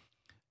team.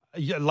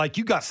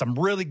 You got some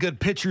really good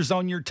pitchers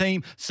on your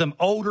team, some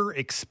older,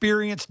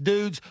 experienced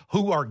dudes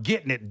who are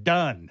getting it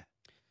done.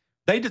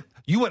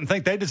 You wouldn't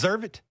think they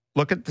deserve it?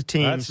 Look at the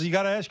teams. You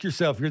got to ask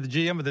yourself, you're the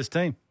GM of this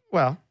team.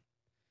 Well,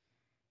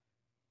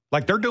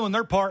 like they're doing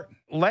their part.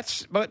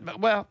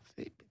 Well,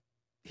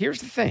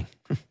 here's the thing.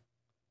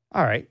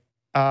 All right.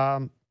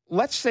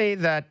 Let's say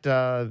that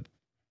the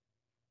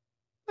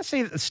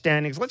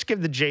standings, let's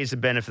give the Jays the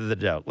benefit of the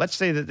doubt. Let's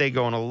say that they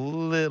go on a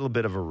little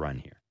bit of a run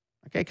here.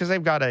 Okay, because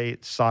they've got a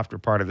softer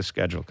part of the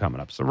schedule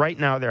coming up. So right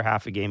now they're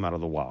half a game out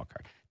of the wild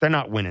card. They're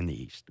not winning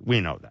the East. We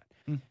know that.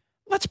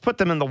 Let's put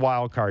them in the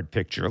wild card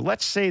picture.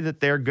 Let's say that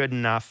they're good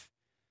enough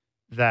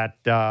that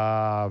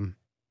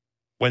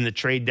when the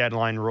trade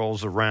deadline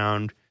rolls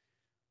around,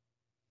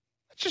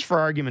 let's just for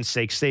argument's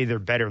sake say they're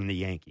better than the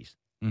Yankees.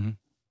 Mm-hmm.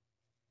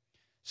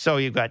 So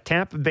you've got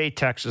Tampa Bay,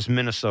 Texas,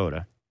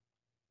 Minnesota,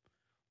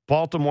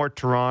 Baltimore,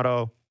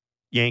 Toronto,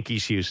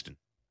 Yankees, Houston.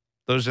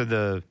 Those are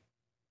the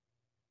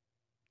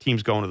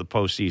teams going to the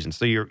postseason.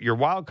 So your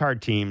wild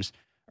card teams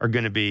are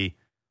going to be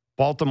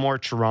Baltimore,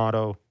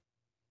 Toronto,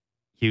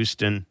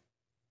 Houston.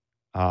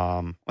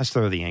 Let's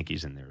throw the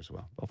Yankees in there as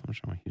well. Baltimore,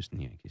 Toronto, Houston,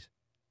 Yankees.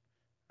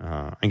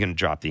 I'm going to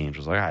drop the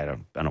Angels. I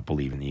don't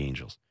believe in the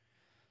Angels.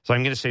 So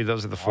I'm going to say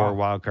those are the 4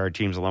 wild card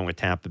teams, along with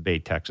Tampa Bay,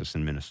 Texas,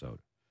 and Minnesota.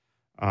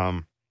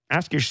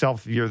 Ask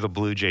yourself if you're the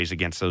Blue Jays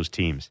against those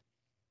teams.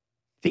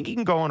 Think you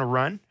can go on a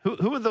run?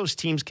 Who of those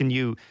teams can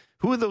you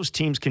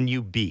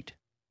beat?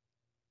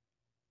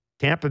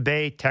 Tampa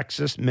Bay,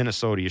 Texas,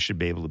 Minnesota. You should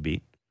be able to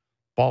beat.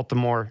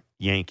 Baltimore,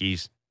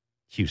 Yankees,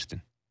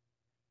 Houston,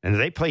 and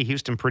they play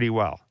Houston pretty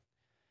well.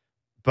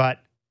 But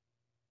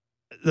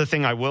the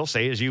thing I will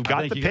say is you've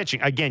got the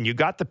pitching. Again, you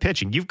got the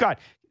pitching. You've got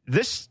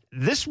this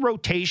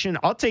rotation.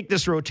 I'll take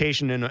this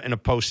rotation in a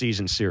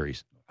postseason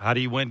series. How do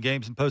you win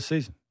games in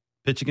postseason?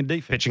 Pitching and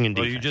defense. Pitching and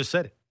defense. Well, you just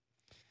said it.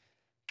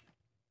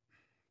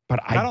 But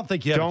I don't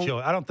think you have a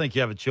choice. I don't think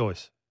you have a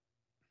choice.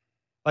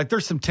 Like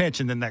there's some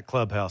tension in that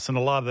clubhouse, and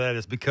a lot of that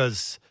is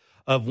because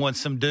of when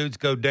some dudes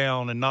go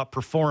down and not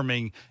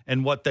performing,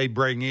 and what they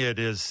bring in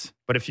is.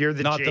 But if you're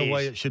the not Jays, the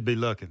way it should be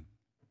looking.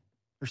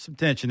 There's some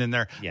tension in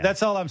there. Yeah.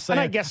 That's all I'm saying.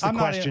 And I guess the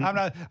question.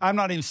 I'm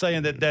not even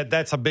saying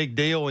that's a big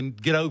deal and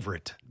get over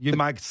it. You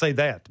might say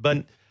that,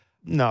 but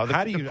no.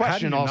 The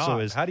question also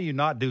is how do you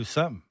not do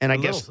something? And I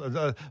guess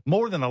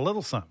more than a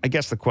little something. I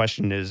guess the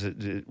question is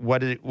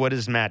what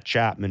is Matt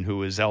Chapman,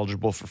 who is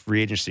eligible for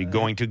free agency,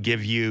 going to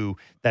give you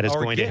that is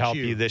going to help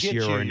you this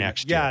year or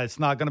next year? Yeah, it's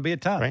not going to be a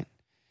ton, right?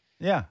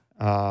 Yeah,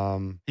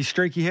 he's a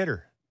streaky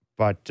hitter,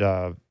 but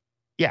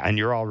Yeah, and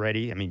you're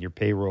already, your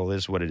payroll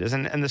is what it is.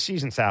 And the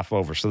season's half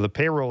over. So the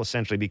payroll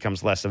essentially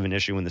becomes less of an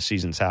issue when the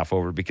season's half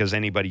over because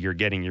anybody you're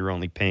getting, you're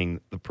only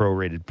paying the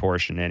prorated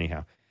portion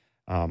anyhow.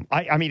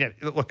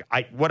 Look,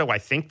 what do I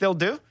think they'll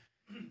do?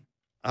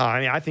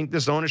 I think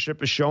this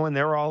ownership is showing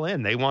they're all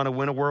in. They want to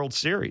win a World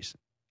Series.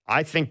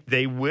 I think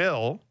they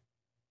will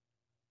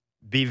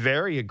be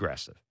very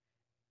aggressive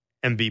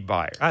and be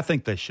buyers. I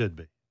think they should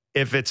be.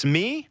 If it's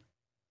me,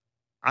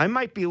 I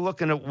might be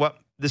looking at what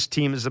this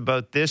team is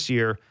about this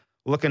year,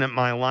 looking at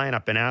my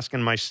lineup and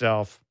asking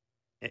myself,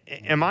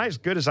 am I as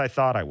good as I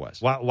thought I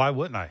was? Why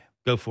wouldn't I?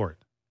 Go for it.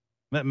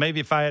 Maybe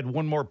if I had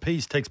one more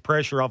piece, takes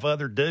pressure off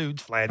other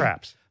dudes.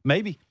 Perhaps.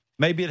 Maybe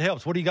it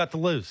helps. What do you got to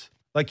lose?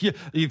 Like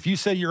if you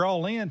say you're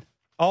all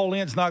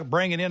in's not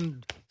bringing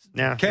in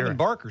Kevin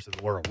Barkers of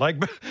the world.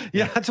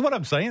 That's what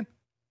I'm saying.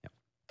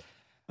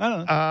 I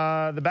don't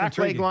know. The back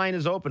leg line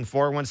is open,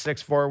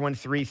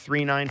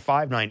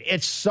 416-413-3959.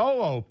 It's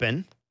so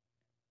open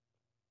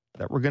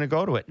that we're going to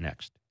go to it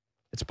next.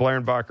 It's Blair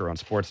and Barker on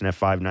Sportsnet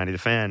 590 The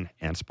Fan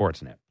and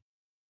Sportsnet.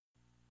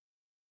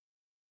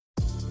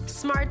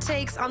 Smart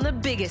takes on the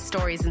biggest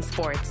stories in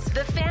sports.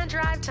 The Fan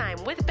Drive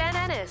Time with Ben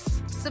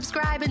Ennis.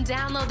 Subscribe and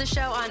download the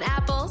show on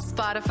Apple,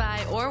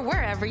 Spotify, or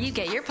wherever you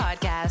get your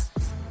podcasts.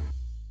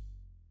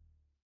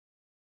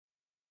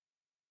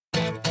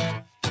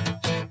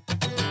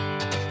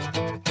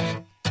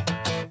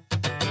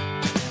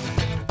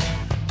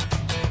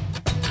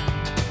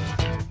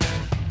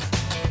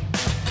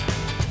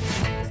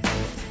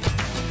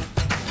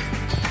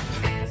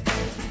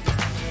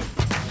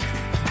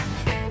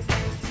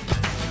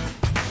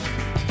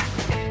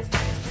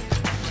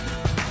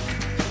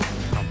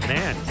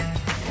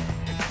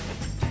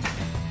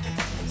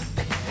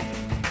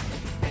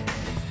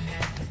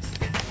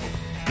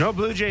 No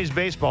Blue Jays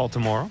baseball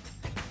tomorrow,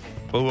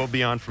 but we'll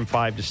be on from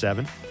 5 to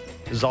 7.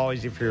 As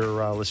always, if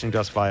you're listening to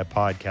us via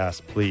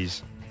podcast,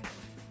 please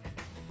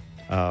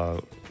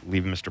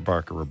leave Mr.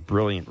 Barker a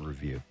brilliant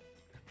review.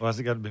 Why has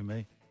it got to be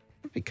me?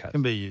 Because. It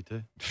can be you,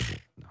 too.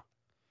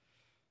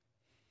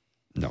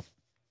 No.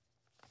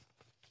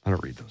 I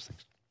don't read those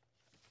things.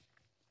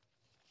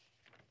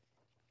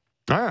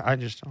 I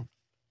just don't.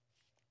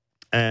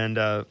 And,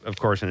 of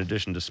course, in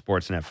addition to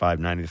Sportsnet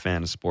 590, The Fan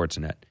and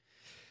Sportsnet,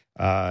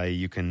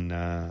 you can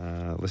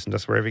listen to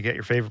us wherever you get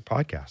your favorite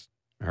podcast.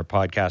 Our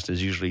podcast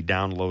is usually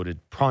downloaded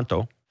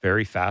pronto,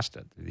 very fast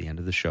at the end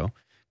of the show,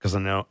 because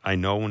I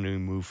know when we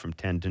move from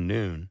 10 to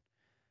noon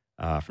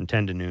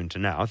to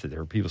now, that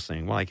there are people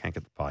saying, well, I can't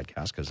get the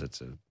podcast because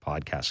it's a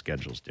podcast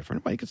schedule is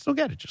different. Well, you can still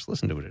get it. Just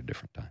listen to it at a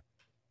different time.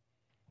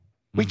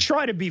 We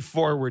try to be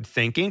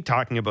forward-thinking,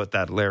 talking about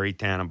that Larry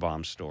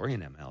Tannenbaum story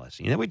in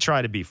MLS. We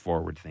try to be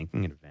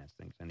forward-thinking and advance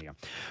things. Anyhow,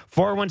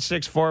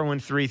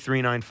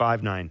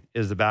 416-413-3959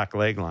 is the back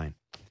leg line.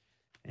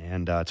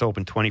 And it's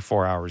open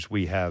 24 hours.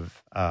 We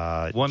have...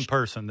 one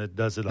person that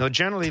does it. No,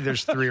 generally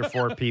there's 3 or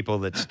 4 people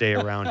that stay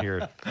around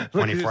here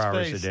 24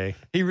 hours a day.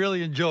 He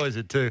really enjoys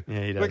it, too.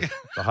 Yeah, he does.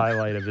 The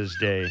highlight of his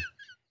day.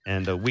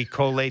 And we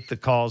collate the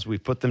calls. We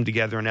put them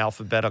together in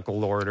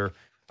alphabetical order.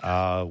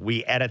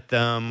 We edit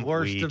them.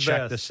 We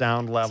check the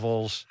sound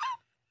levels,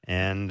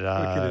 and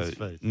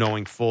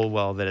knowing full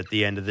well that at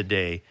the end of the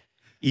day,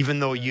 even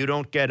though you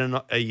don't get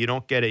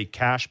a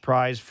cash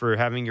prize for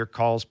having your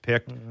calls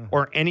picked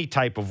or any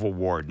type of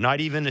award, not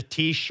even a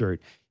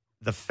T-shirt,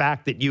 the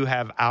fact that you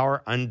have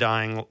our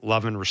undying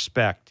love and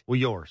respect,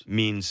 yours,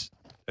 means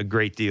a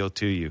great deal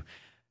to you.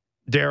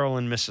 Daryl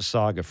in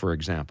Mississauga, for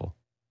example.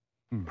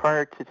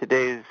 Prior to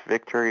today's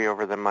victory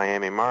over the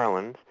Miami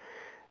Marlins,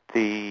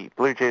 the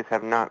Blue Jays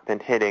have not been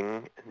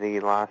hitting the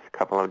last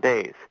couple of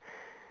days.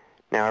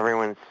 Now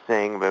everyone's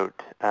saying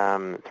about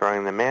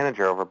throwing the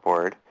manager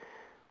overboard.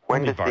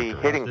 When does the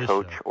hitting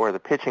coach or the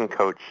pitching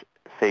coach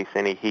face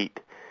any heat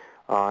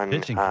on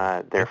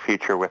their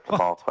future with the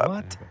ball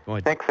club?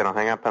 What? Thanks, and I'll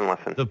hang up and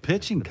listen. The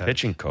pitching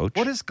coach?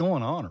 What is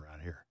going on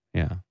around here?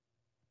 Yeah.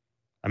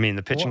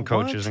 The pitching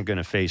coach isn't going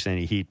to face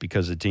any heat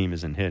because the team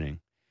isn't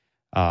hitting.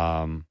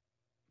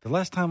 The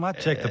last time I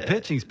checked, the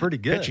pitching's pretty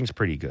good. Pitching's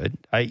pretty good.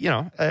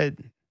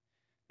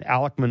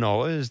 Alek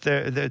Manoah is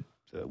there.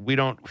 We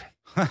don't.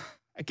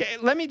 Okay,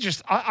 let me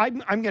just. I'm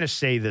going to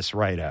say this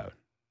right out.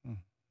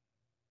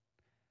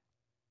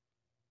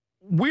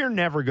 We're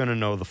never going to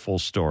know the full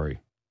story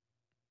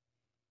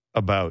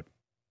about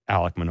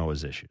Alek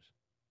Manoah's issues.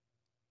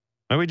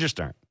 No, we just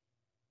aren't.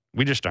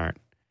 We just aren't.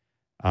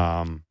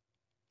 That's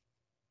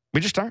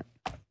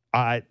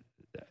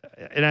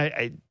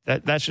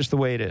just the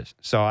way it is.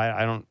 So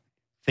I don't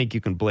think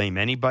you can blame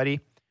anybody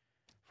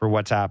for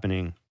what's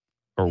happening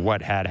or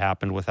what had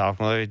happened with Alek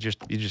Manoah. You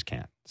just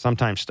can't.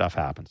 Sometimes stuff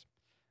happens.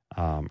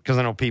 Because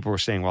I know people were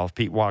saying, well, if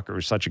Pete Walker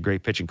was such a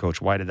great pitching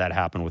coach, why did that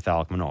happen with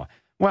Alek Manoah?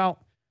 Well,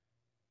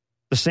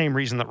 the same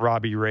reason that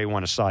Robbie Ray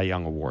won a Cy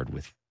Young Award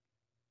with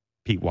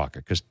Pete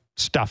Walker, because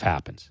stuff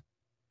happens.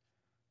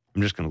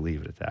 I'm just going to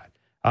leave it at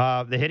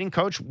that. The hitting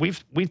coach,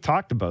 we've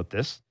talked about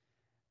this.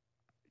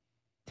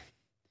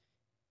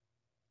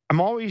 I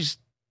always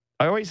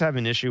have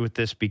an issue with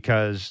this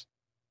because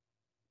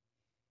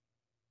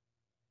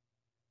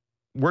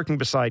working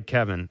beside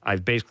Kevin,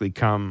 I've basically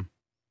come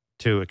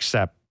to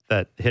accept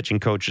that the hitching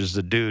coach is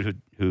the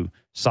dude who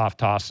soft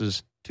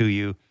tosses to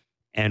you,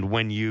 and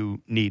when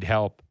you need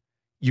help,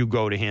 you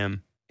go to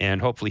him,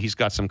 and hopefully he's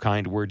got some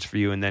kind words for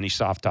you, and then he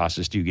soft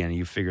tosses to you again, and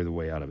you figure the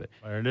way out of it.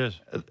 There it is.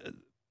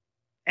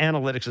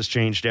 Analytics has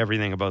changed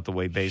everything about the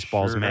way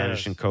baseball's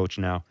managed and coached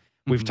now.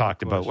 We've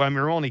talked about, well, I mean,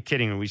 we're only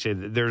kidding when we say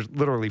that there's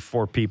literally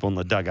 4 people in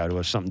the dugout who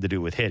have something to do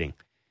with hitting.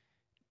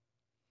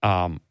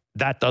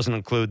 That doesn't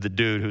include the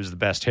dude who's the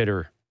best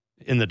hitter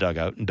in the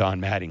dugout,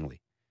 Don Mattingly.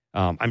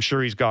 I'm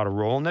sure he's got a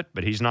role in it,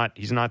 but he's not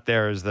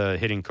there as the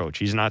hitting coach.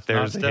 He's not there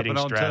as the hitting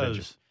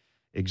strategist.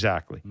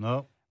 Exactly.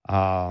 No.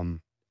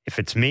 If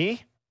it's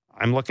me,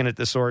 I'm looking at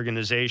this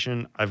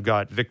organization. I've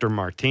got Victor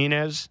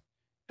Martinez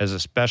as a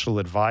special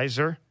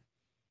advisor.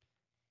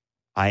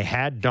 I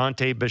had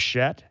Dante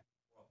Bichette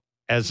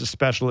as a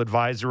special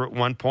advisor at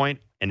one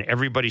point, and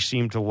everybody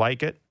seemed to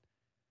like it.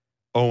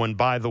 Oh, and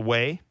by the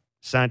way,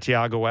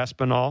 Santiago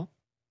Espinal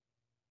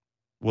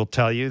will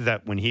tell you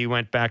that when he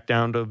went back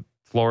down to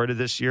Florida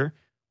this year,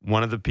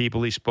 one of the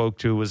people he spoke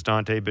to was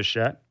Dante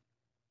Bichette.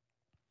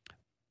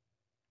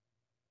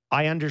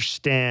 I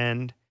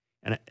understand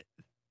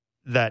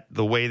that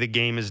the way the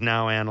game is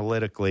now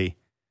analytically,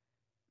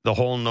 the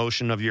whole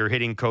notion of your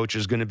hitting coach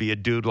is going to be a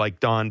dude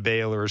like Don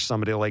Baylor or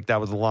somebody like that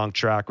with a long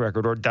track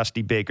record, or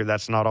Dusty Baker.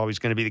 That's not always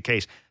going to be the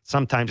case.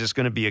 Sometimes it's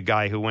going to be a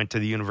guy who went to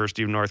the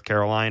University of North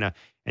Carolina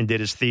and did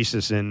his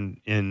thesis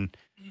in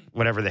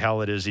whatever the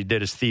hell it is he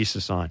did his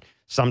thesis on.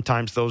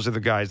 Sometimes those are the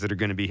guys that are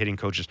going to be hitting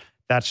coaches.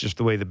 That's just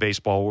the way the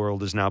baseball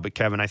world is now. But,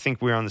 Kevin, I think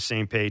we're on the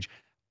same page.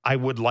 I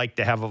would like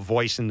to have a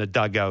voice in the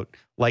dugout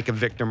like a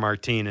Victor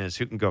Martinez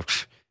who can go,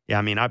 yeah,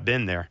 I mean, I've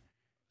been there.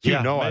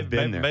 I've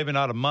been there. Maybe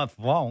not a month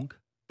long.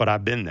 But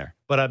I've been there.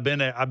 But I've been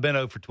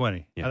 0 for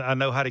 20. Yeah. I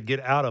know how to get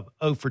out of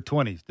 0 for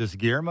 20s. Does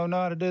Guillermo know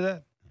how to do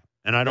that?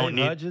 And I don't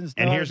need.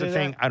 And here's the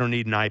thing: I don't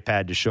need an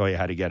iPad to show you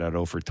how to get out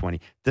 0 for 20.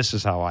 This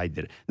is how I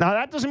did it. Now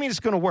that doesn't mean it's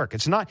going to work.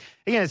 It's not.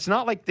 Again, it's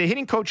not like the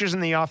hitting coach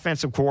isn't the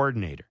offensive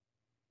coordinator.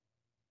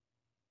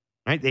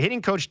 Right? The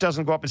hitting coach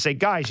doesn't go up and say,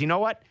 "Guys, you know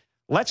what?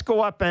 Let's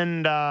go up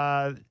and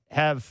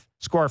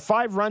score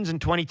 5 runs in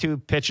 22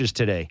 pitches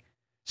today.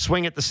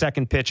 Swing at the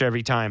second pitch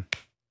every time.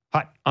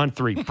 Hot on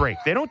 3. Break."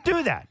 They don't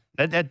do that.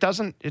 It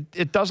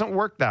doesn't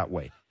work that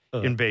way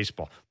in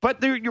baseball.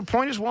 But your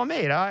point is well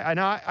made.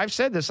 I've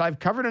said this. I've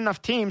covered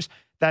enough teams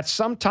that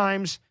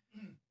sometimes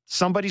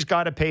somebody's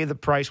got to pay the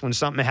price when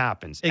something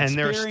happens. And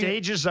their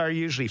stages are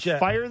usually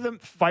fire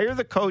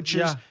the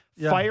coaches,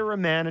 fire a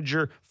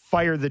manager,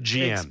 fire the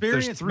GM.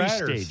 Experience There's 3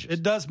 matters. stages.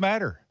 It does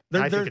matter.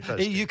 I think it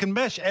does, you can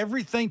mesh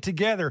everything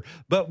together,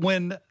 but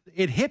when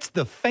it hits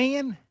the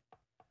fan,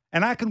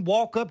 and I can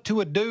walk up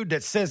to a dude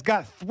that says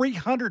got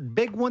 300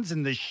 big ones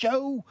in the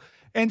show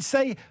and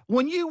say,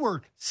 when you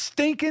were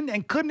stinking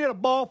and couldn't hit a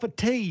ball for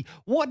tee,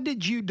 what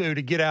did you do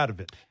to get out of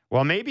it?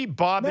 Well, maybe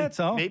Bob and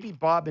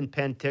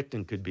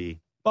Penticton could be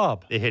the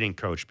hitting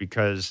coach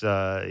because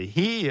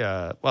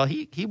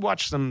he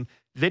watched some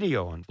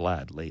video on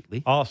Vlad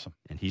lately. Awesome.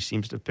 And he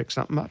seems to have picked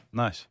something up.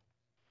 Nice.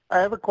 I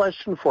have a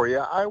question for you.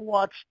 I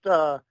watched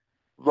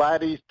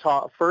Vladdy's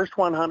first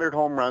 100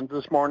 home runs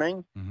this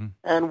morning,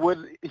 and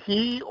would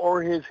he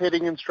or his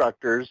hitting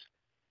instructors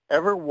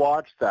ever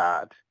watch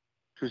that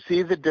to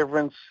see the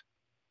difference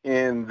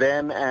in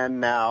then and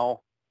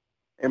now?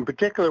 In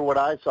particular, what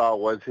I saw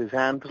was his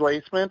hand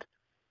placement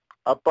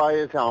up by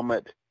his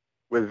helmet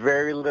with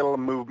very little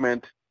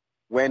movement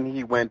when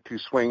he went to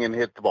swing and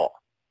hit the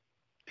ball.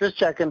 Just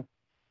checking.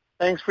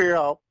 Thanks for your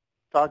help.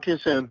 Talk to you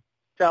soon.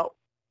 Ciao.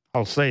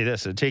 I'll say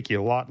this. It'd take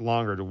you a lot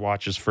longer to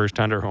watch his first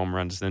 100 home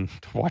runs than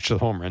to watch the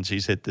home runs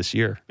he's hit this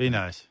year. Be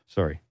nice.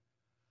 Sorry.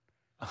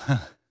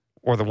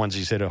 Or the ones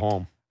he's hit at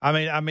home.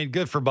 I mean,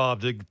 good for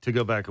Bob to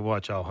go back and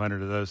watch all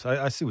 100 of those.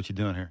 I see what you're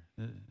doing here.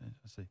 I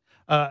see.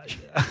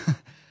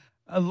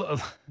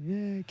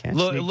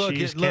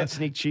 Can't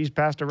sneak cheese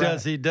past a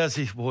rat. Does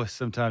he? Boy,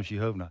 sometimes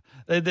you hope not.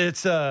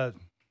 It's it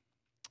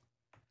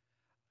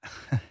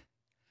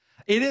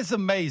is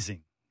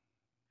amazing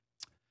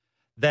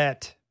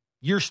that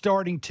you're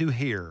starting to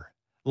hear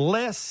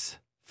less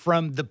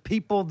from the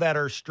people that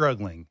are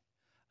struggling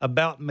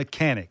about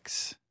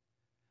mechanics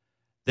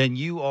than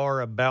you are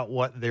about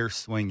what they're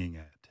swinging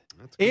at.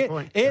 That's a good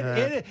point.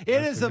 It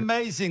is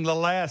amazing the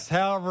last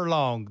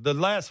the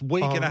last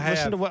week and a half.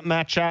 Listen to what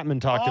Matt Chapman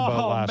talked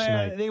about last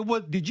night.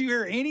 Did you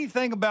hear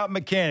anything about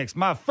mechanics?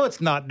 My foot's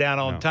not down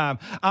on time.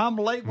 I'm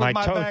late with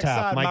my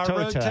backside. My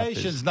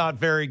rotation's not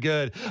very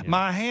good. Yeah.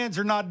 My hands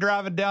are not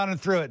driving down and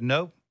through it.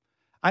 Nope.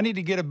 I need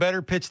to get a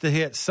better pitch to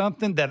hit,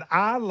 something that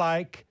I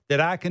like, that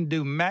I can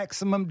do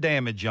maximum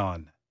damage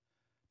on.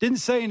 Didn't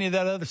say any of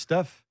that other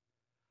stuff.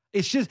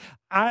 It's just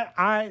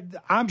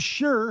I'm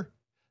sure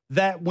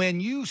that when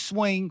you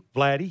swing,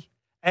 Vladdy,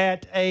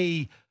 at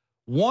a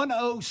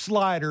 1-0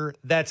 slider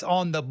that's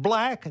on the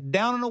black,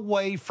 down and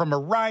away from a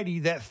righty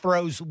that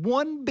throws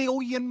 1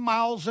 billion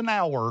miles an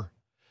hour,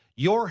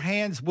 your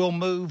hands will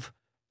move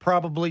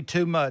probably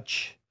too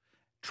much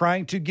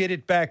trying to get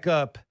it back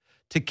up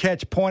to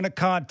catch point of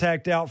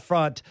contact out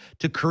front,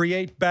 to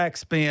create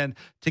backspin,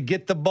 to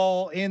get the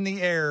ball in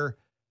the air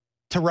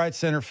to right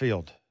center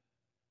field.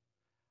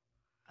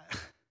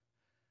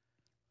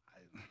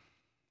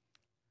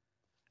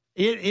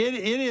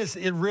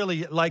 It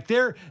really, like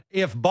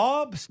if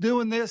Bob's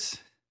doing this,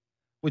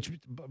 which,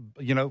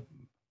 you know,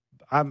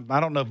 I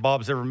don't know if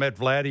Bob's ever met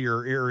Vladdy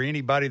or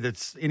anybody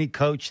that's any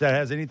coach that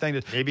has anything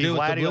to maybe do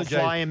with Vladdy the Blue will Jays.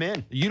 fly him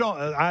in. You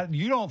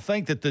don't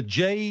think that the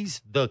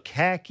Jays, the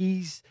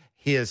Khakis,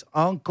 his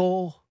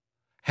uncle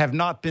have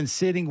not been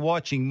sitting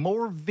watching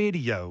more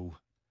video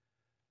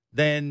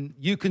than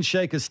you can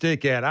shake a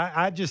stick at.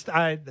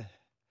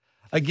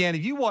 Again,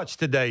 if you watch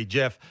today,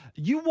 Jeff,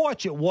 you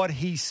watch at what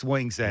he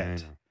swings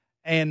at.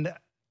 And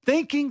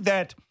thinking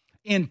that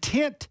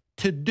intent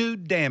to do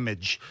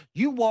damage,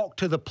 you walk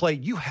to the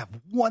plate, you have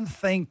one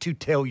thing to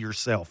tell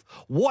yourself.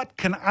 What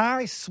can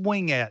I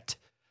swing at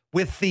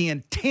with the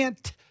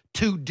intent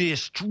to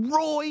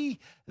destroy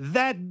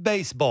that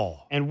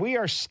baseball? And we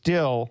are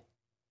still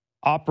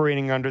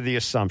operating under the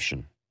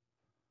assumption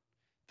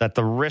that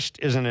the wrist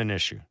isn't an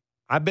issue.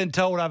 I've been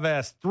told, I've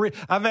asked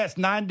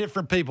 9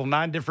 different people.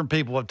 9 different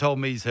people have told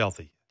me he's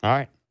healthy. All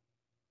right.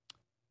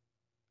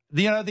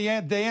 You know the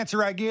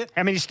answer I get?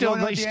 I mean, he's still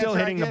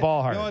hitting the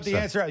ball hard. You know what the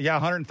answer? Yeah,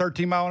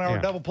 113 mile an hour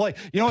double play.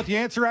 You know what the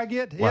answer I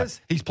get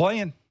is? He's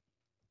playing.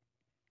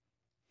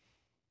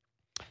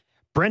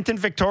 Brent in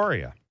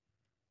Victoria.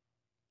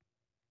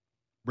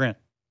 Brent.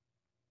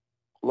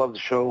 Love the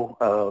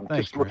show.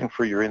 Just looking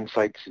for your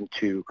insights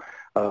into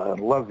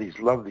love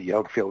the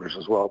outfielders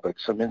as well, but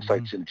some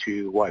insights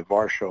into why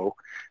Varsho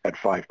at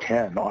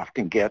 5'10"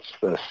 often gets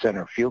the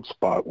center field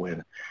spot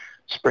when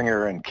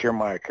Springer and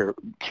Kiermaier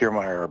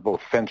are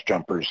both fence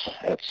jumpers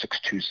at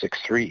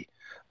 6'2",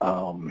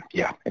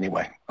 6'3".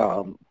 Anyway,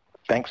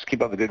 thanks.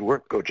 Keep up the good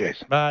work. Go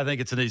Jays. I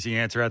think it's an easy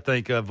answer. I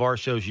think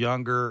Varsho's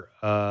younger.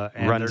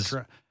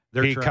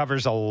 And he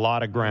covers a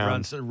lot of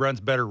ground. Runs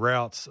better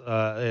routes.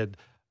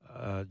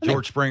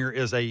 George Springer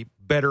is a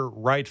better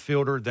right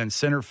fielder than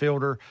center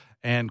fielder.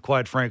 And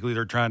quite frankly,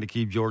 they're trying to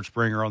keep George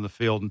Springer on the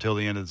field until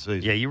the end of the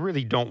season. Yeah, you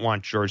really don't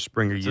want George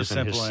Springer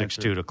using his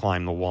 6'2" to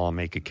climb the wall and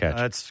make a catch.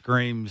 That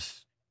screams.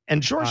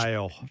 And George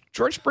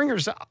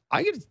Springer's,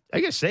 I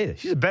gotta say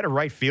this, he's a better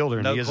right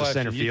fielder than he is a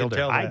center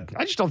fielder. I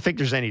just don't think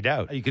there's any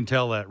doubt. You can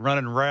tell that.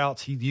 Running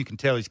routes, you can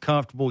tell he's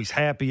comfortable. He's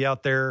happy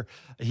out there.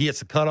 He hits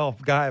the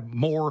cutoff guy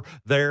more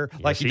there.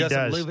 Yes, like he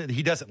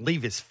doesn't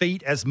leave his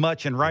feet as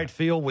much in right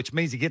field, which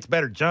means he gets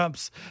better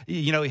jumps.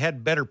 You know, he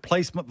had better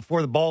placement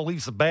before the ball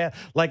leaves the bat.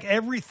 Like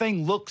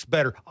everything looks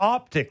better.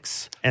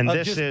 Optics and of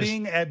this just is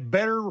being a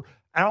better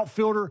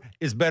outfielder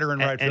is better in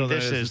right field than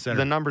it is in center.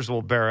 The numbers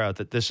will bear out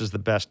that this is the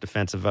best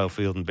defensive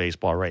outfield in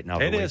baseball right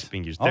now. It is it's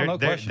being used. No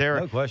question.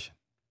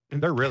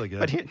 They're really good.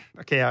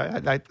 But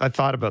I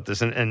thought about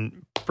this,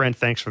 and Brent,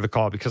 thanks for the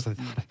call, because I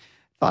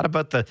thought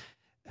about the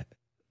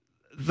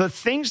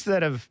things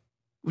that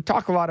we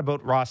talk a lot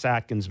about Ross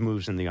Atkins'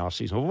 moves in the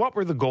offseason. Well, what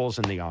were the goals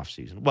in the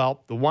offseason?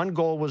 Well, the one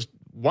goal was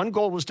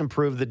to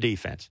improve the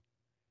defense.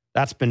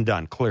 That's been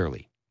done,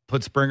 clearly.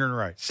 Put Springer in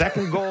right.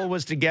 Second goal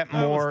was to get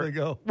more.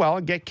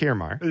 Get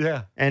Kiermaier.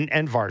 Yeah. And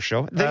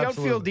Varsho. The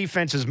outfield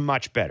defense is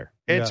much better.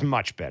 It's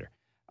much better.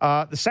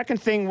 The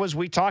second thing was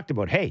we talked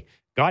about, hey,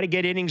 got to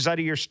get innings out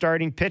of your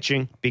starting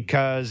pitching,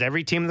 because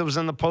every team that was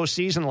in the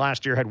postseason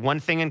last year had one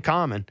thing in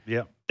common.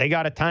 Yeah. They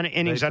got a ton of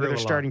innings out of their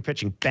starting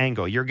pitching.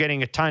 Bango. You're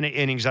getting a ton of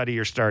innings out of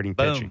your starting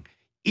pitching.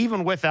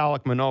 Even with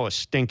Alek Manoah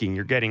stinking,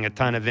 you're getting a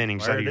ton of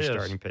innings out of your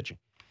starting pitching.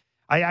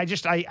 I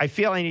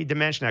feel I need to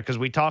mention that, because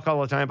we talk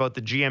all the time about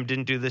the GM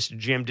didn't do this, the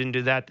GM didn't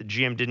do that, the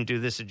GM didn't do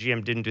this, the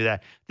GM didn't do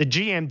that. The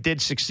GM did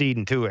succeed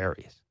in 2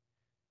 areas.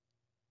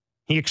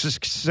 He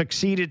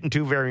succeeded in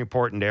 2 very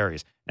important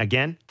areas.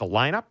 Again, the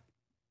lineup.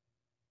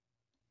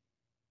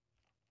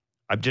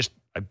 I just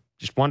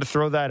wanted to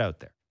throw that out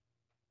there.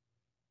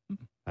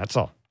 That's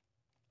all.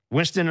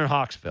 Winston and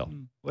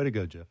Hawksville. Way to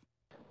go, Jeff.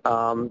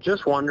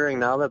 Just wondering,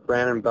 now that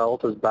Brandon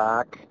Belt is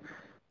back,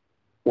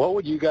 what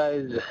would you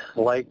guys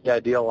like the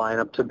ideal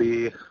lineup to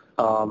be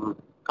on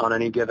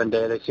any given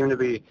day? They seem to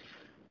be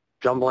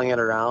jumbling it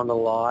around a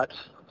lot.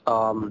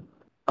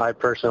 I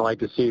personally like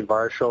to see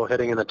Varsho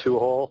hitting in the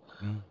 2-hole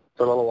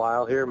for a little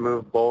while here,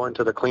 move Bo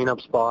into the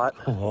cleanup spot,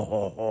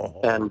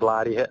 and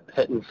Vladdy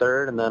hitting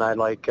third, and then I'd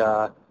like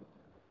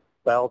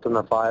Belt in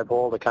the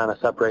 5-hole to kind of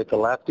separate the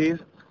lefties,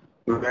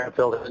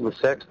 Merrifield hitting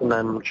 6th, and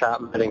then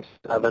Chapman hitting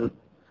 7.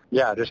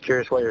 Yeah, just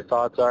curious what your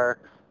thoughts are.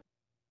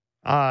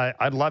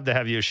 I'd love to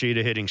have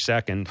Yoshida hitting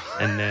second,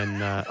 and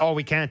then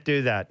we can't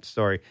do that.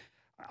 Sorry,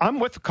 I'm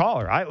with the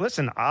caller.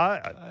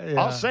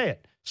 I'll say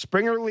it.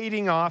 Springer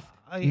leading off,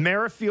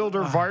 Merrifield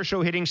or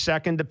Varsho hitting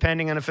second,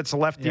 depending on if it's a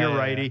lefty or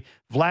righty.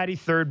 Vladdy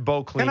third,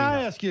 Bo cleaning Can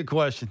I up. ask you a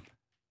question?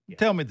 Yeah.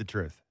 Tell me the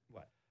truth.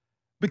 What?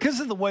 Because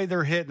of the way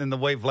they're hitting and the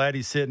way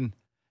Vladdy's hitting,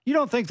 you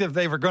don't think that if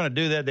they were going to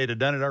do that, they'd have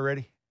done it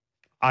already?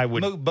 I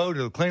would move Bo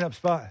to the cleanup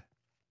spot.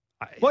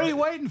 What are you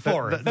waiting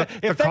for?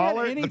 If they had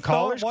any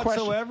thought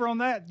whatsoever on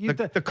that,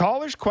 the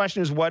caller's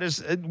question is, what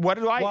is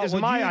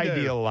my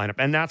ideal lineup?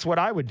 And that's what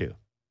I would do.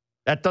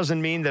 That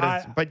doesn't mean that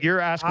it's, but you're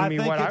asking me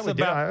what I would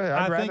do.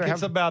 I think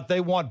it's about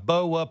they want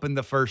Bo up in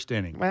the first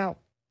inning. Well,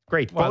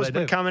 great. Bo's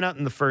been coming out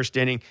in the first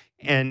inning,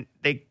 and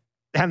they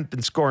haven't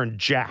been scoring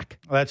jack.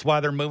 Well, that's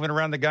why they're moving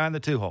around the guy in the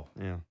 2-hole.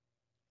 Yeah.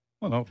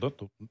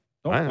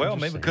 Well,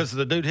 maybe because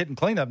the dude hitting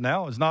cleanup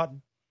now has not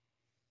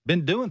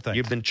been doing things.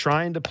 You've been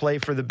trying to play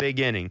for the big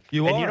inning.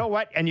 You know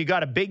what? And you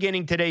got a big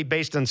inning today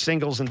based on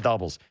singles and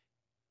doubles.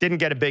 Didn't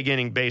get a big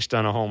inning based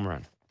on a home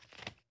run.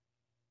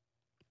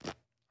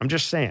 I'm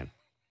just saying.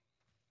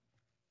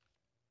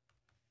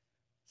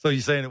 So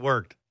you're saying it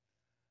worked?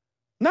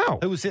 No.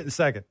 Who was hitting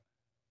second?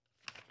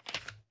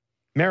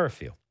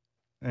 Merrifield.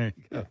 There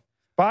you go.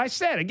 But I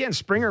said, again,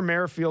 Springer,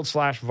 Merrifield /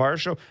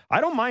 Varsho. I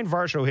don't mind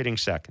Varsho hitting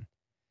second.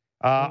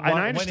 And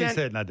I understand. When he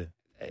said, I did.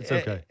 It's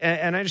okay.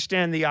 And I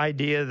understand the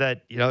idea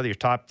that, your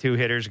top two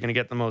hitters are going to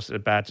get the most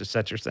at-bats, et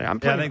cetera.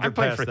 I'm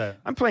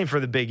playing for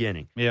the big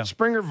inning. Yeah.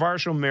 Springer,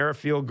 Varsho,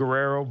 Merrifield,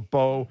 Guerrero,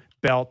 Bo,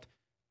 Belt.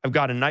 I've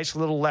got a nice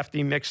little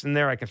lefty mix in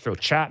there. I can throw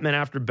Chapman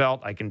after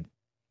Belt. I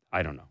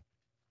don't know.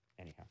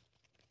 Anyhow.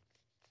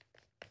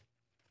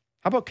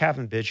 How about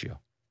Kevin Biggio?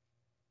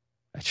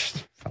 I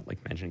just felt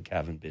like mentioning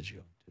Kevin Biggio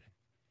today.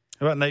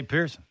 How about Nate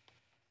Pearson?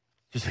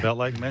 Just felt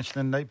like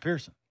mentioning Nate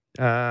Pearson.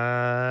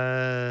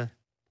 Hey,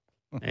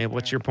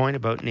 what's your point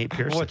about Nate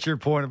Pearson? What's your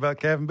point about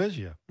Kevin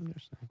Biggio?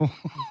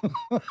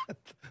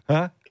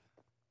 Huh?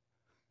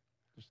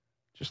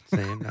 Just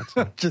saying. That's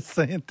all. Just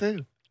saying,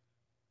 too.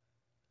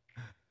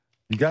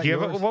 You got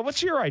yours?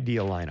 What's your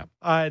ideal lineup?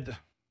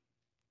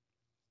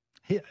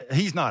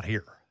 He's not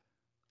here.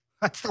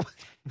 I'd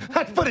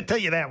put it to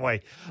you that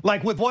way.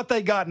 Like with what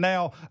they got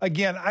now,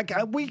 again,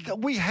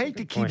 we hate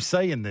to keep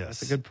saying this.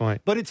 That's a good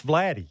point. But it's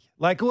Vladdy.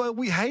 Like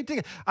we hate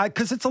to,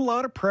 because it's a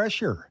lot of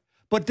pressure.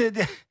 But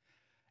it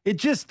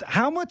just,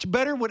 how much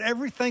better would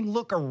everything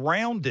look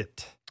around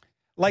it?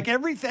 Like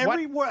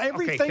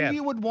everything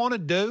you would want to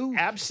do,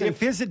 if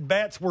his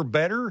at-bats were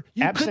better,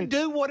 you could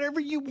do whatever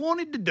you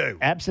wanted to do.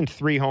 Absent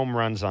 3 home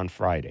runs on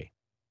Friday,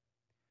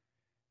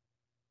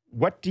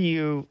 what do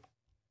you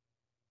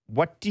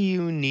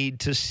need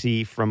to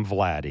see from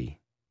Vladdy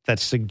that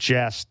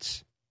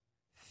suggests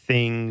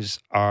things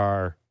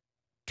are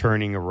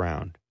turning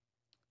around?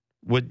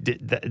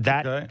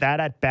 That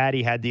at-bat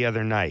he had the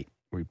other night,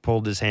 where he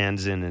pulled his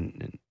hands in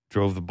and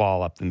drove the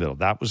ball up the middle.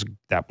 That was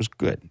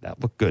good. That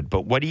looked good.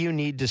 But what do you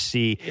need to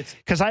see?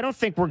 Because I don't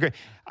think we're good.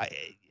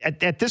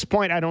 At this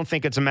point, I don't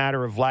think it's a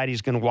matter of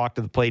Vladdy's going to walk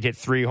to the plate, hit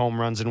 3 home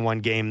runs in one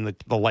game,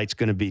 the light's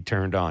going to be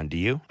turned on. Do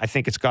you? I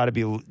think it's got to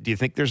be. Do you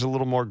think there's a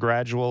little more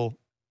gradual?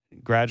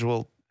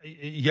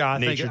 Yeah,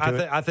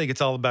 I think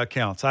it's all about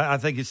counts. I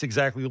think it's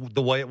exactly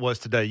the way it was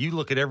today. You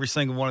look at every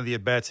single one of the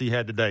at-bats he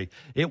had today.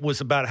 It was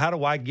about how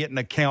do I get an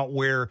account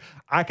where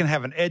I can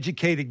have an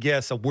educated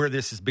guess of where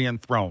this is being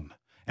thrown.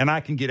 And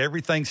I can get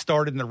everything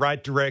started in the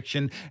right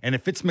direction. And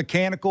if it's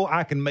mechanical,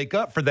 I can make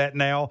up for that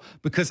now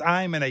because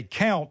I'm in a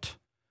count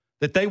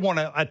that they want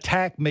to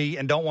attack me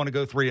and don't want to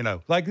go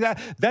 3-0. Like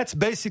that. That's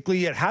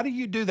basically it. How do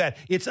you do that?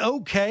 It's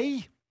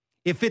okay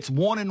if it's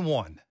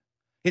 1-1.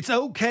 It's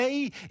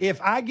okay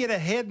if I get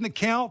ahead in the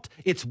count,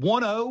 it's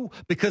 1-0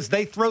 because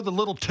they throw the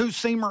little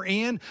 2-seamer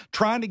in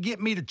trying to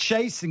get me to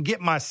chase and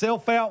get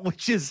myself out,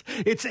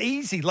 it's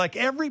easy. Like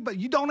everybody,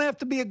 you don't have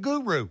to be a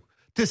guru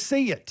to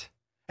see it.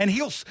 And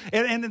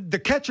and the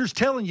catcher's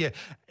telling you,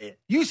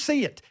 you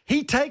see it.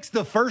 He takes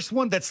the first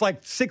one that's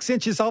like 6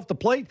 inches off the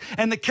plate,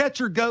 and the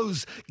catcher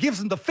gives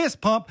him the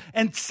fist pump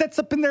and sets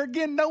up in there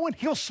again knowing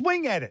he'll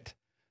swing at it.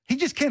 He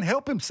just can't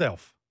help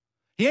himself.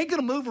 He ain't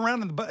going to move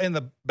around in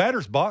the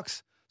batter's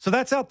box. So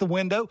that's out the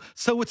window.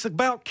 So it's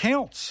about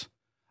counts.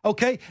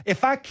 Okay?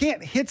 If I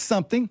can't hit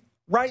something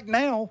right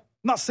now,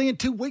 I'm not saying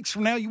 2 weeks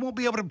from now you won't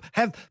be able to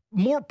have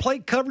more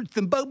plate coverage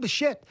than Bo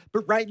Bichette,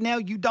 but right now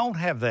you don't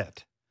have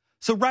that.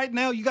 So right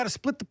now you got to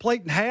split the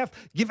plate in half,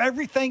 give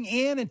everything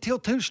in until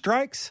 2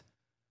 strikes,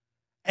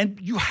 and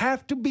you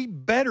have to be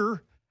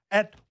better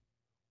at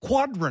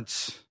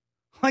quadrants.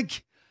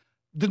 Like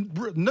the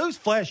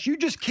newsflash, you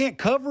just can't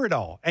cover it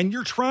all, and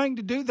you're trying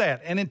to do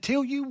that. And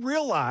until you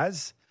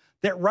realize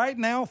that right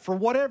now, for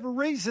whatever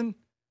reason,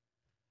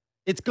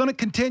 it's going to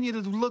continue to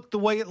look the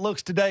way it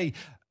looks today.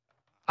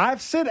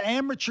 I've said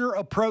amateur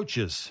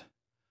approaches.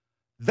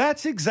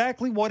 That's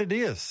exactly what it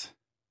is.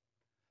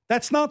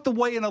 That's not the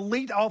way an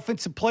elite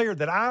offensive player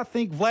that I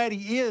think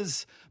Vladdy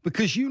is,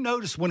 because you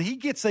notice when he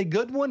gets a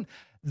good one,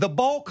 the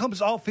ball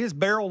comes off his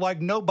barrel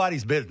like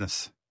nobody's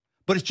business.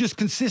 But it's just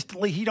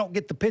consistently he don't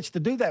get the pitch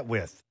to do that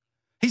with.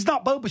 He's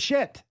not Bo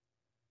Bichette.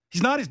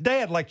 He's not his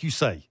dad, like you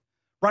say.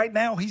 Right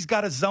now, he's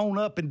got to zone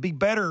up and be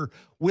better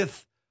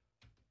with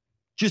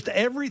just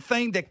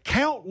everything that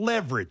count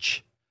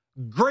leverage.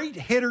 Great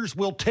hitters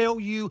will tell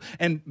you,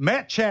 and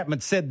Matt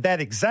Chapman said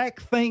that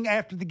exact thing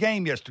after the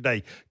game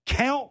yesterday,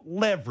 count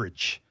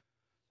leverage.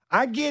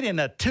 I get in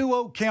a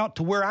 2-0 count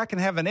to where I can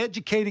have an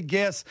educated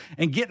guess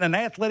and get in an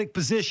athletic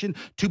position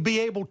to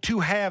be able to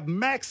have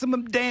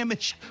maximum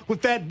damage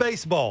with that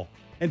baseball.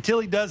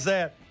 Until he does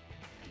that,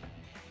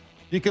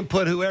 you can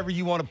put whoever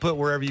you want to put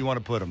wherever you want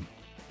to put them.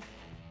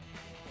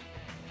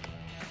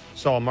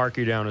 So I'll mark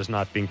you down as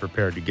not being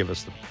prepared to give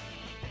us the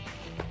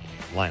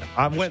lineup.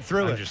 I went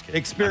through it. Just kidding.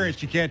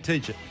 Experience, you can't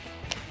teach it.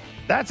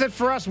 That's it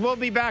for us. We'll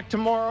be back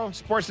tomorrow.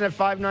 Sportsnet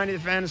 590 The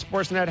Fan and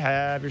Sportsnet.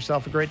 Have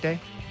yourself a great day.